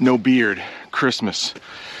no beard Christmas.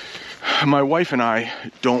 My wife and I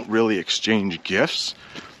don't really exchange gifts.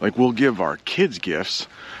 Like, we'll give our kids gifts,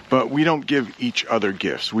 but we don't give each other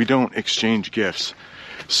gifts. We don't exchange gifts.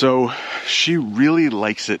 So she really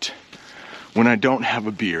likes it when I don't have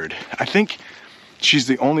a beard. I think she's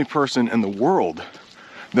the only person in the world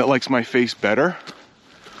that likes my face better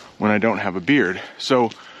when I don't have a beard.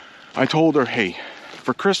 So I told her, hey,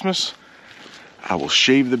 for Christmas, I will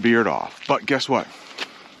shave the beard off. But guess what?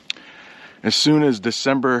 As soon as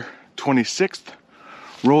December 26th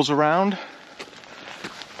rolls around,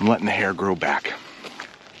 I'm letting the hair grow back.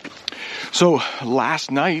 So last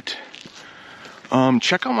night,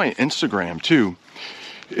 check out my Instagram too,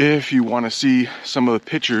 if you want to see some of the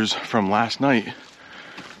pictures from last night.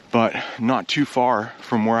 But not too far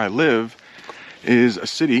from where I live is a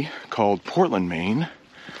city called Portland, Maine.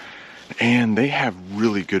 And they have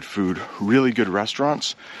really good food, really good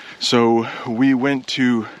restaurants. So we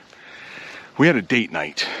had a date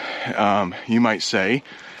night, you might say.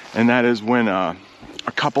 And that is when a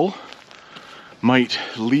couple might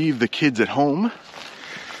leave the kids at home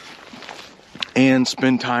and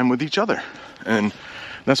spend time with each other. And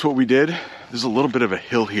that's what we did. There's a little bit of a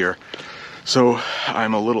hill here, so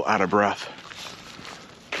I'm a little out of breath.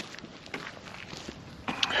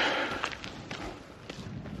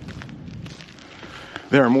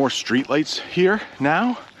 There are more streetlights here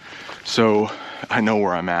now, so I know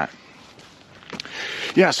where I'm at.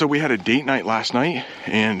 Yeah, so we had a date night last night,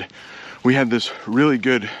 and we had this really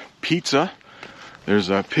good pizza. There's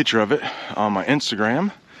a picture of it on my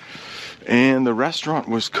Instagram. And the restaurant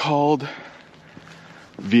was called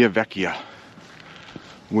Via Vecchia,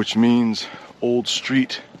 which means old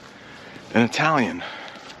street in Italian.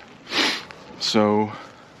 So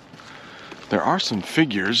there are some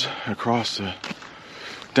figures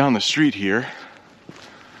down the street here.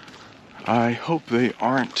 I hope they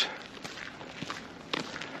aren't.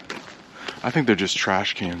 I think they're just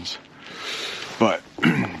trash cans. But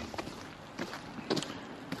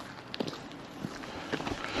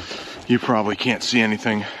you probably can't see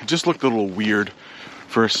anything. It just looked a little weird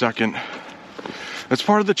for a second. That's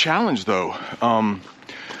part of the challenge, though.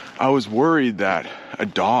 I was worried that a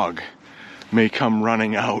dog may come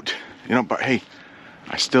running out, but hey,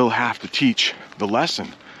 I still have to teach the lesson.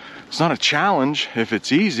 It's not a challenge if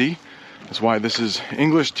it's easy. That's why this is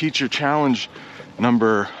English Teacher Challenge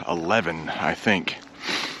number 11, I think.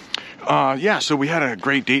 So we had a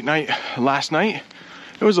great date night last night.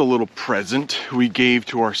 It was a little present we gave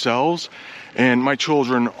to ourselves, and my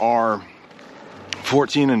children are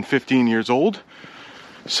 14 and 15 years old,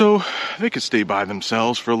 so they could stay by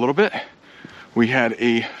themselves for a little bit. We had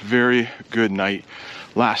a very good night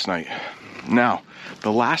last night. Now,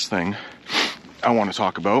 the last thing I want to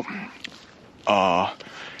talk about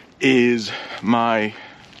is my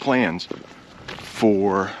plans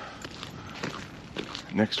for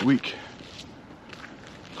next week.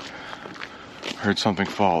 Heard something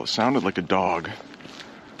fall. It sounded like a dog,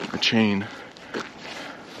 a chain.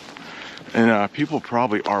 And people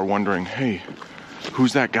probably are wondering, hey,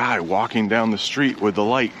 who's that guy walking down the street with the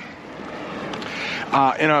light?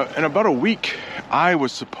 In about a week, I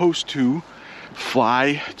was supposed to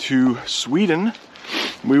fly to Sweden.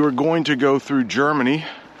 We were going to go through Germany,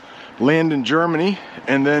 land in Germany,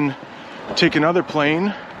 and then take another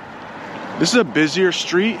plane. This is a busier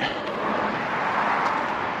street,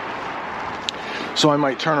 so I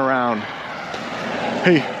might turn around.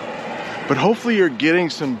 Hey, but hopefully you're getting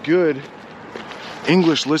some good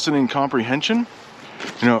English listening comprehension.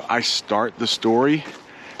 You know, I start the story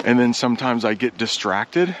and then sometimes I get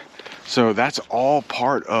distracted. So that's all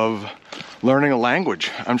part of learning a language.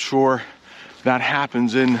 I'm sure that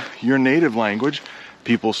happens in your native language.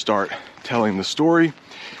 People start telling the story.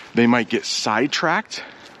 They might get sidetracked.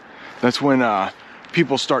 That's when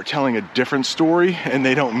people start telling a different story and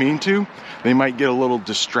they don't mean to. They might get a little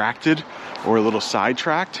distracted or a little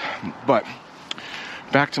sidetracked. But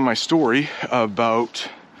back to my story about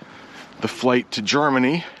the flight to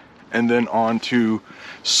Germany and then on to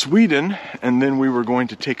Sweden, and then we were going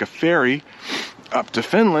to take a ferry up to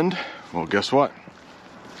Finland. Well, guess what?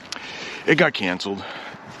 It got canceled.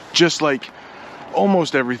 Just like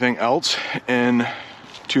almost everything else in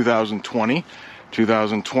 2020,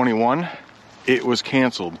 2021, it was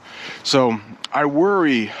canceled. So I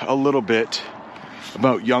worry a little bit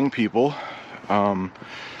about young people.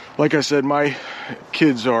 Like I said, my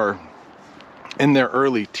kids are in their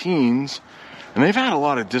early teens, and they've had a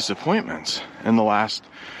lot of disappointments in the last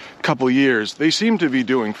couple years. They seem to be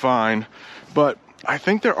doing fine, but I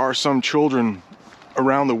think there are some children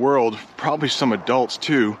around the world, probably some adults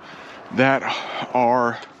too, that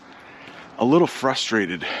are a little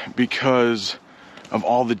frustrated because of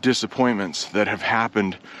all the disappointments that have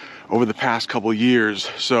happened over the past couple years.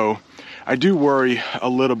 So I do worry a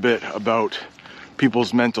little bit about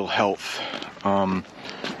people's mental health.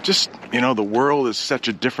 The world is such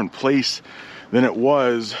a different place than it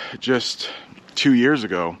was just 2 years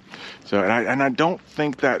ago. So, and I don't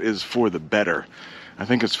think that is for the better. I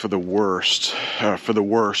think it's for the worst, for the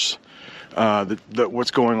worse.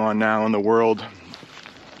 What's going on now in the world.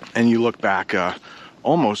 And you look back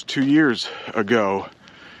almost 2 years ago.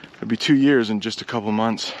 It'll be 2 years in just a couple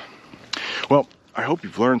months. Well, I hope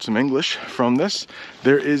you've learned some English from this.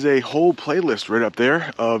 There is a whole playlist right up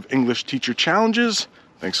there of English teacher challenges.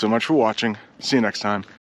 Thanks so much for watching. See you next time.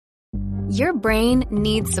 Your brain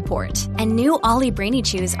needs support, and new Ollie Brainy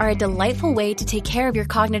Chews are a delightful way to take care of your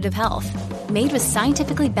cognitive health. Made with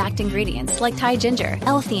scientifically backed ingredients like Thai ginger,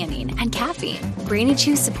 L-theanine, and caffeine, Brainy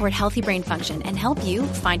Chews support healthy brain function and help you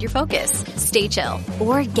find your focus, stay chill,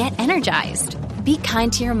 or get energized. Be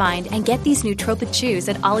kind to your mind and get these nootropic chews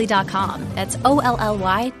at ollie.com. That's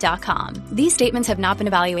OLLY.com. These statements have not been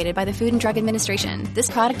evaluated by the Food and Drug Administration. This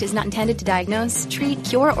product is not intended to diagnose, treat,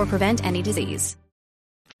 cure, or prevent any disease.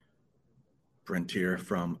 Brent here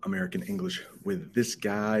from American English with This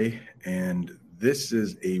Guy, and this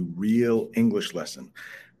is a real English lesson.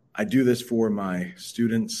 I do this for my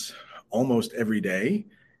students almost every day,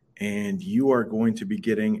 and you are going to be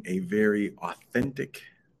getting a very authentic,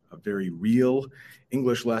 a very real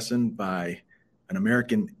English lesson by an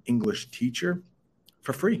American English teacher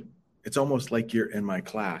for free. It's almost like you're in my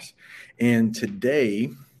class. And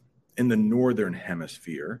today, in the Northern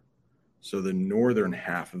Hemisphere, so the northern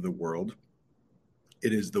half of the world,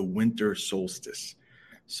 it is the winter solstice.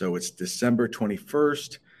 So it's December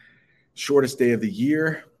 21st, shortest day of the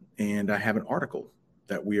year. And I have an article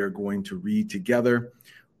that we are going to read together.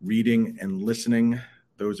 Reading and listening,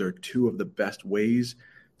 those are two of the best ways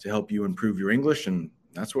to help you improve your English. And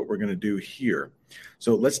that's what we're going to do here.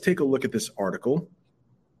 So let's take a look at this article.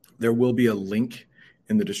 There will be a link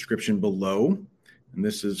in the description below. And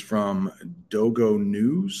this is from Dogo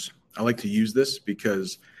News. I like to use this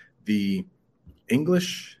because the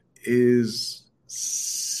English is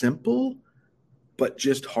simple, but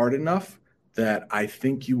just hard enough that I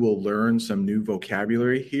think you will learn some new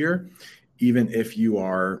vocabulary here, even if you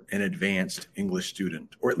are an advanced English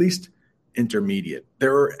student, or at least intermediate.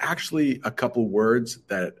 There are actually a couple words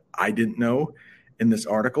that I didn't know in this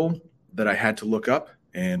article that I had to look up,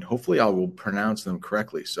 and hopefully I will pronounce them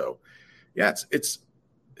correctly. So yeah, it's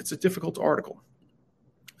a difficult article.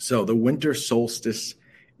 So the winter solstice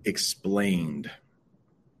explained.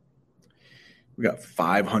 We got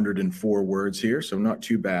 504 words here, so not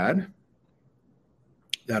too bad.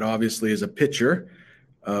 That obviously is a picture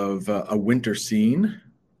of a winter scene.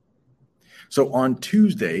 So on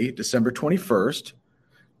Tuesday, December 21st,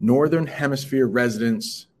 Northern Hemisphere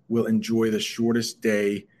residents will enjoy the shortest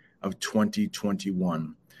day of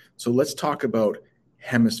 2021. So let's talk about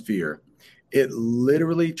hemisphere. It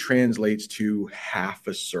literally translates to half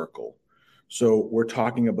a circle. So we're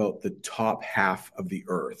talking about the top half of the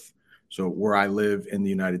earth. So where I live in the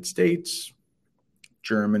United States,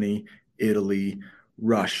 Germany, Italy,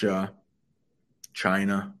 Russia,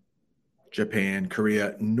 China, Japan,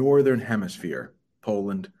 Korea, Northern Hemisphere,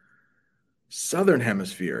 Poland, Southern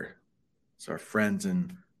Hemisphere. It's our friends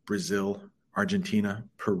in Brazil, Argentina,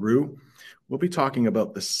 Peru. We'll be talking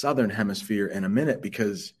about the Southern Hemisphere in a minute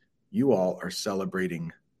because you all are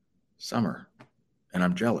celebrating summer, and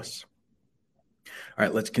I'm jealous. All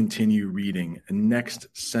right, let's continue reading. Next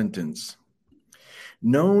sentence.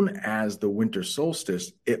 Known as the winter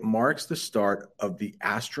solstice, it marks the start of the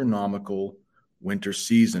astronomical winter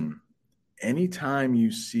season. Anytime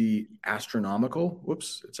you see astronomical,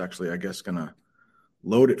 it's actually, I guess, going to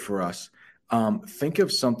load it for us. Think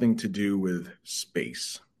of something to do with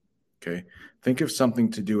space, okay? Think of something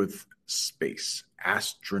to do with space,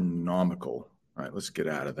 astronomical. All right, let's get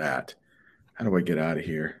out of that. How do I get out of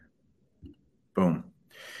here? Boom.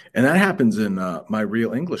 And that happens in my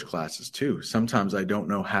real English classes too. Sometimes I don't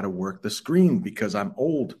know how to work the screen because I'm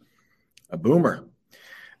old, a boomer.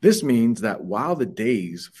 This means that while the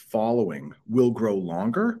days following will grow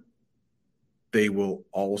longer, they will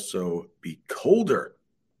also be colder.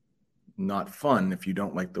 Not fun if you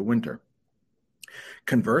don't like the winter.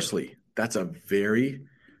 Conversely, that's a very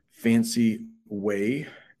fancy way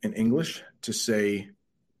in English to say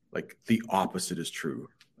like the opposite is true.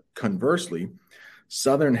 Conversely,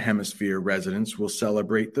 Southern Hemisphere residents will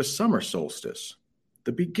celebrate the summer solstice,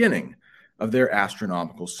 the beginning of their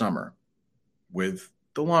astronomical summer, with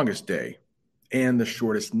the longest day and the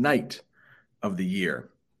shortest night of the year.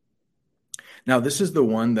 Now, this is the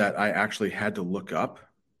one that I actually had to look up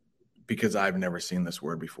because I've never seen this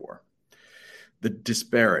word before. The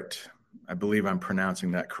disparate, I believe I'm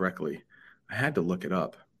pronouncing that correctly. I had to look it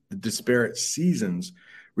up. The disparate seasons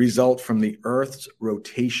result from the Earth's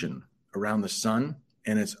rotation around the sun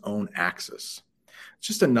and its own axis. It's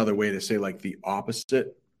just another way to say like the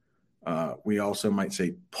opposite. We also might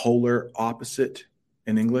say polar opposite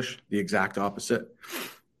in English, the exact opposite,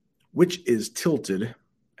 which is tilted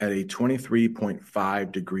at a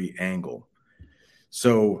 23.5 degree angle.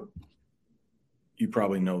 So you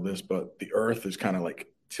probably know this, but the Earth is kind of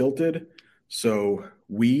like tilted. So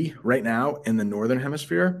we right now in the Northern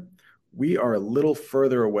Hemisphere, we are a little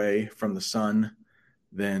further away from the sun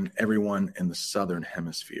than everyone in the Southern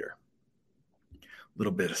Hemisphere. A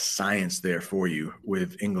little bit of science there for you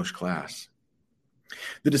with English class.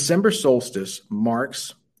 The December solstice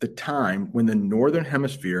marks the time when the Northern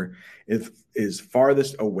Hemisphere is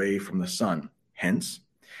farthest away from the sun. Hence,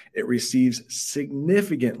 it receives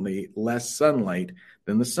significantly less sunlight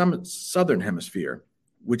than the Southern Hemisphere,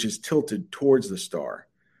 which is tilted towards the star.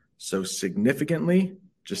 So significantly,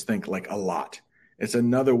 just think like a lot. It's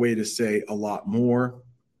another way to say a lot more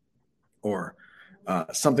or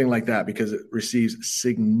something like that because it receives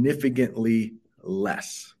significantly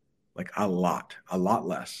less, like a lot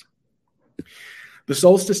less. The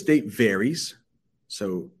solstice date varies,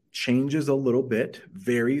 so changes a little bit,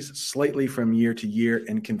 varies slightly from year to year,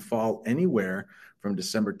 and can fall anywhere from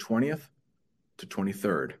December 20th to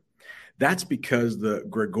 23rd. That's because the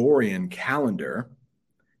Gregorian calendar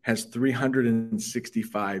has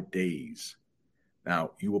 365 days.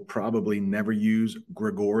 Now, you will probably never use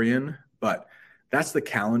Gregorian, but that's the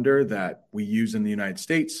calendar that we use in the United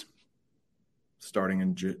States, starting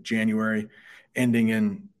in January, ending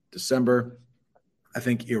in December. I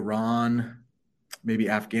think Iran, maybe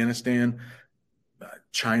Afghanistan,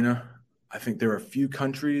 China. I think there are a few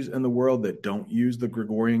countries in the world that don't use the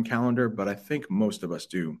Gregorian calendar, but I think most of us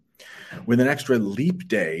do, with an extra leap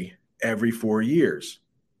day every 4 years.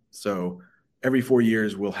 So every 4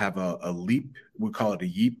 years we'll have a leap, we'll call it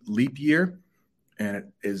a leap year. And it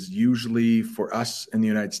is usually for us in the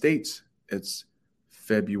United States, it's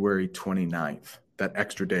February 29th, that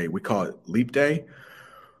extra day. We call it leap day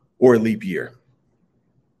or leap year.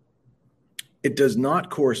 It does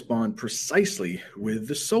not correspond precisely with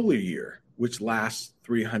the solar year, which lasts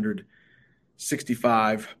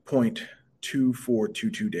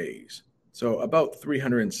 65.2422 days. So about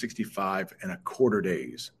 365 and a quarter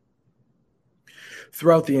days.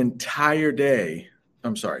 Throughout the entire day,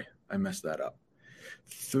 I'm sorry, I messed that up.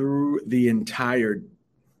 Though the entire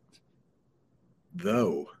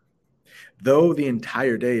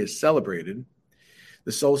day is celebrated,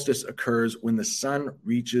 the solstice occurs when the sun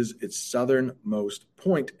reaches its southernmost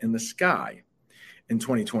point in the sky. In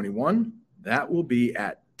 2021, that will be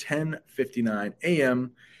at 10:59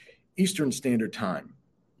 a.m. Eastern Standard Time.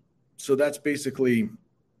 So that's basically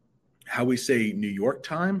how we say New York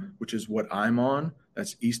time, which is what I'm on.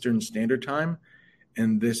 That's Eastern Standard Time.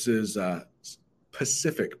 And this is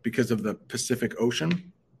Pacific because of the Pacific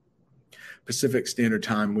Ocean. Pacific Standard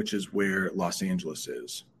Time, which is where Los Angeles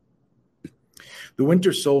is. The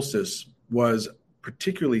winter solstice was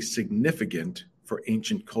particularly significant for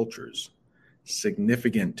ancient cultures.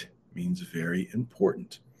 Significant means very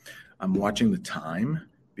important. I'm watching the time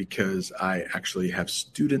because I actually have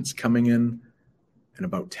students coming in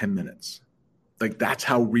about 10 minutes. Like, that's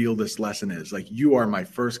how real this lesson is. Like, you are my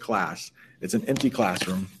first class. It's an empty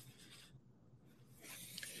classroom.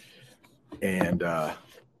 And I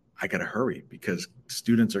got to hurry because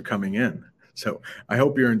students are coming in. So I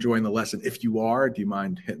hope you're enjoying the lesson. If you are, do you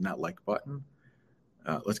mind hitting that like button?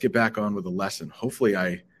 Let's get back on with the lesson. Hopefully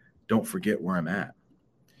I don't forget where I'm at.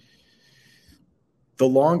 The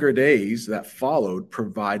longer days that followed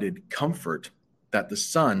provided comfort that the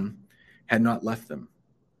sun had not left them.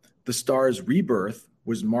 The star's rebirth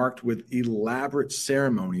was marked with elaborate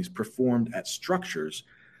ceremonies performed at structures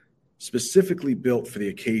specifically built for the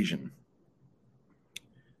occasion.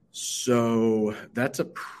 So that's a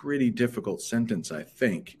pretty difficult sentence, I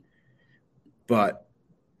think. But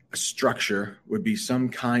a structure would be some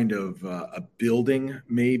kind of a building,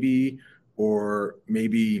 maybe, or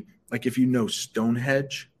maybe like if you know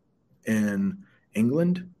Stonehenge in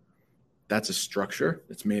England, that's a structure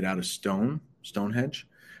that's made out of stone, Stonehenge.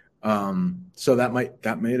 So that might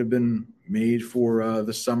have been made for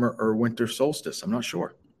the summer or winter solstice. I'm not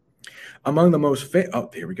sure. Among the most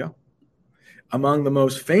Among the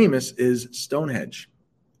most famous is Stonehenge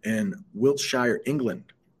in Wiltshire,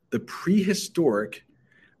 England. The prehistoric,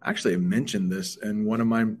 actually I mentioned this in one of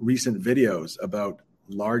my recent videos about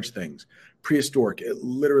large things. Prehistoric, it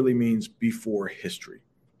literally means before history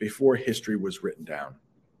was written down.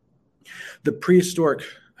 The prehistoric,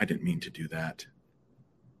 I didn't mean to do that.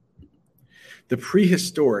 The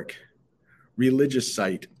prehistoric religious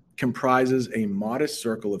site comprises a modest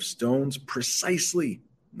circle of stones precisely,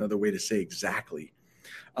 another way to say exactly,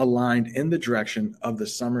 aligned in the direction of the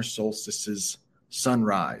summer solstice's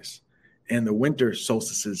sunrise and the winter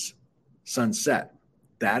solstice's sunset.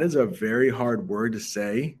 That is a very hard word to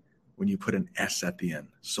say when you put an S at the end.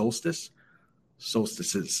 Solstice,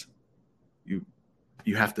 solstices. You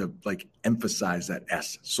have to emphasize that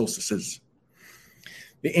S, solstices.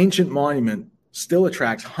 The ancient monument still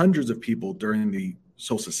attracts hundreds of people during the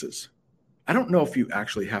solstices. I don't know if you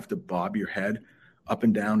actually have to bob your head up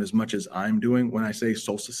and down as much as I'm doing when I say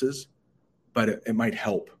solstices, but it might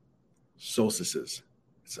help. Solstices.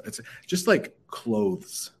 It's just like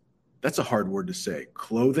clothes. That's a hard word to say.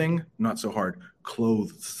 Clothing, not so hard.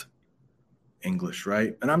 Clothes. English,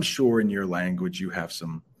 right? And I'm sure in your language you have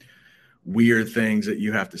some weird things that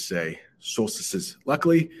you have to say. Solstices.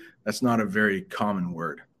 Luckily, that's not a very common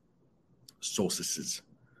word. Solstices.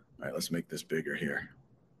 All right, let's make this bigger here.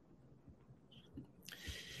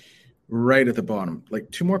 Right at the bottom,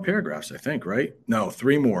 like 2 more paragraphs, I think, right? No,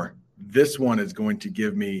 3 more. This one is going to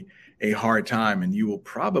give me a hard time, and you will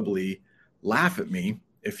probably laugh at me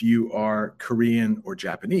if you are Korean or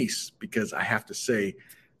Japanese, because I have to say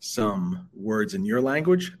some words in your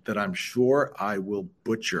language that I'm sure I will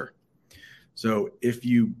butcher. So if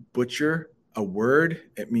you butcher a word,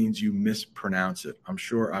 it means you mispronounce it. I'm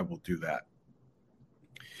sure I will do that.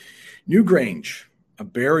 Newgrange, a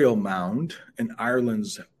burial mound in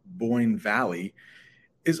Ireland's Boyne Valley,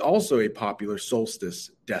 is also a popular solstice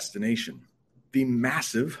destination. The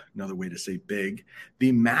massive, another way to say big,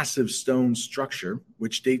 the massive stone structure,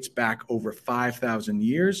 which dates back over 5,000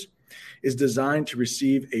 years, is designed to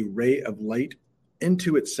receive a ray of light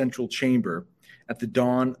into its central chamber at the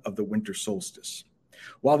dawn of the winter solstice.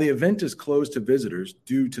 While the event is closed to visitors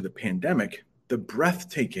due to the pandemic, the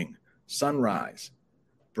breathtaking sunrise,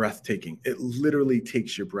 it literally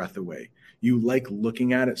takes your breath away. You like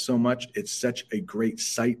looking at it so much. It's such a great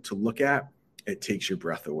sight to look at. It takes your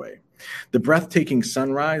breath away. The breathtaking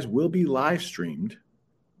sunrise will be live streamed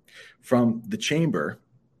from the chamber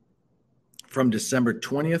from December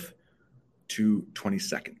 20th to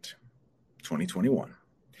 22nd, 2021.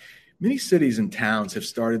 Many cities and towns have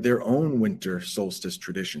started their own winter solstice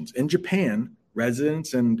traditions. In Japan,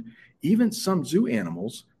 residents and even some zoo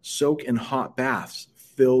animals soak in hot baths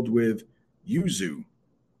filled with yuzu.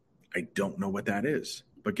 I don't know what that is,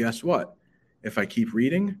 but guess what? If I keep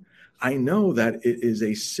reading, I know that it is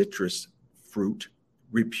a citrus fruit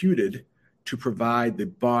reputed to provide the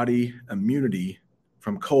body immunity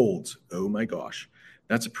from colds. Oh my gosh,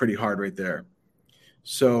 that's pretty hard right there.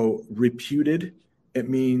 So reputed, it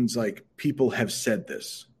means like people have said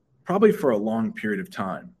this, probably for a long period of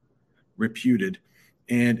time. Reputed.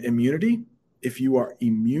 And immunity, if you are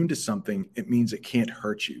immune to something, it means it can't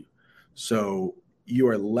hurt you. So you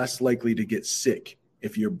are less likely to get sick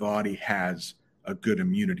if your body has a good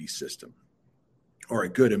immunity system, or a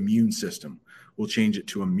good immune system. We'll change it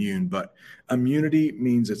to immune, but immunity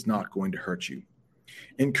means it's not going to hurt you.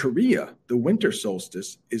 In Korea, the winter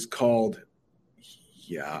solstice is called,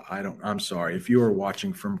 I'm sorry. If you are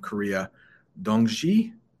watching from Korea,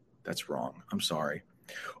 Dongji, that's wrong. I'm sorry.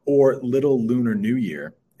 Or Little Lunar New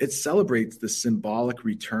Year. It celebrates the symbolic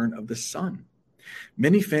return of the sun.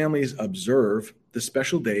 Many families observe the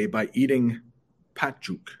special day by eating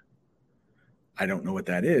patjuk. I don't know what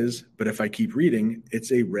that is, but if I keep reading,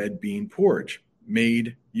 it's a red bean porridge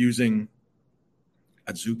made using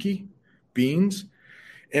adzuki, beans,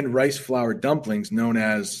 and rice flour dumplings known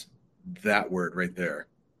as that word right there,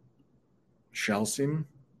 shalsim.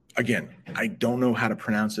 Again, I don't know how to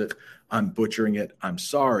pronounce it. I'm butchering it. I'm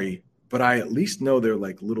sorry, but I at least know they're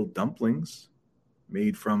like little dumplings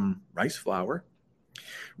made from rice flour.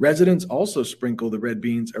 Residents also sprinkle the red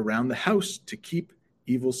beans around the house to keep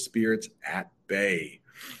evil spirits at bay.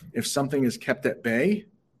 If something is kept at bay,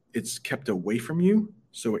 it's kept away from you,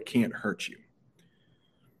 so it can't hurt you.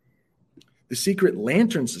 The Secret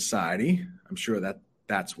Lantern Society, I'm sure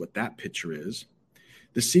that's what that picture is.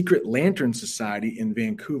 The Secret Lantern Society in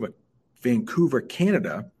Vancouver,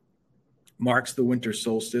 Canada, marks the winter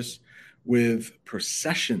solstice with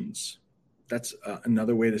processions. That's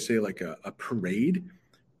another way to say like a parade,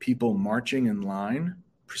 people marching in line,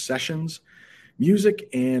 processions, music,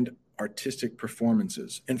 and artistic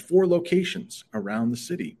performances in 4 locations around the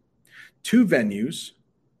city. 2 venues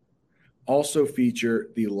also feature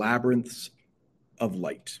the Labyrinths of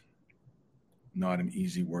Light. Not an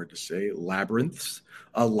easy word to say. Labyrinths.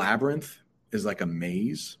 A labyrinth is like a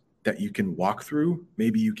maze that you can walk through.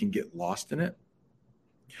 Maybe you can get lost in it.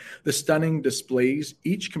 The stunning displays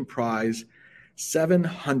each comprising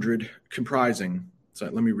 700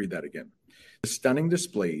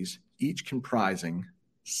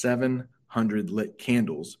 lit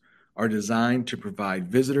candles are designed to provide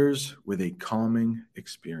visitors with a calming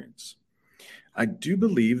experience. I do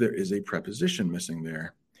believe there is a preposition missing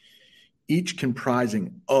there. Each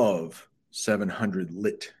comprising of 700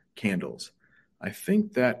 lit candles. I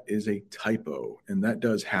think that is a typo, and that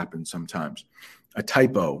does happen sometimes. A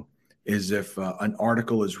typo is if an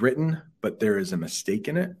article is written, but there is a mistake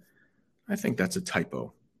in it. I think that's a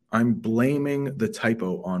typo. I'm blaming the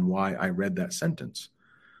typo on why I read that sentence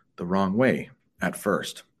the wrong way at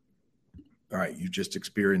first. All right, you just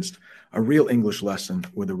experienced a real English lesson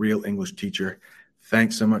with a real English teacher.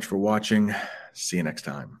 Thanks so much for watching. See you next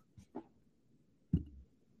time.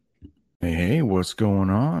 Hey, what's going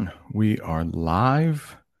on? We are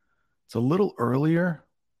live. It's a little earlier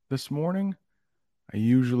this morning. I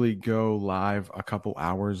usually go live a couple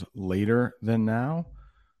hours later than now.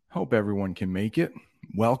 Hope everyone can make it.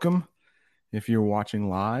 Welcome. If you're watching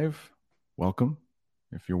live, welcome.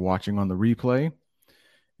 If you're watching on the replay.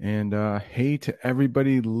 And hey to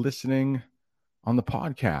everybody listening on the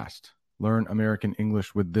podcast. Learn American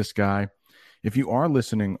English with this guy. If you are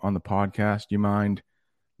listening on the podcast, you mind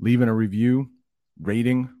leaving a review,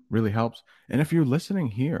 rating really helps. And if you're listening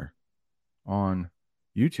here on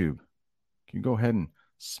YouTube, you can go ahead and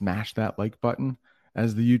smash that like button,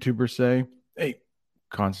 as the YouTubers say. Hey,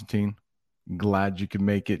 Constantine, glad you could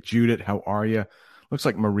make it. Judith, how are you? Looks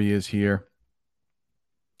like Maria's here.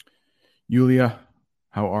 Yulia,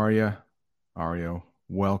 how are you? Ario,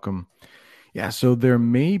 welcome. Yeah, so there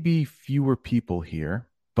may be fewer people here,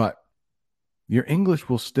 but your English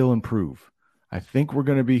will still improve. I think we're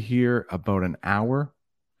going to be here about an hour.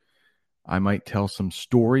 I might tell some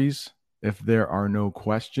stories if there are no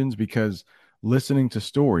questions, because listening to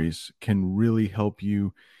stories can really help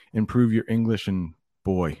you improve your English. And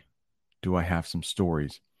boy, do I have some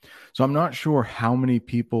stories. So I'm not sure how many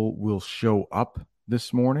people will show up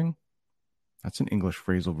this morning. That's an English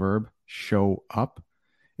phrasal verb, show up.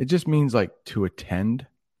 It just means like to attend.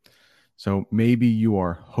 So maybe you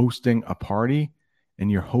are hosting a party and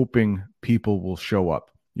you're hoping people will show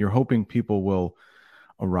up. You're hoping people will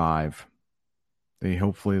arrive.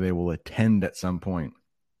 Hopefully they will attend at some point.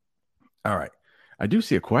 All right. I do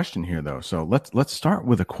see a question here though. So let's start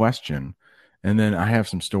with a question, and then I have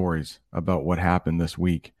some stories about what happened this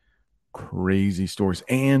week. Crazy stories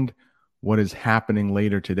and what is happening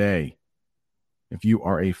later today. If you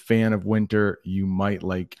are a fan of winter, you might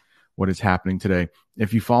like what is happening today.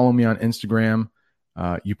 If you follow me on Instagram,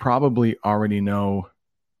 you probably already know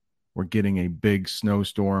we're getting a big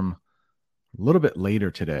snowstorm a little bit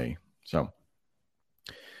later today. So,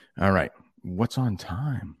 all right. What's on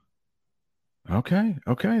time? Okay.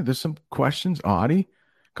 There's some questions. Audie,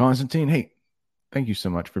 Constantine, hey, thank you so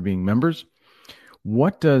much for being members.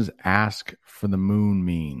 What does ask for the moon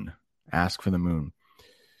mean? Ask for the moon.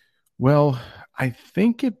 Well, I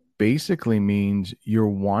think it basically means you're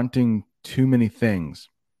wanting too many things.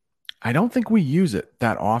 I don't think we use it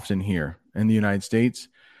that often here in the United States,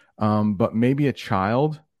 but maybe a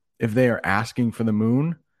child, if they are asking for the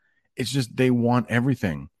moon, it's just they want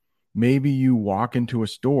everything. Maybe you walk into a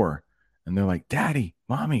store and they're like, Daddy,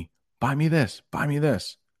 Mommy, buy me this, buy me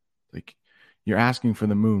this. Like you're asking for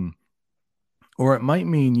the moon. Or it might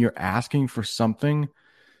mean you're asking for something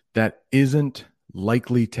that isn't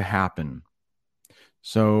likely to happen.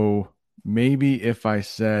 So maybe if I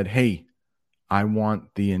said, hey, I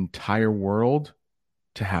want the entire world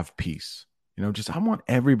to have peace, I want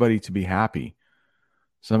everybody to be happy.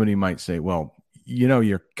 Somebody might say, well,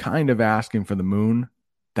 you're kind of asking for the moon.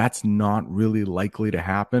 That's not really likely to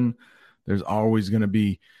happen. There's always going to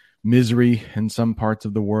be misery in some parts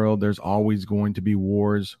of the world. There's always going to be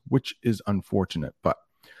wars, which is unfortunate. But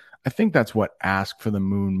I think that's what ask for the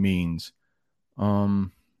moon means.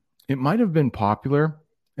 It might have been popular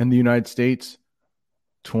in the United States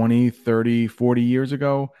 20, 30, 40 years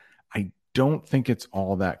ago. I don't think it's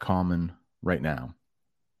all that common right now.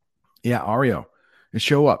 Yeah, Ario,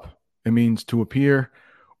 show up. It means to appear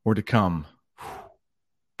or to come.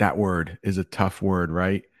 That word is a tough word,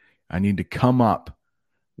 right? I need to come up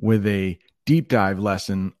with a deep dive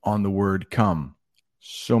lesson on the word come.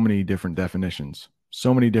 So many different definitions,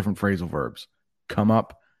 so many different phrasal verbs. Come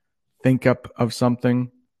up, think up of something.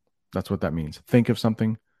 That's what that means. Think of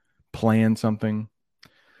something, plan something.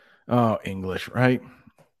 Oh, English, right?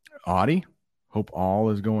 Audie, hope all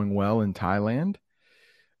is going well in Thailand.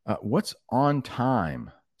 What's on time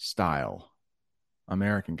style?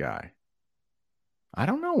 American guy. I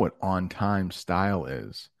don't know what on time style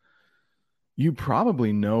is. You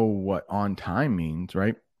probably know what on time means,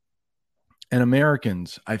 right? And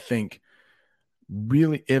Americans, I think,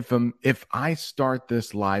 really, if I start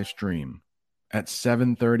this live stream at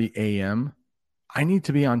 7:30 a.m., I need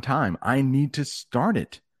to be on time. I need to start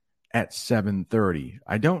it at 7:30.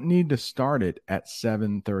 I don't need to start it at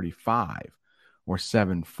 7:35 or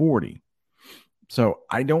 7:40. So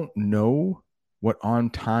I don't know what on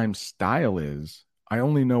time style is. I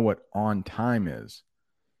only know what on time is.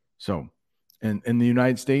 So in the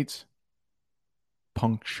United States,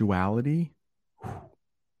 punctuality,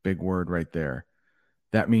 big word right there.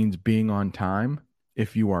 That means being on time.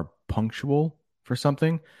 If you are punctual for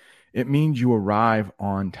something, it means you arrive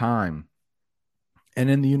on time.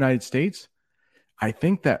 And in the United States, I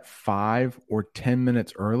think that 5 or 10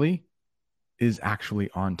 minutes early is actually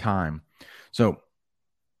on time. So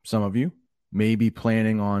some of you may be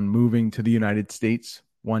planning on moving to the United States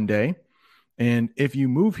one day. And if you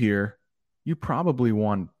move here, you probably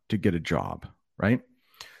want to get a job, right?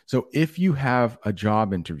 So if you have a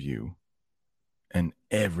job interview and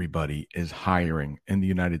everybody is hiring in the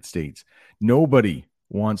United States, nobody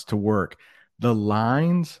wants to work. The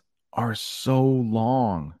lines are so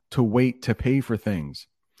long to wait to pay for things.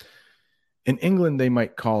 In England, they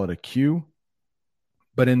might call it a queue,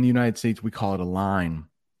 but in the United States, we call it a line.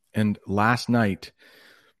 And last night,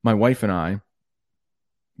 my wife and I,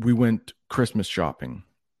 we went Christmas shopping.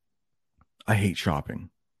 I hate shopping.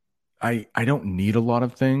 I don't need a lot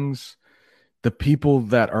of things. The people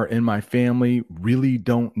that are in my family really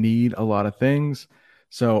don't need a lot of things.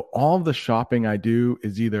 So all the shopping I do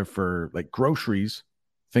is either for like groceries,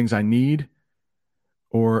 things I need,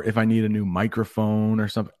 or if I need a new microphone or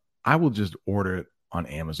something, I will just order it on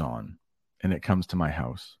Amazon and it comes to my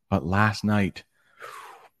house. But last night,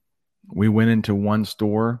 we went into one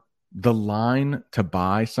store. The line to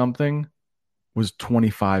buy something was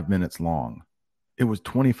 25 minutes long. It was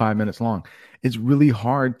 25 minutes long. It's really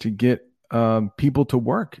hard to get people to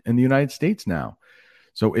work in the United States now.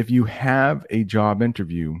 So if you have a job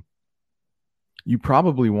interview, you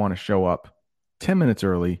probably want to show up 10 minutes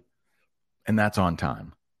early, and that's on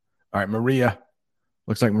time. All right, Maria.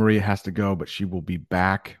 Looks like Maria has to go, but she will be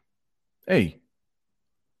back. Hey,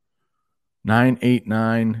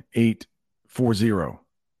 989840.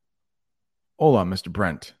 Hola, Mr.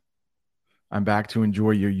 Brent. I'm back to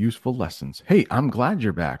enjoy your useful lessons. Hey, I'm glad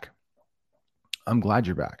you're back.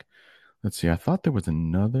 Let's see. I thought there was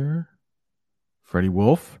another. Freddie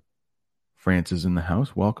Wolf. France is in the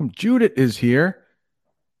house. Welcome. Judith is here,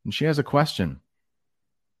 and she has a question.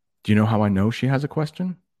 Do you know how I know she has a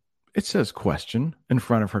question? It says question in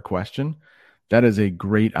front of her question. That is a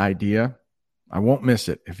great idea. I won't miss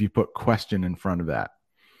it if you put question in front of that.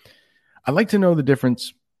 I'd like to know the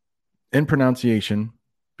difference in pronunciation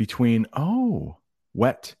between,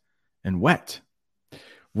 wet and wet.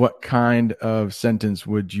 What kind of sentence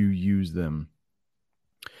would you use them?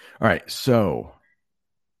 All right, so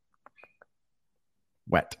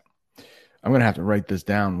wet. I'm going to have to write this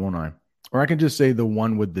down, won't I? Or I can just say the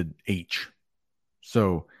one with the H.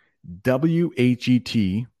 So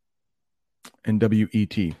W-H-E-T and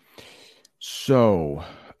W-E-T. So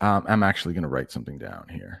I'm actually going to write something down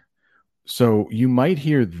here. So you might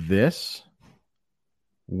hear this,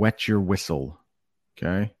 wet your whistle,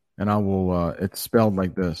 okay? And I will, it's spelled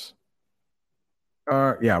like this.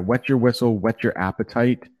 Wet your whistle, wet your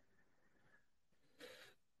appetite.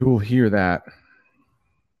 You will hear that.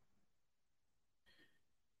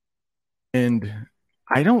 And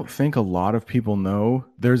I don't think a lot of people know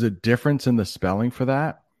there's a difference in the spelling for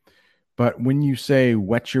that. But when you say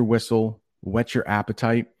wet your whistle, wet your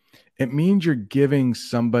appetite, it means you're giving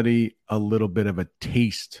somebody a little bit of a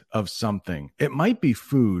taste of something. It might be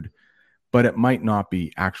food, but it might not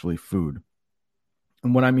be actually food.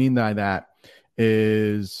 And what I mean by that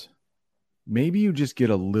is maybe you just get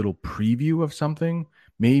a little preview of something.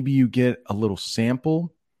 Maybe you get a little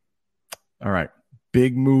sample. All right.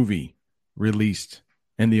 Big movie released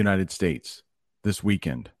in the United States this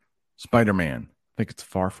weekend. Spider-Man. I think it's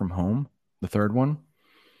Far From Home, the third one.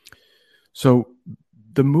 So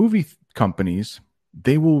the movie companies,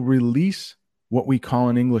 they will release what we call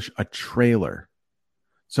in English a trailer.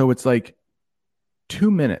 So it's like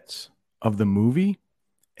 2 minutes of the movie,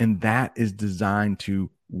 and that is designed to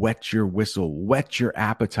wet your whistle, wet your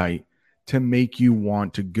appetite to make you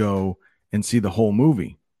want to go and see the whole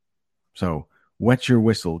movie. So wet your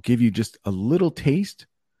whistle, give you just a little taste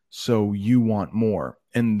so you want more.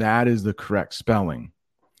 And that is the correct spelling.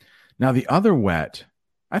 Now, the other wet,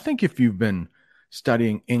 I think if you've been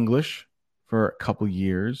studying English for a couple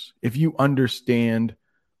years, if you understand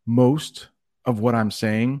most of what I'm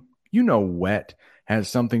saying, you know wet has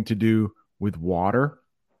something to do with water.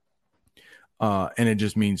 And it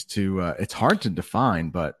just means to, it's hard to define,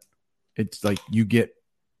 but it's like you get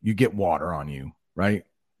water on you, right?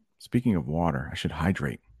 Speaking of water, I should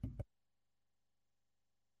hydrate.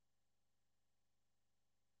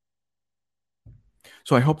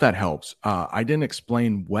 So I hope that helps. I didn't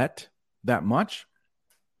explain wet that much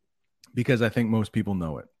because I think most people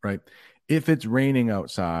know it, right? If it's raining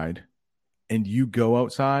outside and you go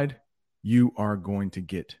outside, you are going to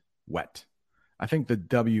get wet. I think the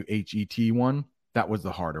W-H-E-T one, that was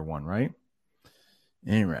the harder one, right?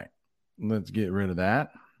 Anyway, let's get rid of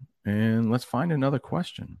that and let's find another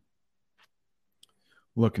question.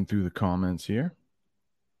 Looking through the comments here.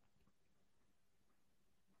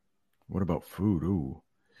 What about food? Ooh.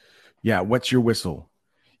 Yeah, what's your whistle?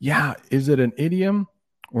 Yeah, is it an idiom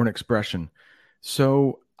or an expression?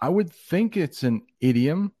 So I would think it's an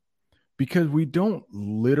idiom because we don't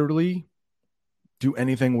literally do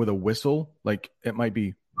anything with a whistle. Like it might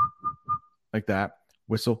be like that.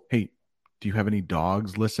 Whistle. Hey, do you have any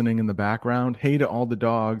dogs listening in the background? Hey to all the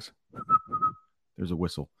dogs. There's a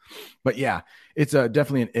whistle. But yeah, it's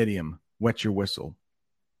definitely an idiom. Wet your whistle.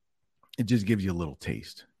 It just gives you a little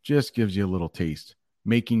taste.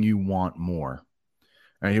 Making you want more.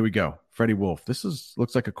 All right, here we go. Freddie Wolf. This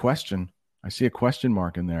looks like a question. I see a question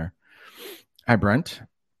mark in there. Hi, Brent.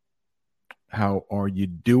 How are you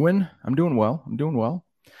doing? I'm doing well.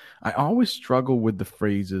 I always struggle with the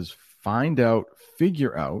phrases find out,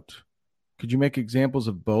 figure out. Could you make examples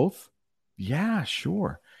of both? Yeah,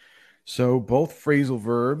 sure. So both phrasal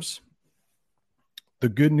verbs, the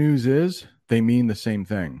good news is they mean the same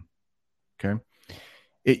thing. Okay.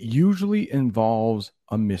 It usually involves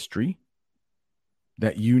a mystery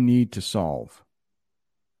that you need to solve.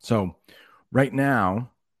 So right now,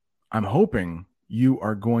 I'm hoping you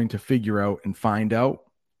are going to figure out and find out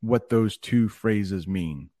what those two phrases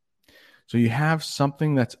mean. So you have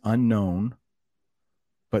something that's unknown,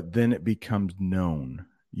 but then it becomes known.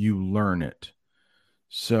 You learn it.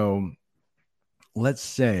 So let's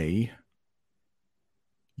say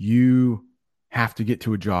you have to get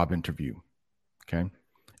to a job interview, okay?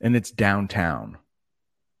 And it's downtown.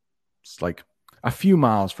 It's like a few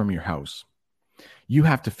miles from your house. You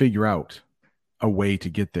have to figure out a way to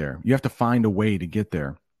get there. You have to find a way to get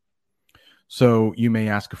there. So you may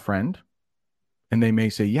ask a friend and they may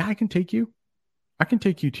say, yeah, I can take you. I can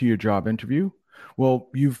take you to your job interview. Well,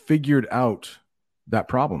 you've figured out that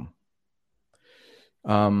problem.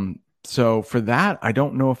 So for that, I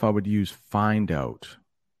don't know if I would use find out.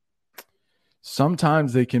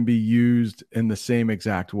 Sometimes they can be used in the same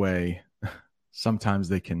exact way. Sometimes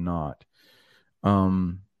they cannot.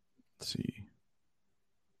 Let's see.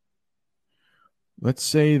 Let's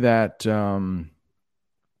say that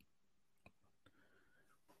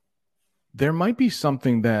there might be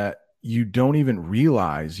something that you don't even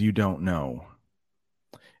realize you don't know.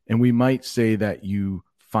 And we might say that you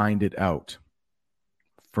find it out.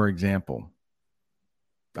 For example,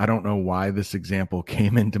 I don't know why this example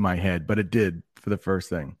came into my head, but it did for the first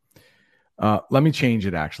thing. Let me change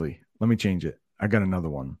it, actually. Let me change it. I got another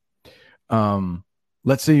one.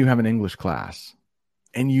 Let's say you have an English class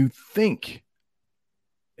and you think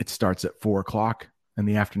it starts at 4:00 in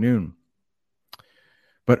the afternoon.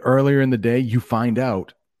 But earlier in the day, you find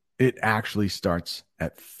out it actually starts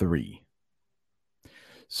at 3.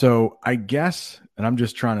 So I guess, and I'm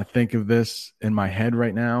just trying to think of this in my head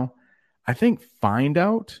right now, I think find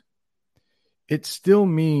out, it still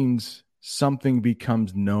means something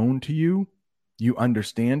becomes known to you. You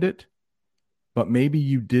understand it, but maybe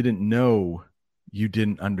you didn't know you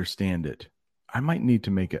didn't understand it. I might need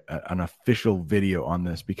to make an official video on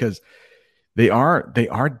this because they are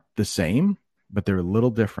the same, but they're a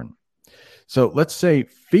little different. So let's say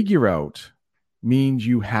figure out means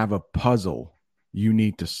you have a puzzle you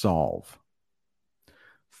need to solve.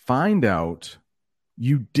 Find out,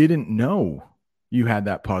 you didn't know you had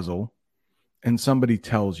that puzzle and somebody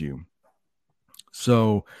tells you.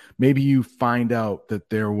 So maybe you find out that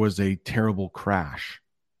there was a terrible crash,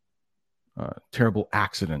 terrible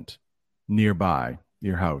accident nearby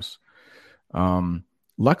your house.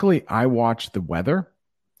 Luckily, I watch the weather,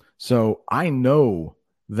 so I know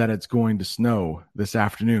that it's going to snow this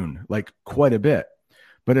afternoon, like quite a bit.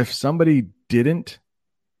 But if somebody didn't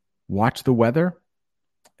watch the weather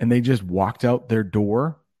and they just walked out their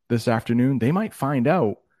door this afternoon, they might find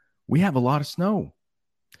out we have a lot of snow.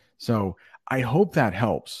 So I hope that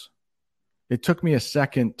helps. It took me a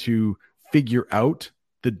second to figure out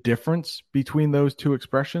the difference between those two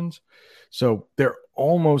expressions. So they're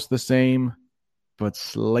almost the same, but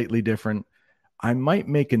slightly different. I might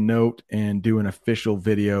make a note and do an official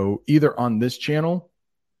video either on this channel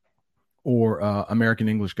or American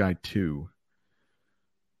English Guide 2.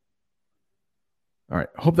 All right.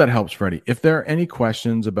 Hope that helps, Freddie. If there are any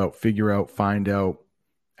questions about figure out, find out,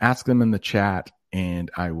 ask them in the chat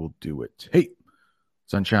and I will do it. Hey,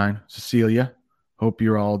 Sunshine, Cecilia, hope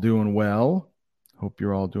you're all doing well. Hope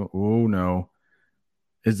you're all doing. Oh no.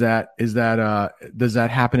 Does that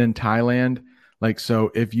happen in Thailand? Like,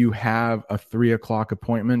 so if you have a 3:00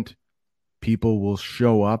 appointment, people will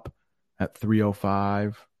show up at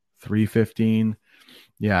 3:05, 3:15.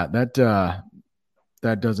 Yeah, that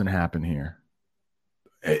doesn't happen here.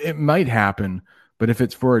 It might happen, but if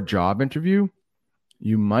it's for a job interview,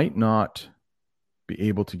 you might not be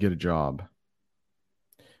able to get a job.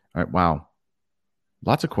 All right, wow.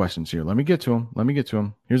 Lots of questions here. Let me get to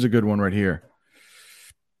them. Here's a good one right here.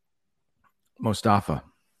 Mustafa,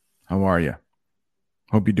 how are you?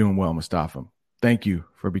 Hope you're doing well, Mustafa. Thank you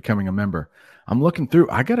for becoming a member. I'm looking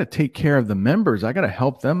through. I got to take care of the members. I got to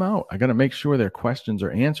help them out. I got to make sure their questions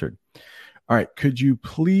are answered. All right. Could you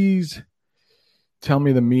please tell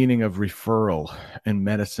me the meaning of referral in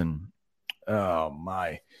medicine? Oh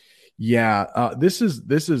my. Yeah. This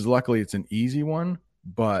is luckily it's an easy one,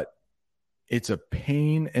 but it's a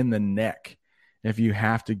pain in the neck if you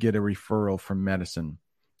have to get a referral from medicine.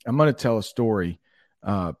 I'm going to tell a story,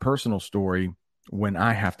 personal story, when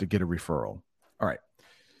I have to get a referral. All right.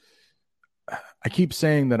 I keep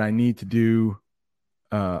saying that I need to do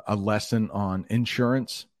a lesson on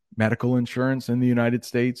insurance, medical insurance in the United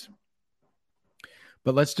States.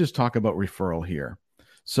 But let's just talk about referral here.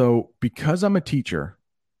 So because I'm a teacher,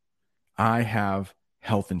 I have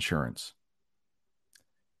health insurance.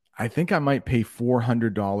 I think I might pay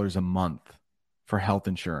 $400 a month for health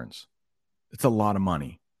insurance. It's a lot of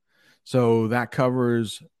money. So that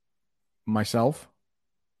covers myself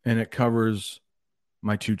and it covers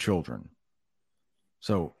my 2 children.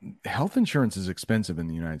 So health insurance is expensive in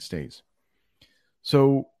the United States.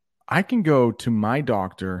 So I can go to my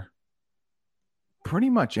doctor pretty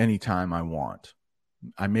much anytime I want.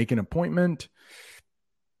 I make an appointment.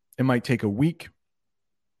 It might take a week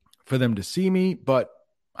for them to see me, but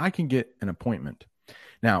I can get an appointment.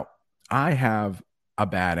 Now, I have a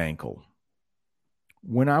bad ankle.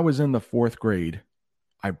 When I was in the 4th grade,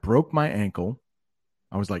 I broke my ankle.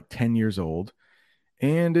 I was like 10 years old,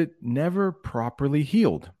 and it never properly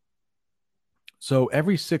healed. So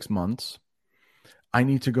every 6 months, I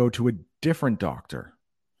need to go to a different doctor,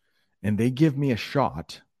 and they give me a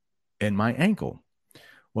shot in my ankle.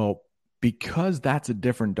 Well, because that's a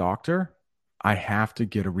different doctor, I have to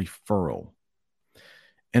get a referral.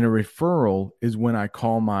 And a referral is when I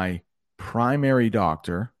call my primary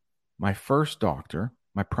doctor, my first doctor,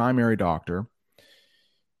 my primary doctor,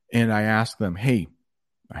 and I ask them, hey,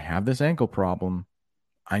 I have this ankle problem.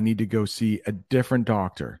 I need to go see a different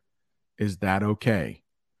doctor. Is that okay?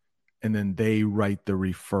 And then they write the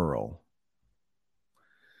referral.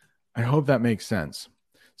 I hope that makes sense.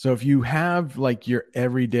 So if you have like your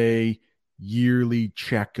everyday yearly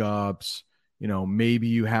checkups, maybe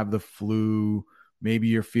you have the flu, maybe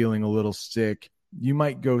you're feeling a little sick, you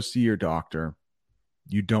might go see your doctor.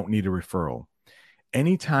 You don't need a referral.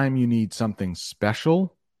 Anytime you need something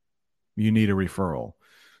special, you need a referral.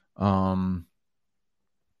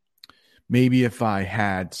 Maybe if I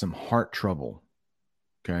had some heart trouble,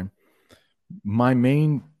 okay, my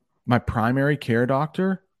primary care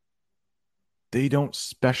doctor, they don't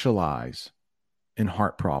specialize in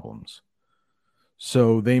heart problems.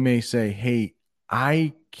 So they may say, hey,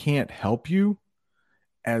 I can't help you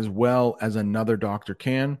as well as another doctor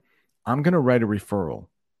can. I'm going to write a referral.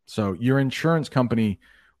 So your insurance company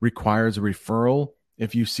requires a referral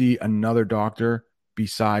if you see another doctor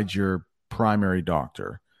besides your primary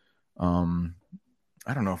doctor.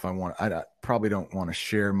 I don't know if I probably don't want to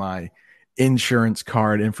share my insurance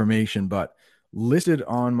card information, but listed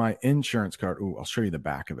on my insurance card. Ooh, I'll show you the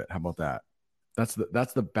back of it. How about that? That's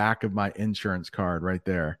the back of my insurance card right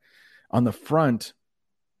there. On the front,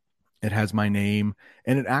 it has my name,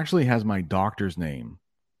 and it actually has my doctor's name.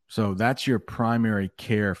 So that's your primary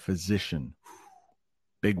care physician.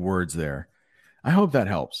 Big words there. I hope that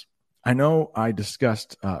helps. I know I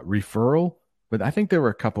discussed referral, but I think there were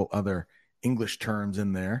a couple other English terms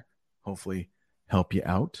in there. Hopefully help you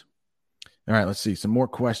out. All right, let's see. Some more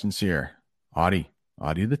questions here. Audie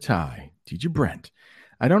the Thai, Teacher Brent.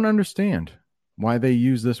 I don't understand why they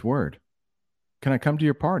use this word. Can I come to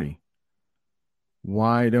your party?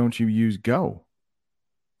 Why don't you use go?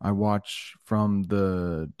 I watch from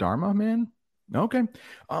the Dharma Man. Okay.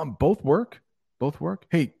 Both work.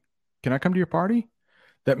 Hey, can I come to your party?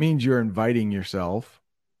 That means you're inviting yourself.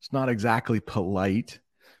 It's not exactly polite,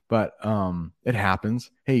 but it happens.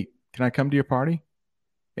 Hey, can I come to your party?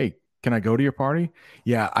 Hey, can I go to your party?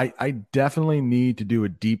 Yeah, I definitely need to do a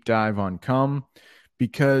deep dive on come,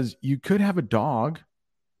 because you could have a dog.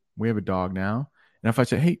 We have a dog now. And if I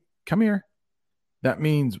say, hey, come here, that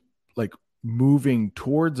means like moving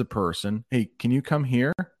towards a person. Hey, can you come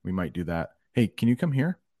here? We might do that. Hey, can you come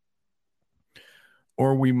here?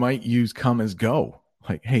 Or we might use come as go.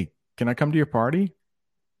 Like, hey, can I come to your party?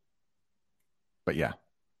 But yeah,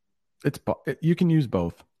 you can use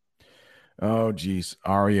both. Oh, geez.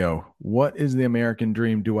 Ario, what is the American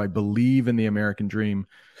dream? Do I believe in the American dream?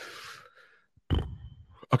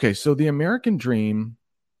 Okay, so the American dream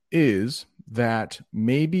is that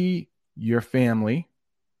maybe your family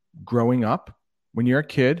growing up, when you're a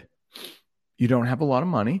kid, you don't have a lot of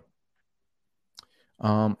money.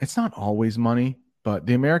 It's not always money, but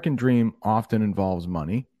the American dream often involves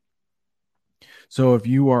money. So if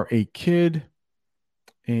you are a kid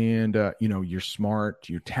and, you're smart,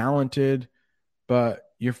 you're talented, but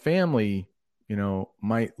your family,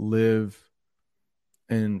 might live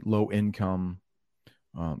in low income.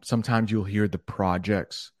 Sometimes you'll hear the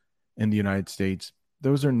projects in the United States.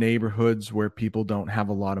 Those are neighborhoods where people don't have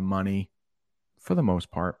a lot of money for the most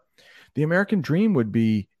part. The American dream would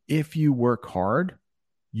be, if you work hard,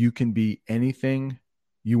 you can be anything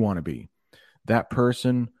you want to be. That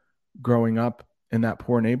person growing up in that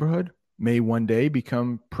poor neighborhood may one day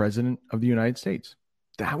become president of the United States.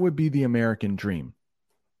 That would be the American dream.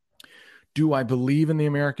 Do I believe in the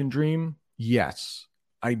American dream? Yes,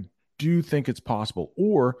 I do think it's possible.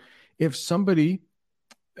 Or if somebody,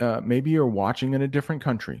 maybe you're watching in a different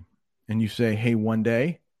country and you say, hey, one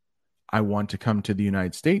day I want to come to the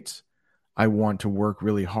United States. I want to work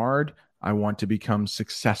really hard. I want to become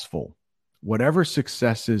successful. Whatever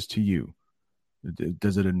success is to you.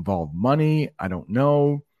 Does it involve money? I don't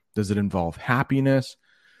know. Does it involve happiness?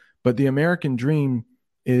 But the American dream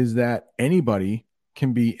is that anybody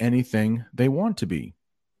can be anything they want to be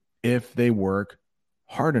if they work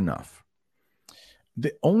hard enough.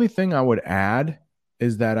 The only thing I would add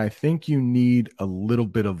is that I think you need a little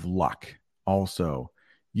bit of luck also.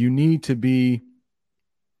 You need to be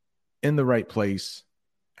in the right place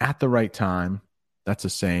at the right time. That's a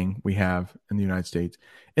saying we have in the United States.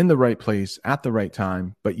 In the right place at the right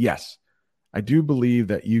time. But yes, I do believe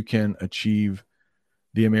that you can achieve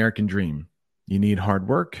the American dream. You need hard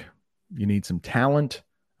work. You need some talent.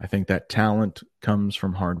 I think that talent comes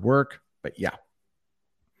from hard work. But yeah.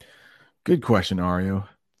 Good question, Ario.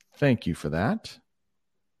 Thank you for that.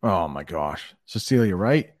 Oh my gosh. Cecilia,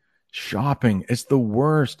 right? Shopping. It's the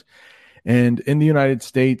worst. And in the United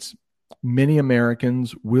States, many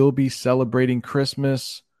Americans will be celebrating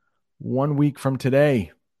Christmas 1 week from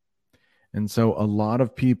today. And so a lot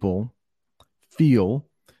of people feel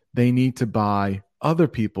they need to buy other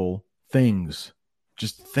people things,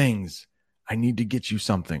 just things. I need to get you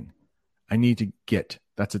something. I need to get.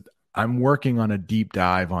 I'm working on a deep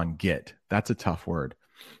dive on get. That's a tough word.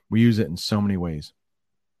 We use it in so many ways.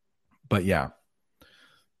 But yeah,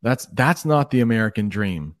 that's not the American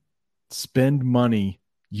dream. Spend money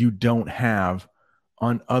you don't have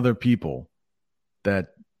on other people.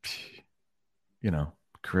 That,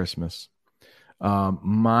 Christmas.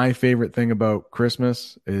 My favorite thing about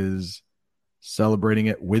Christmas is celebrating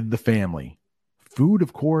it with the family. Food,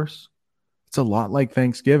 of course. It's a lot like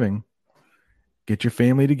Thanksgiving. Get your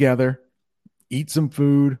family together, eat some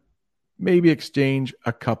food, maybe exchange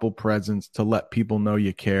a couple presents to let people know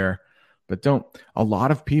you care. But a lot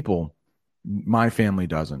of people, my family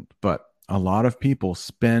doesn't, but a lot of people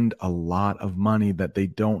spend a lot of money that they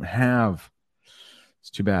don't have. It's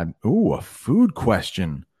too bad. Ooh, a food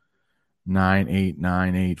question.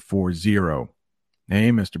 989840.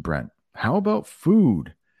 Hey, Mr. Brent. How about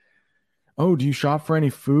food? Oh, do you shop for any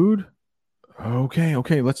food?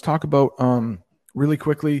 Okay. Let's talk about really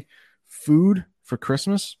quickly food for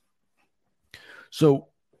Christmas. So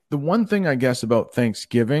the one thing I guess about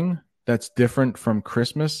Thanksgiving that's different from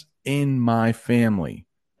Christmas in my family,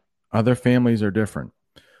 other families are different.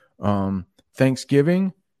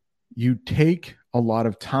 Thanksgiving, you take a lot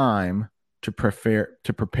of time to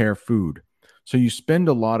prepare food. So you spend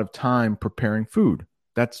a lot of time preparing food.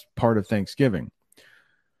 That's part of Thanksgiving.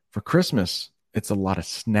 For Christmas, it's a lot of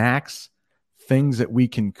snacks, things that we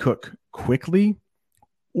can cook quickly,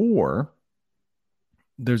 or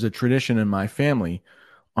there's a tradition in my family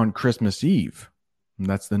on Christmas Eve. And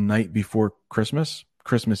that's the night before Christmas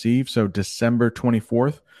Eve. So December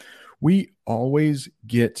 24th, we always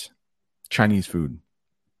get Chinese food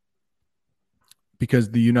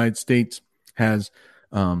because the United States has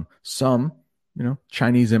some,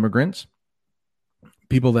 Chinese immigrants,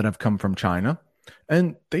 people that have come from China,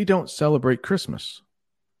 and they don't celebrate Christmas.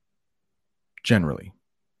 Generally,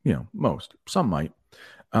 most, some might.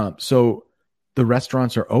 So the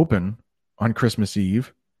restaurants are open on Christmas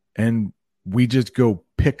Eve and we just go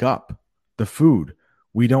pick up the food.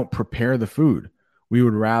 We don't prepare the food. We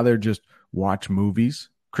would rather just watch movies,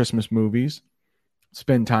 Christmas movies,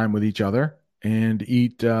 spend time with each other and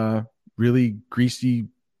eat really greasy,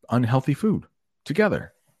 unhealthy food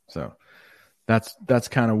together. So that's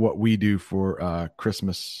kind of what we do for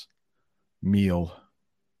Christmas meal.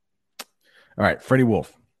 All right, Freddie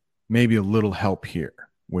Wolf, maybe a little help here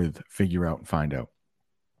with figure out and find out.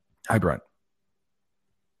 Hi, Brent.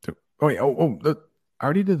 I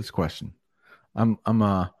already did this question. I'm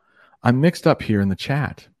mixed up here in the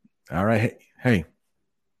chat. All right, hey,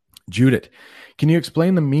 Judith, can you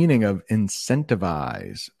explain the meaning of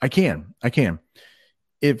incentivize? I can.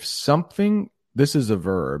 If something, this is a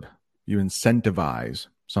verb, you incentivize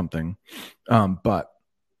something, but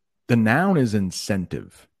the noun is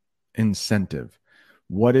incentive. Incentive.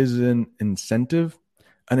 What is an incentive?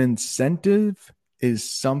 An incentive is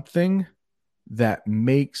something that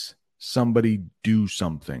makes somebody do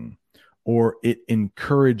something, or it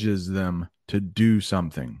encourages them to do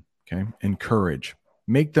something. Okay. Encourage.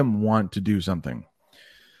 Make them want to do something.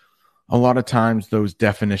 A lot of times those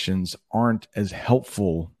definitions aren't as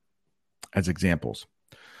helpful as examples.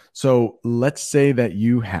 So let's say that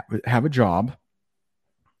you have a job,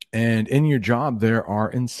 and in your job there are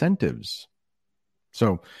incentives.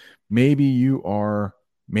 So maybe you are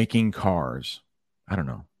making cars. I don't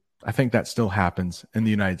know. I think that still happens in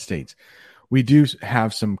the United States. We do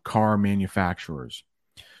have some car manufacturers.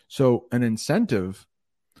 So an incentive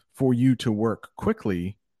for you to work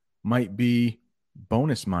quickly might be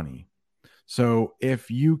bonus money. So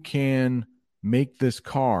if you can make this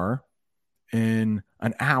car in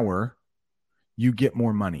an hour, you get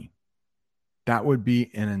more money. That would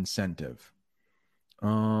be an incentive.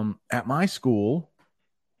 At my school,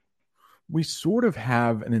 we sort of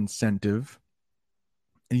have an incentive.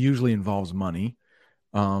 It usually involves money.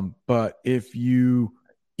 But if you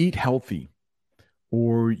eat healthy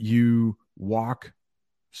or you walk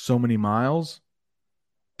so many miles,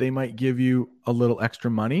 they might give you a little extra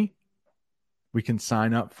money. We can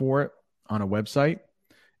sign up for it on a website,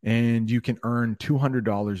 and you can earn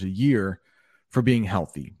 $200 a year for being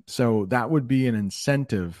healthy. So that would be an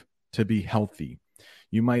incentive to be healthy.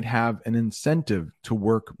 You might have an incentive to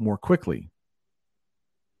work more quickly.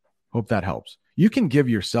 Hope that helps. You can give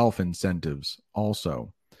yourself incentives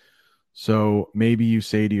also. So maybe you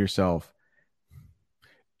say to yourself,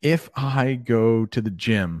 if I go to the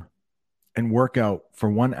gym and work out for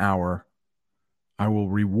 1 hour, I will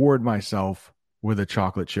reward myself with a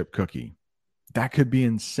chocolate chip cookie. That could be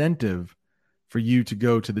incentive for you to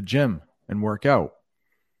go to the gym and work out.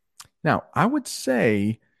 Now, I would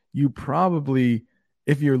say you probably,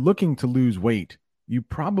 if you're looking to lose weight, you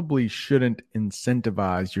probably shouldn't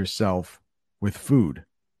incentivize yourself with food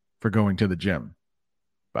for going to the gym.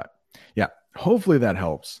 But yeah, hopefully that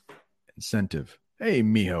helps. Incentive. Hey,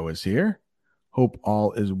 Miho is here. Hope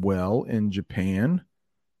all is well in Japan.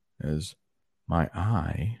 As my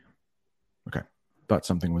eye. Okay. Thought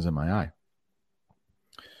something was in my eye.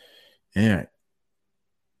 All right.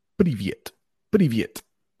 Привет. Привет.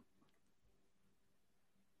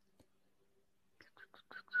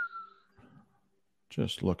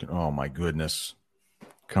 Just looking. Oh, my goodness.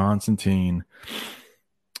 Constantine.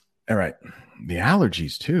 All right. The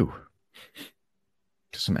allergies, too.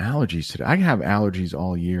 Some allergies today. I have allergies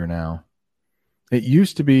all year now. It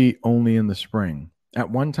used to be only in the spring.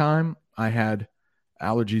 At one time, I had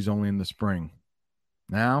allergies only in the spring.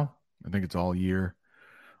 Now, I think it's all year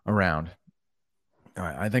around. All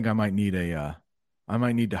right. I think I might need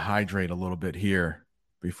to hydrate a little bit here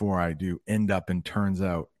before I do end up and turns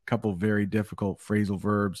out. A couple very difficult phrasal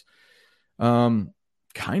verbs.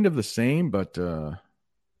 Kind of the same, but kind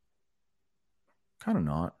of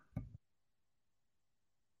not.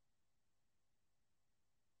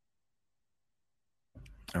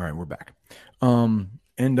 All right, we're back.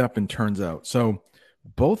 End up and turns out. So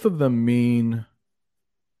both of them mean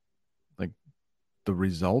like the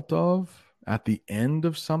result of, at the end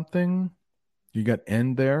of something. You got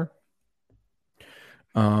end there.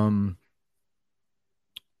 Man,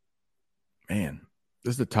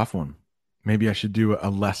 this is a tough one. Maybe I should do a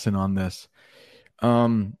lesson on this.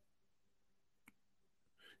 Because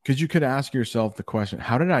you could ask yourself the question,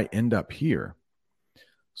 how did I end up here?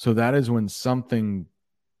 So that is when something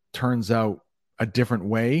turns out a different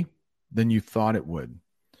way than you thought it would.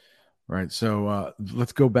 Right. So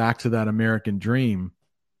let's go back to that American dream.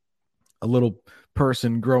 A little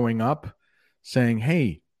person growing up saying,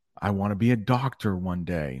 hey, I want to be a doctor one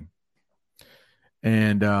day.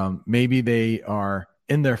 And maybe they are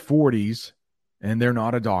in their 40s and they're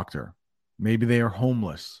not a doctor. Maybe they are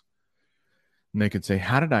homeless. And they could say,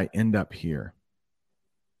 how did I end up here?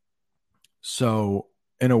 So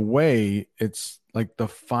in a way, it's like the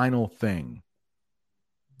final thing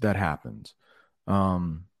that happens.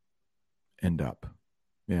 End up.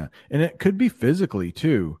 Yeah. And it could be physically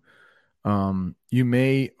too. You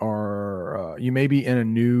may be in a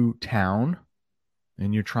new town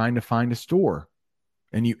and you're trying to find a store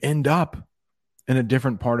and you end up in a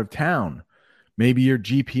different part of town. Maybe your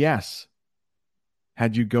GPS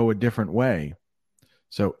had you go a different way.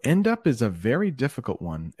 So end up is a very difficult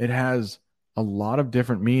one. It has a lot of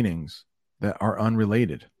different meanings that are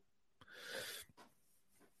unrelated.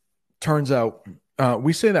 Turns out,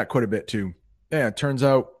 we say that quite a bit too. Yeah, it turns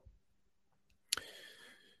out,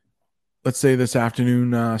 let's say this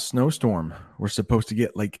afternoon snowstorm, we're supposed to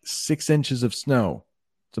get like 6 inches of snow.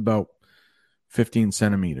 It's about 15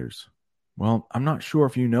 centimeters. Well, I'm not sure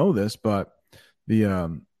if you know this, but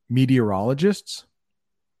the meteorologists,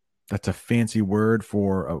 that's a fancy word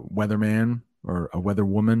for a weatherman or a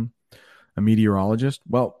weatherwoman, a meteorologist.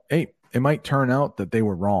 Well, hey, it might turn out that they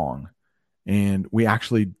were wrong and we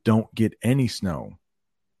actually don't get any snow.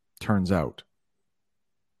 Turns out.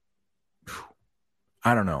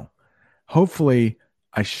 I don't know. Hopefully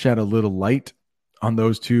I shed a little light on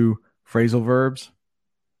those two phrasal verbs.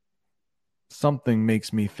 Something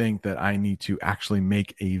makes me think that I need to actually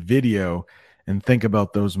make a video and think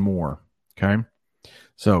about those more. Okay.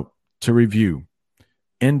 So to review,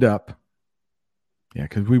 end up. Yeah,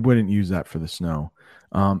 because we wouldn't use that for the snow.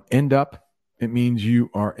 End up, it means you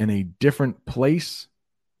are in a different place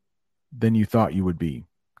than you thought you would be.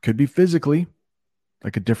 Could be physically,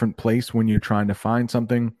 like a different place when you're trying to find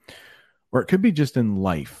something. Or it could be just in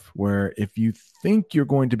life, where if you think you're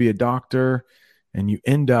going to be a doctor and you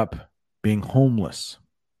end up being homeless.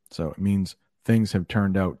 So it means things have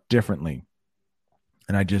turned out differently.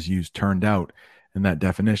 And I just used turned out in that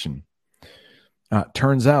definition.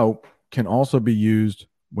 Turns out can also be used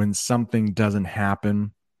when something doesn't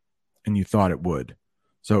happen and you thought it would.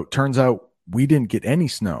 So it turns out we didn't get any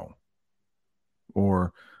snow.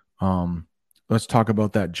 Or let's talk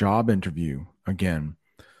about that job interview again.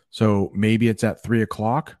 So maybe it's at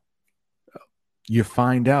 3:00. you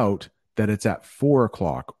find out that it's at 4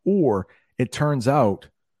 o'clock, or it turns out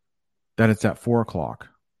that it's at 4 o'clock.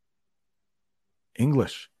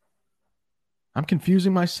 English. I'm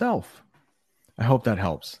confusing myself. I hope that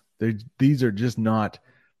helps. These are just not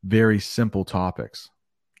very simple topics.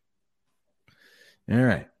 All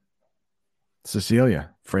right.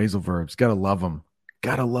 Cecilia, phrasal verbs. Gotta love them.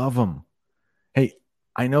 Gotta love them. Hey,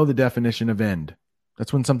 I know the definition of end.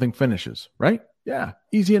 That's when something finishes, right? Yeah,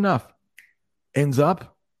 easy enough. Ends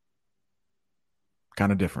up,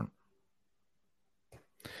 kind of different.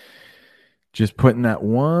 Just putting that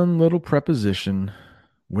one little preposition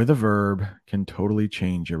with a verb can totally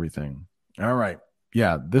change everything. All right.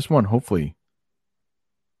 Yeah, this one, hopefully.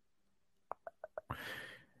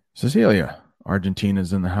 Cecilia,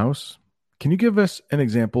 Argentina's in the house. Can you give us an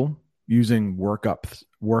example using work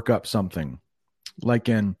up something? Like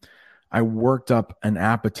I worked up an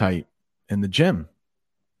appetite in the gym.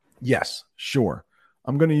 Yes, sure.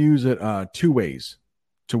 I'm going to use it 2 ways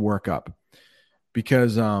to work up,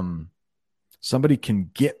 because somebody can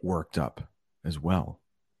get worked up as well.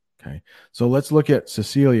 Okay. So let's look at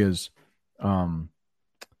Cecilia's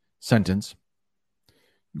sentence.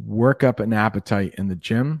 Work up an appetite in the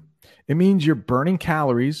gym. It means you're burning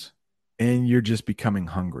calories and you're just becoming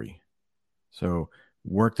hungry. So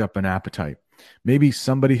worked up an appetite. Maybe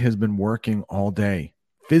somebody has been working all day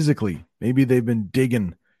physically. Maybe they've been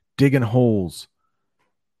digging holes.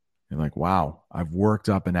 You're like, wow, I've worked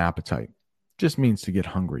up an appetite. Just means to get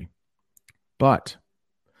hungry. But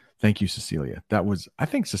thank you, Cecilia. I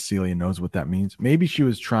think Cecilia knows what that means. Maybe she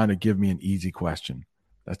was trying to give me an easy question.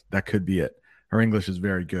 That could be it. Her English is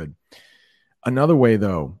very good. Another way,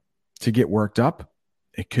 though, to get worked up,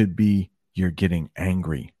 it could be you're getting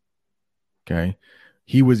angry. Okay.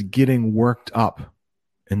 He was getting worked up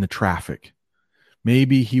in the traffic.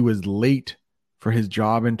 Maybe he was late for his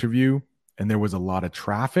job interview and there was a lot of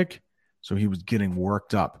traffic, so he was getting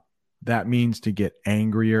worked up. That means to get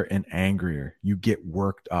angrier and angrier. You get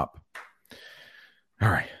worked up. All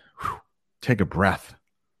right. Whew. Take a breath.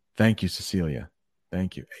 Thank you, Cecilia.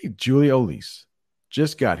 Thank you. Hey, Julia Olise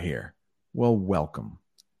just got here. Well, welcome.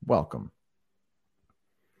 Welcome.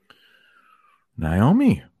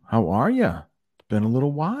 Naomi, how are you? It's been a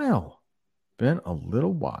little while.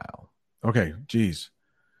 Okay, geez.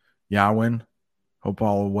 Yawin, hope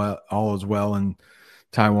all is well in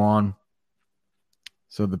Taiwan.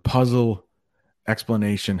 So the puzzle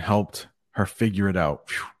explanation helped her figure it out.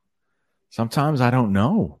 Whew. Sometimes I don't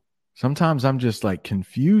know. Sometimes I'm just like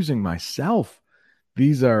confusing myself.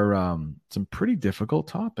 These are some pretty difficult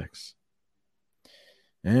topics.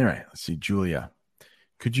 All right, let's see, Julia.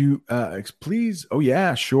 Could you please? Oh,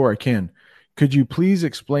 yeah, sure, I can. Could you please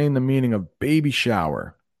explain the meaning of baby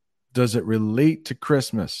shower? Does it relate to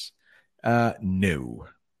Christmas? No.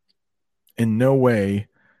 In no way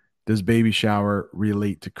does baby shower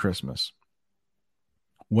relate to Christmas.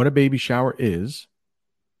 What a baby shower is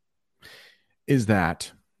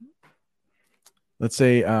that, let's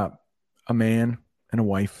say a man and a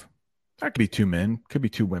wife, that could be 2 men, could be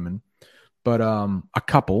 2 women, but a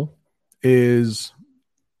couple is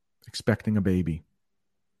expecting a baby.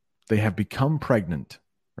 They have become pregnant,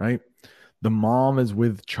 right? The mom is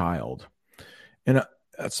with child. And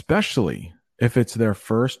especially if it's their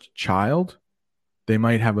first child, they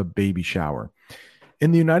might have a baby shower.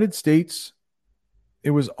 In the United States,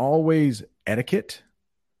 it was always etiquette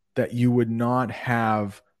that you would not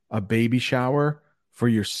have a baby shower for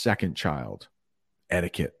your second child.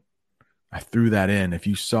 Etiquette. I threw that in. If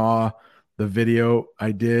you saw the video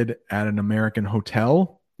I did at an American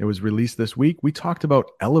hotel, it was released this week. We talked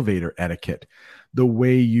about elevator etiquette, the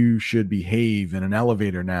way you should behave in an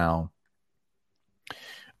elevator now.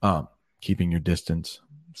 Keeping your distance,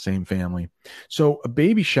 same family. So a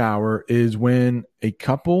baby shower is when a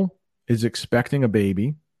couple is expecting a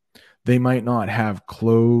baby. They might not have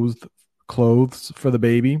clothes for the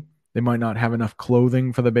baby. They might not have enough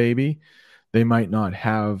clothing for the baby. They might not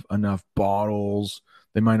have enough bottles.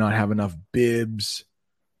 They might not have enough bibs.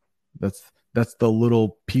 That's the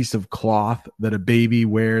little piece of cloth that a baby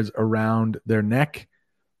wears around their neck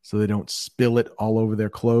so they don't spill it all over their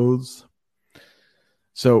clothes.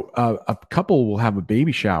 So a couple will have a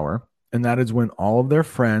baby shower, and that is when all of their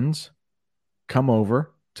friends come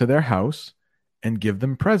over to their house and give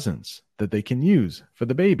them presents that they can use for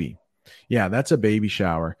the baby. Yeah, that's a baby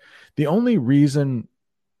shower. The only reason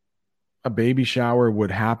a baby shower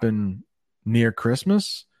would happen near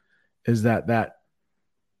Christmas is that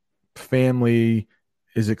family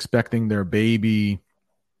is expecting their baby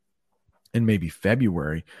in maybe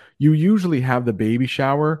February. You usually have the baby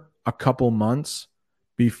shower a couple months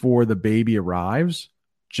before the baby arrives,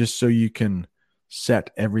 just so you can set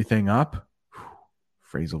everything up.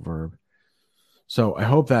 Phrasal verb. So I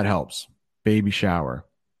hope that helps. Baby shower.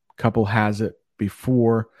 Couple has it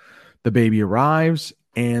before the baby arrives,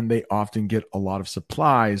 and they often get a lot of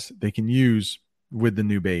supplies they can use with the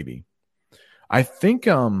new baby. I think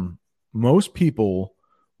most people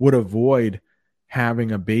would avoid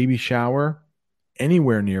having a baby shower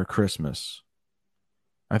anywhere near Christmas.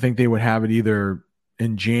 I think they would have it either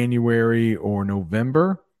in January or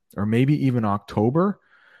November, or maybe even October,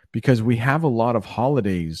 because we have a lot of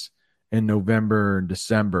holidays in November and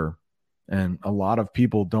December, and a lot of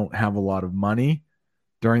people don't have a lot of money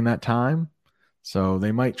during that time, so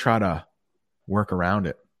they might try to work around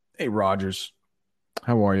it. Hey, Rogers,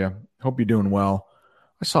 how are you? Hope you're doing well.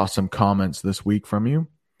 I saw some comments this week from you,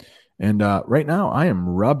 and right now I am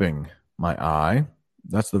rubbing my eye.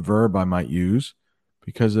 That's the verb I might use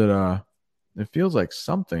because it feels like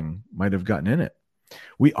something might have gotten in it.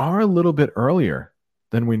 We are a little bit earlier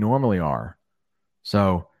than we normally are,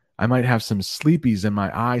 so I might have some sleepies in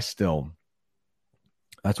my eye still.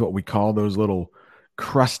 That's what we call those little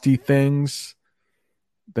crusty things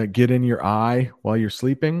that get in your eye while you're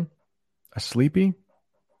sleeping. A sleepy.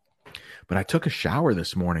 But I took a shower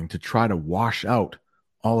this morning to try to wash out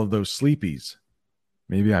all of those sleepies.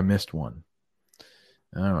 Maybe I missed one.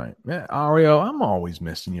 All right. Ario, I'm always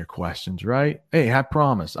missing your questions, right? Hey, I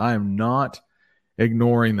promise I am not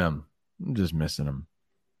ignoring them. I'm just missing them.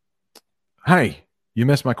 Hey, you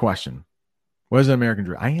missed my question. What is an American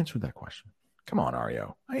dream? I answered that question. Come on,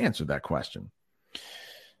 Ario. I answered that question.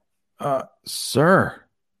 Sir,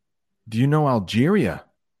 do you know Algeria?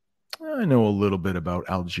 I know a little bit about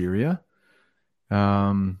Algeria.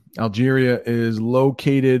 Algeria is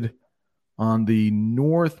located on the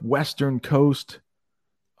northwestern coast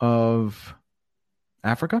of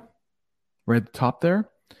Africa, right at the top there.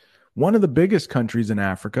 One of the biggest countries in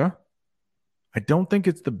Africa. I don't think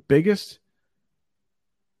it's the biggest,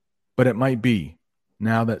 but it might be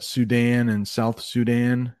now that Sudan and South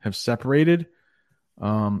Sudan have separated.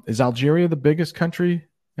 Is Algeria the biggest country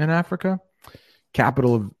in Africa?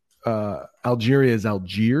 Capital of Algeria is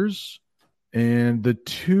Algiers, and the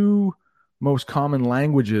two most common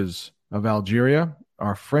languages of Algeria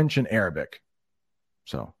are French and Arabic.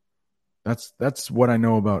 So that's what I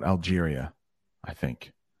know about Algeria, I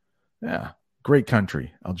think. Yeah, great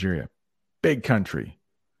country, Algeria. Big country.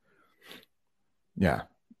 Yeah,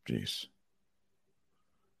 jeez.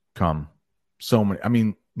 So many. I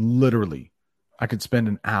mean, literally, I could spend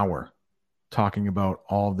an hour talking about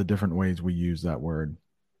all the different ways we use that word.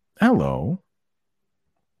 Hello.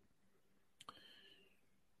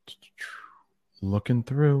 Looking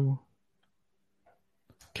through.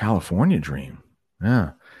 California Dream.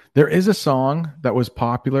 Yeah. There is a song that was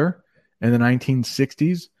popular in the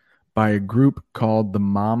 1960s by a group called the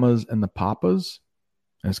Mamas and the Papas.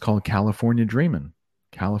 And it's called California Dreamin'.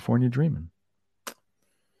 California Dreamin'.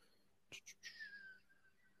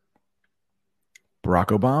 Barack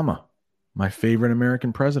Obama, my favorite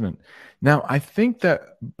American president. Now, I think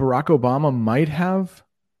that Barack Obama might have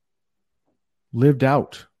lived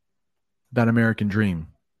out that American dream.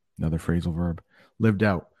 Another phrasal verb. Lived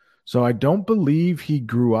out. So I don't believe he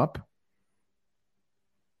grew up.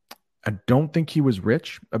 I don't think he was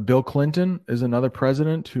rich. Bill Clinton is another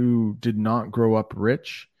president who did not grow up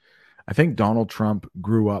rich. I think Donald Trump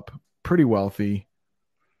grew up pretty wealthy.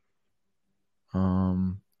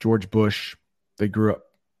 George Bush, they grew up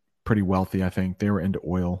pretty wealthy, I think. They were into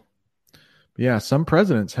oil. But yeah, some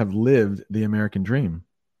presidents have lived the American dream.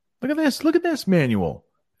 Look at this. Look at this manual.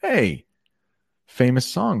 Hey, famous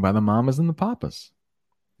song by the Mamas and the Papas.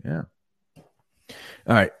 Yeah.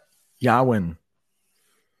 All right. Yawin.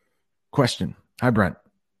 Question. Hi, Brent.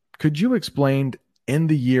 Could you explain end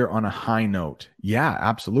the year on a high note? Yeah,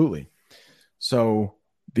 absolutely. So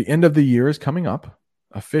the end of the year is coming up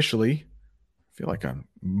officially. I feel like I'm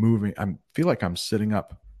moving. I feel like I'm sitting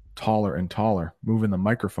up taller and taller, moving the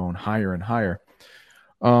microphone higher and higher.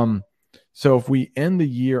 So if we end the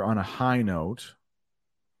year on a high note,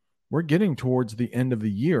 we're getting towards the end of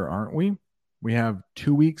the year, aren't we? We have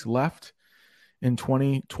 2 weeks left in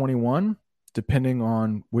 2021, depending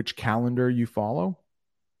on which calendar you follow.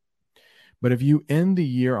 But if you end the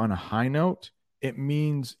year on a high note, it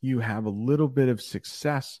means you have a little bit of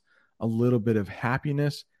success, a little bit of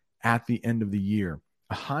happiness at the end of the year.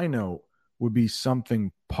 A high note would be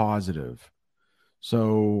something positive.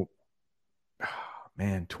 So,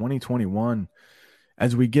 man, 2021,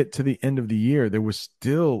 as we get to the end of the year, there was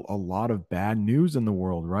still a lot of bad news in the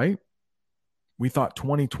world, right? We thought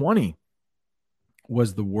 2020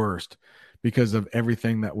 was the worst because of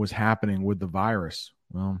everything that was happening with the virus.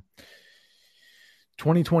 Well,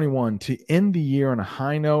 2021, to end the year on a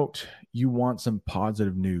high note, you want some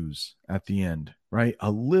positive news at the end, right? A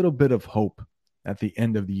little bit of hope at the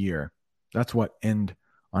end of the year. That's what end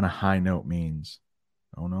on a high note means.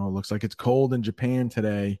 Oh no, it looks like it's cold in Japan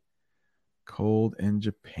today. Cold in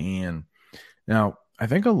Japan. Now, I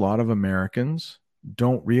think a lot of Americans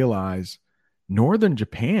don't realize northern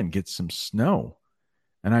Japan gets some snow.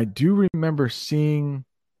 And I do remember seeing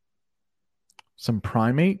some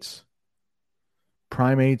primates.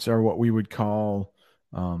 Primates are what we would call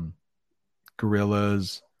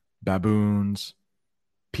gorillas, baboons.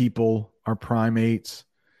 People are primates.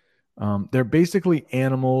 They're basically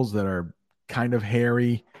animals that are kind of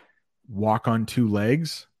hairy, walk on two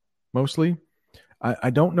legs, mostly. I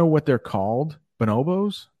don't know what they're called.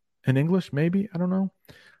 Bonobos in English, maybe? I don't know.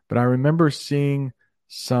 But I remember seeing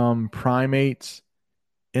some primates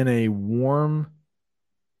in a warm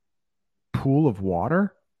pool of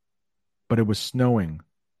water, but it was snowing.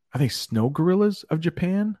 I think snow gorillas of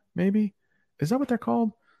Japan, maybe? Is that what they're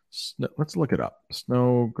called? Let's look it up.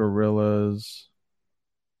 Snow gorillas.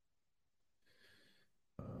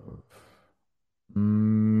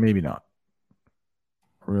 Maybe not.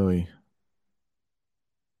 Really.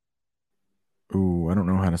 Ooh, I don't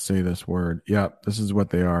know how to say this word. Yeah, this is what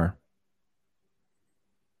they are.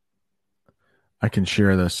 I can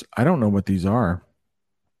share this. I don't know what these are.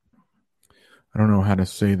 I don't know how to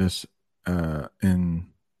say this in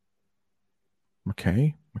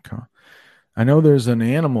macaw. I know there's an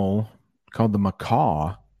animal called the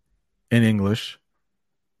macaw in English,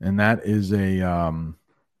 and that is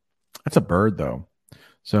that's a bird though.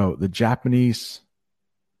 So the Japanese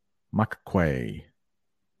macaque.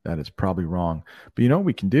 That is probably wrong. But you know what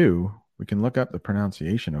we can do? We can look up the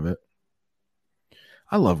pronunciation of it.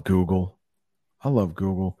 I love Google.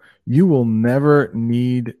 You will never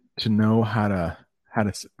need to know how to,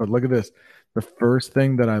 but look at this. The first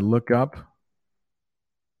thing that I look up,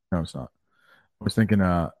 no, it's not. I was thinking,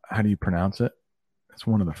 how do you pronounce it? It's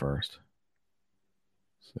one of the first.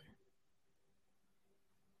 Let's see.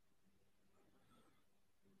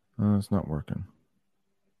 It's not working.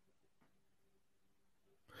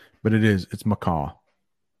 But it's macaw.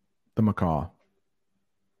 The macaw.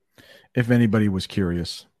 If anybody was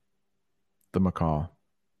curious, the macaw.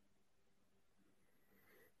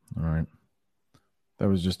 All right. That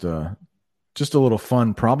was just a little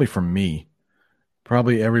fun, probably from me.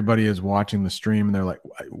 Probably everybody is watching the stream and they're like,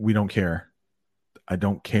 we don't care. I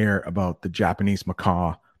don't care about the Japanese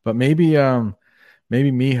macaw. But maybe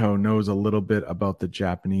Miho knows a little bit about the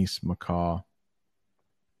Japanese macaw.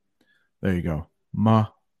 There you go.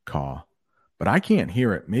 Macaw. But I can't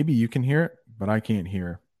hear it. Maybe you can hear it, but I can't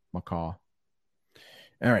hear macaw.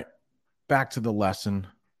 All right. Back to the lesson.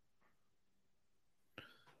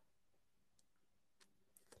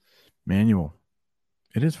 Manual.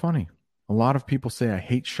 It is funny. A lot of people say I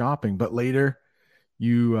hate shopping, but later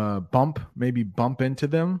you maybe bump into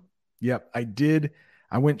them. Yep, I did.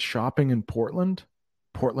 I went shopping in Portland,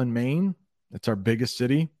 Maine. It's our biggest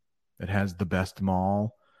city. It has the best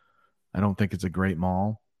mall. I don't think it's a great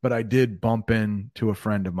mall, but I did bump into a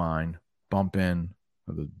friend of mine. Bump in.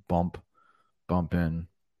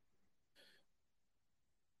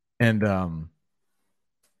 And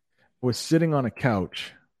was sitting on a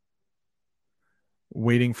couch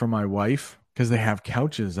waiting for my wife because they have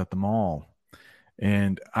couches at the mall.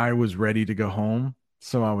 And I was ready to go home.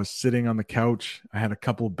 So I was sitting on the couch. I had a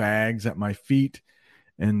couple bags at my feet.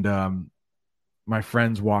 And my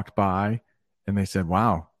friends walked by and they said,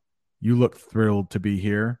 "Wow, you look thrilled to be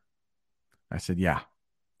here." I said, "Yeah,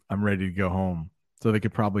 I'm ready to go home." So they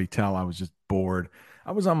could probably tell I was just bored.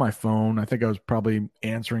 I was on my phone. I think I was probably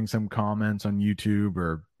answering some comments on YouTube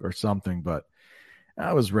or something, but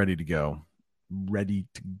I was ready to go.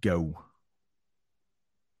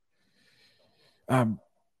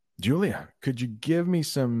 Julia, could you give me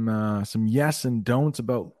some yes and don'ts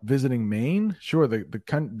about visiting Maine? Sure,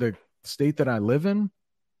 the state that I live in,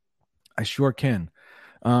 I sure can.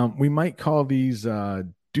 We might call these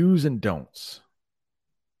do's and don'ts.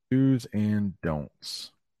 Do's and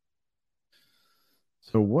don'ts.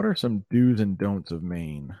 So what are some do's and don'ts of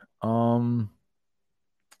Maine?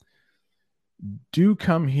 Do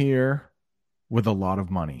come here with a lot of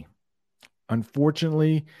money.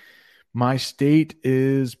 Unfortunately, my state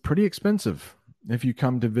is pretty expensive if you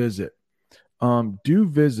come to visit. Do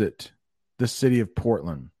visit the city of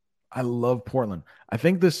Portland. I love Portland. I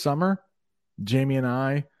think this summer, Jamie and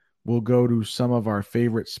I will go to some of our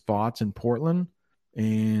favorite spots in Portland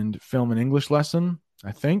and film an English lesson,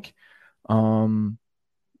 I think. Let's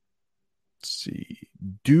see.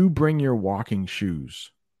 Do bring your walking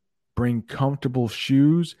shoes. Bring comfortable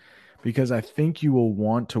shoes. because I think you will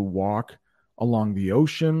want to walk along the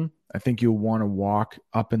ocean. I think you'll want to walk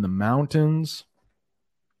up in the mountains.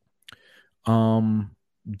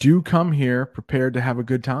 Do come here prepared to have a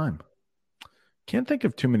good time. Can't think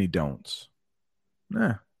of too many don'ts.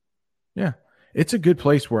 Yeah. It's a good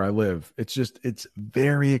place where I live. It's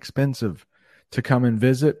very expensive to come and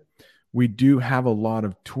visit. We do have a lot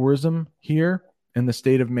of tourism here in the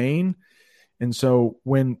state of Maine. And so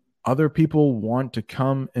when other people want to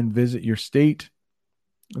come and visit your state,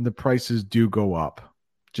 the prices do go up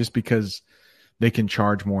just because they can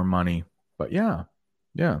charge more money. But yeah.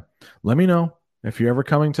 Let me know if you're ever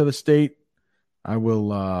coming to the state. I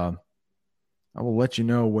will let you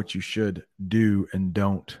know what you should do and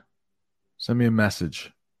don't. Send me a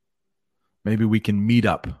message. Maybe we can meet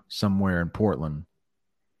up somewhere in Portland.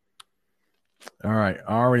 All right,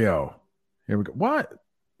 Ario. Here we go. What?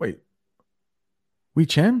 Wait. Wei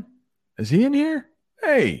Chen? Is he in here?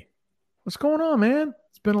 Hey, what's going on, man?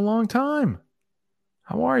 It's been a long time.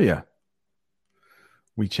 How are you?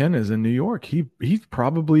 Wei Chen is in New York. He's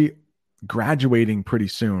probably graduating pretty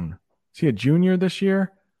soon. Is he a junior this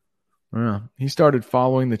year? He started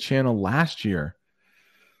following the channel last year.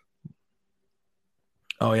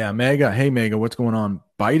 Oh, yeah, Mega. Hey, Mega, what's going on?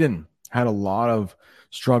 Biden had a lot of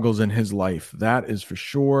struggles in his life. That is for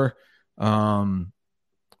sure. One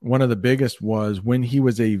of the biggest was when he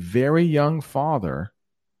was a very young father.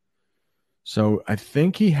 So I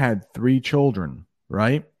think he had 3 children,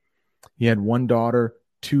 right? He had 1 daughter,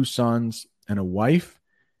 2 sons, and a wife.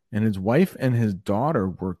 And his wife and his daughter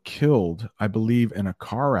were killed, I believe, in a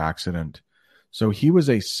car accident. So he was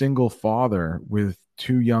a single father with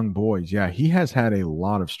 2 young boys. Yeah, he has had a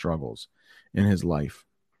lot of struggles in his life.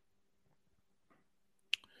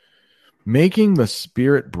 Making the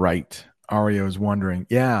spirit bright, Ario is wondering.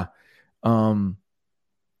 Yeah. So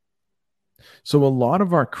a lot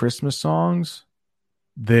of our Christmas songs,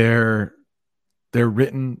 they're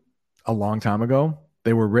written a long time ago.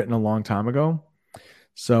 They were written a long time ago.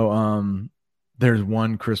 So there's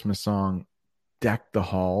one Christmas song, Deck the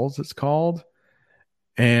Halls, it's called.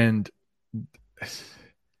 And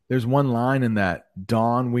there's one line in that,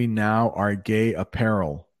 Don we now our gay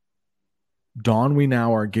apparel. Don we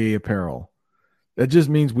now our gay apparel. That just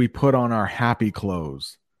means we put on our happy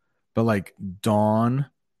clothes. But like dawn,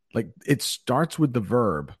 like it starts with the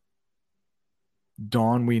verb.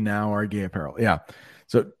 Don we now our gay apparel. Yeah.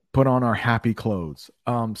 So put on our happy clothes.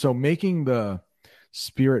 So making the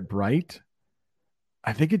spirit bright,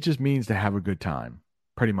 I think it just means to have a good time,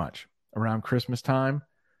 pretty much around Christmas time.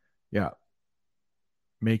 Yeah,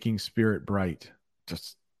 making spirit bright.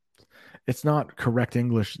 Just, it's not correct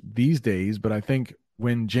English these days, but I think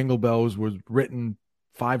when Jingle Bells was written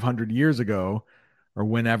 500 years ago, or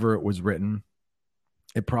whenever it was written,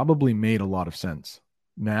 it probably made a lot of sense.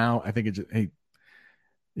 Now I think it's just, hey,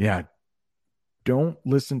 yeah, don't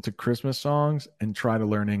listen to Christmas songs and try to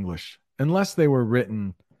learn English. Unless they were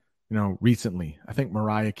written, recently. I think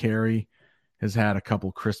Mariah Carey has had a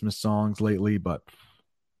couple Christmas songs lately, but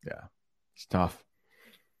yeah, it's tough.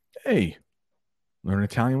 Hey, learn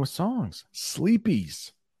Italian with songs.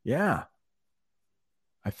 Sleepies. Yeah.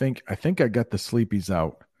 I think I got the Sleepies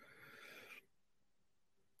out.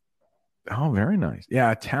 Oh, very nice.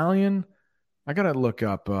 Yeah, Italian. I got to look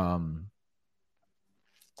up,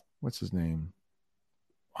 what's his name?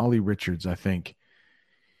 Ollie Richards, I think.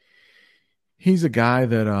 He's a guy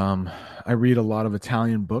that I read a lot of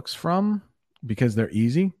Italian books from because they're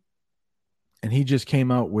easy. And he just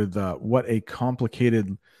came out with what a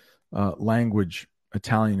complicated language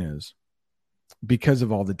Italian is because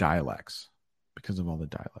of all the dialects.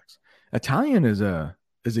 Italian is a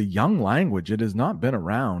young language. It has not been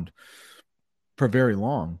around for very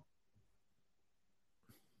long.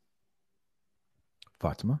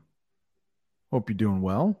 Fatima, hope you're doing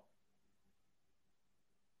well.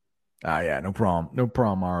 Yeah, no problem. No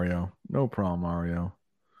problem, Mario. No problem, Mario.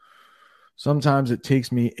 Sometimes it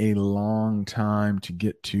takes me a long time to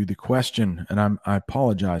get to the question, and I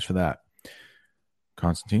apologize for that.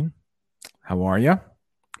 Constantine, how are you?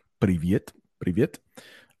 Привет.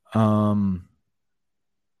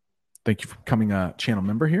 Thank you for becoming a channel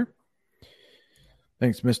member here.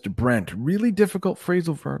 Thanks, Mr. Brent. Really difficult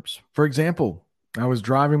phrasal verbs. For example, I was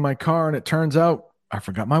driving my car and it turns out I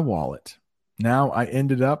forgot my wallet. Now I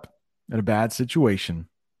ended up in a bad situation.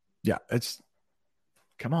 Yeah,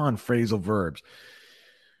 come on, phrasal verbs.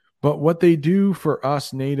 But what they do for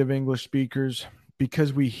us native English speakers,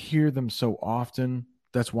 because we hear them so often,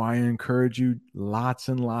 that's why I encourage you lots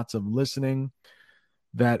and lots of listening,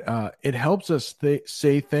 that it helps us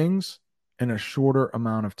say things in a shorter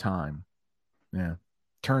amount of time. Yeah.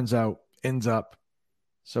 Ends up,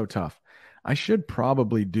 So tough. I should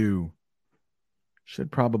probably do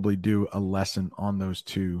a lesson on those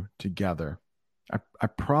two together. I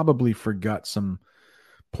probably forgot some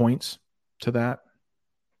points to that.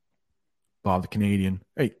 Bob the Canadian.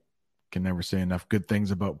 Hey, can never say enough good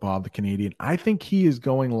things about Bob the Canadian. I think he is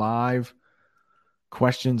going live,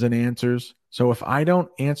 questions and answers. So if I don't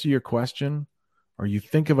answer your question or you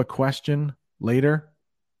think of a question later,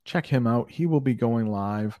 check him out. He will be going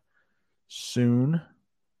live soon.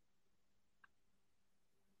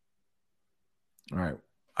 All right.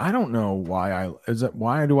 I don't know why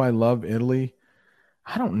why do I love Italy?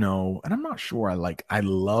 I don't know. And I'm not sure I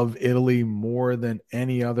love Italy more than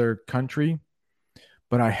any other country,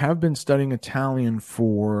 but I have been studying Italian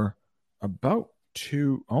for about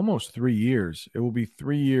almost 3 years. It will be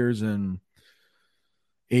 3 years in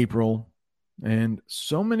April. And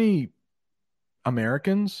so many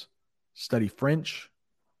Americans study French,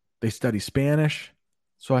 they study Spanish.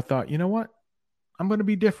 So I thought, you know what? I'm going to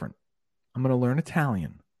be different. I'm going to learn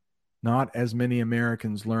Italian. Not as many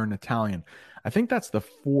Americans learn Italian. I think that's the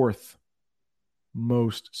fourth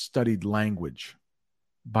most studied language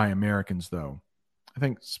by Americans, though. I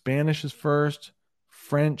think Spanish is first,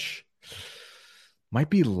 French, might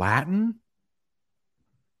be Latin,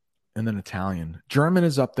 and then Italian. German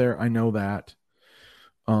is up there. I know that.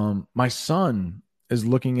 My son is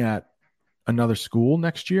looking at another school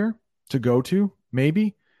next year to go to,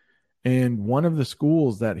 maybe. And one of the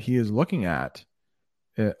schools that he is looking at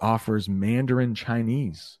offers Mandarin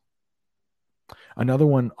Chinese. Another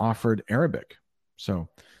one offered Arabic. So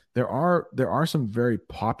there are some very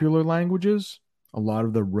popular languages. A lot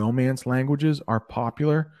of the Romance languages are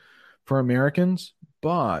popular for Americans,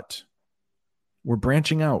 but we're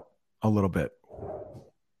branching out a little bit.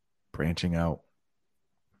 Branching out.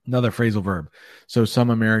 Another phrasal verb. So some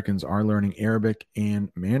Americans are learning Arabic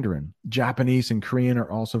and Mandarin. Japanese and Korean are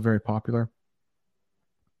also very popular.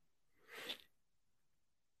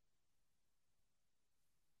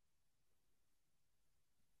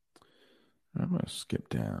 I'm going to skip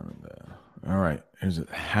down. All right. Here's it.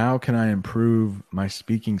 How can I improve my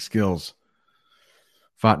speaking skills?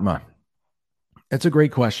 Fatma. It's a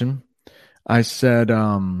great question. I said,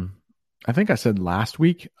 I think I said last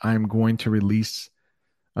week, I'm going to release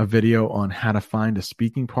a video on how to find a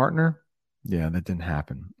speaking partner. Yeah, that didn't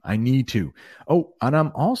happen. I need to. Oh, and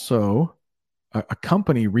I'm also, a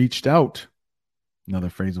company reached out, another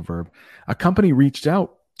phrasal verb. A company reached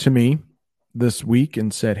out to me this week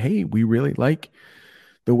and said, hey, we really like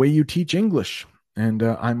the way you teach English, and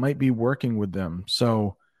I might be working with them.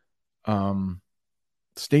 So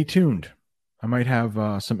stay tuned. I might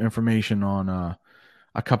have some information on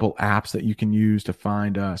a couple apps that you can use to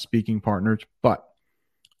find speaking partners. But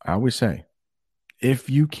I always say, if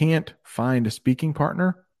you can't find a speaking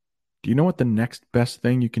partner, do you know what the next best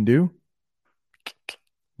thing you can do?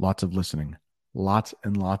 Lots of listening. Lots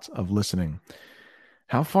and lots of listening.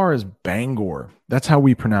 How far is Bangor? That's how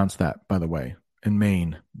we pronounce that, by the way, in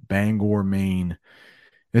Maine. Bangor, Maine.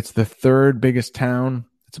 It's the third biggest town.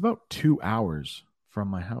 It's about 2 hours from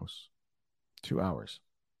my house. 2 hours.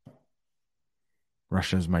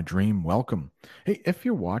 Russia is my dream. Welcome. Hey, if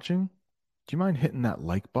you're watching, do you mind hitting that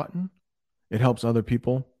like button? It helps other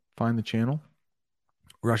people find the channel.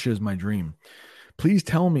 Russia is my dream. Please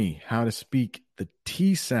tell me how to speak the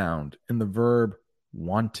T sound in the verb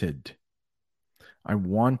wanted. I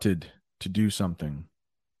wanted to do something.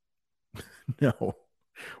 No.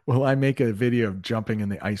 Will I make a video of jumping in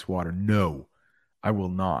the ice water? No, I will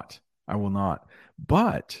not. I will not.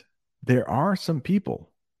 But there are some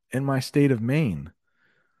people in my state of Maine.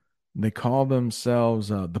 They call themselves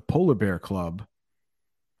the Polar Bear Club.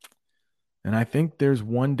 And I think there's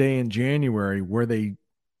one day in January where they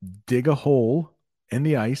dig a hole in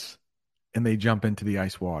the ice and they jump into the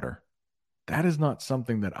ice water. That is not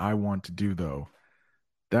something that I want to do, though.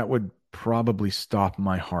 That would probably stop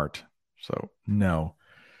my heart. So, no.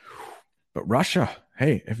 But Russia,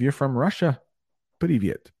 hey, if you're from Russia,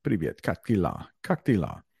 привет, как дела?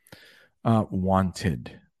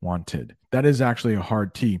 Wanted. That is actually a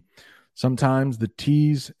hard T. Sometimes the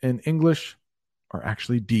T's in English are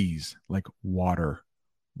actually D's, like water.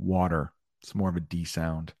 It's more of a D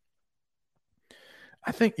sound.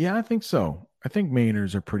 I think so. I think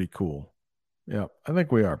Mainers are pretty cool. Yeah, I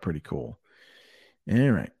think we are pretty cool. All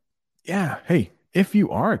right. Yeah, hey, if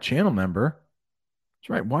you are a channel member, that's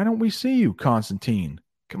right. Why don't we see you, Constantine?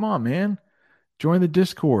 Come on, man. Join the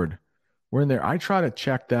Discord. We're in there. I try to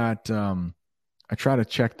check that.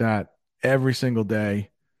 Every single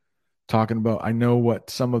day. Talking about, I know what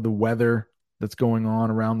some of the weather that's going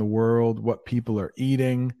on around the world, what people are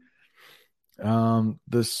eating.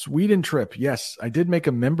 The Sweden trip. Yes, I did make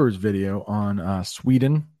a members video on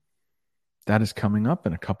Sweden. That is coming up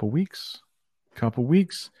in a couple weeks.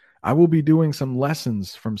 I will be doing some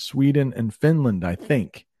lessons from Sweden and Finland, I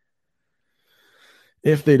think.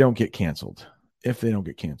 If they don't get canceled.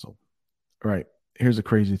 All right. Here's a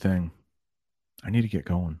crazy thing. I need to get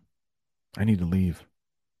going. I need to leave.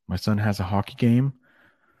 My son has a hockey game.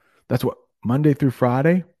 That's what, Monday through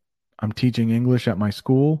Friday, I'm teaching English at my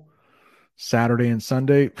school. Saturday and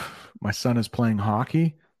Sunday, my son is playing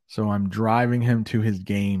hockey, so I'm driving him to his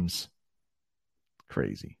games.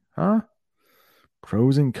 Crazy, huh?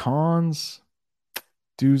 Pros and cons,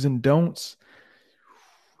 do's and don'ts.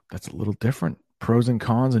 That's a little different. Pros and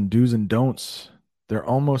cons and do's and don'ts. They're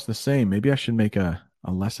almost the same. Maybe I should make a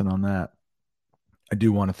lesson on that. I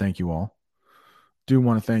do want to thank you all.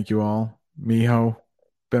 Miho,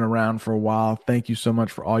 been around for a while. Thank you so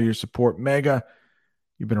much for all your support. Mega,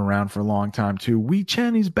 you've been around for a long time too. Wee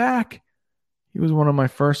Chen, he's back. He was one of my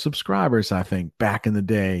first subscribers, I think, back in the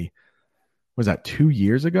day. Was that 2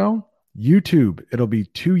 years ago? YouTube, it'll be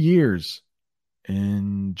 2 years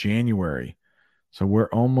in January. So we're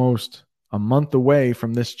almost a month away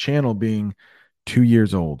from this channel being 2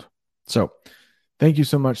 years old. So thank you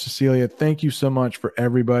so much, Cecilia. Thank you so much for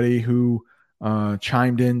everybody who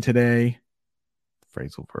chimed in today.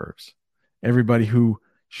 Phrasal verbs. Everybody who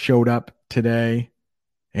showed up today.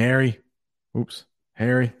 Harry,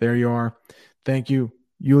 there you are. Thank you.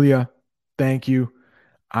 Yulia, thank you.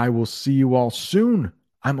 I will see you all soon.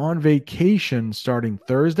 I'm on vacation starting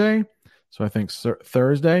Thursday. So I think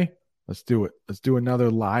Thursday, let's do it. Let's do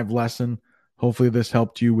another live lesson. Hopefully this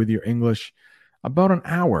helped you with your English. About an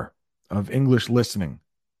hour of English listening.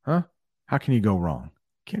 Huh? How can you go wrong?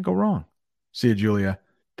 Can't go wrong. See you, Julia.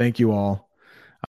 Thank you all.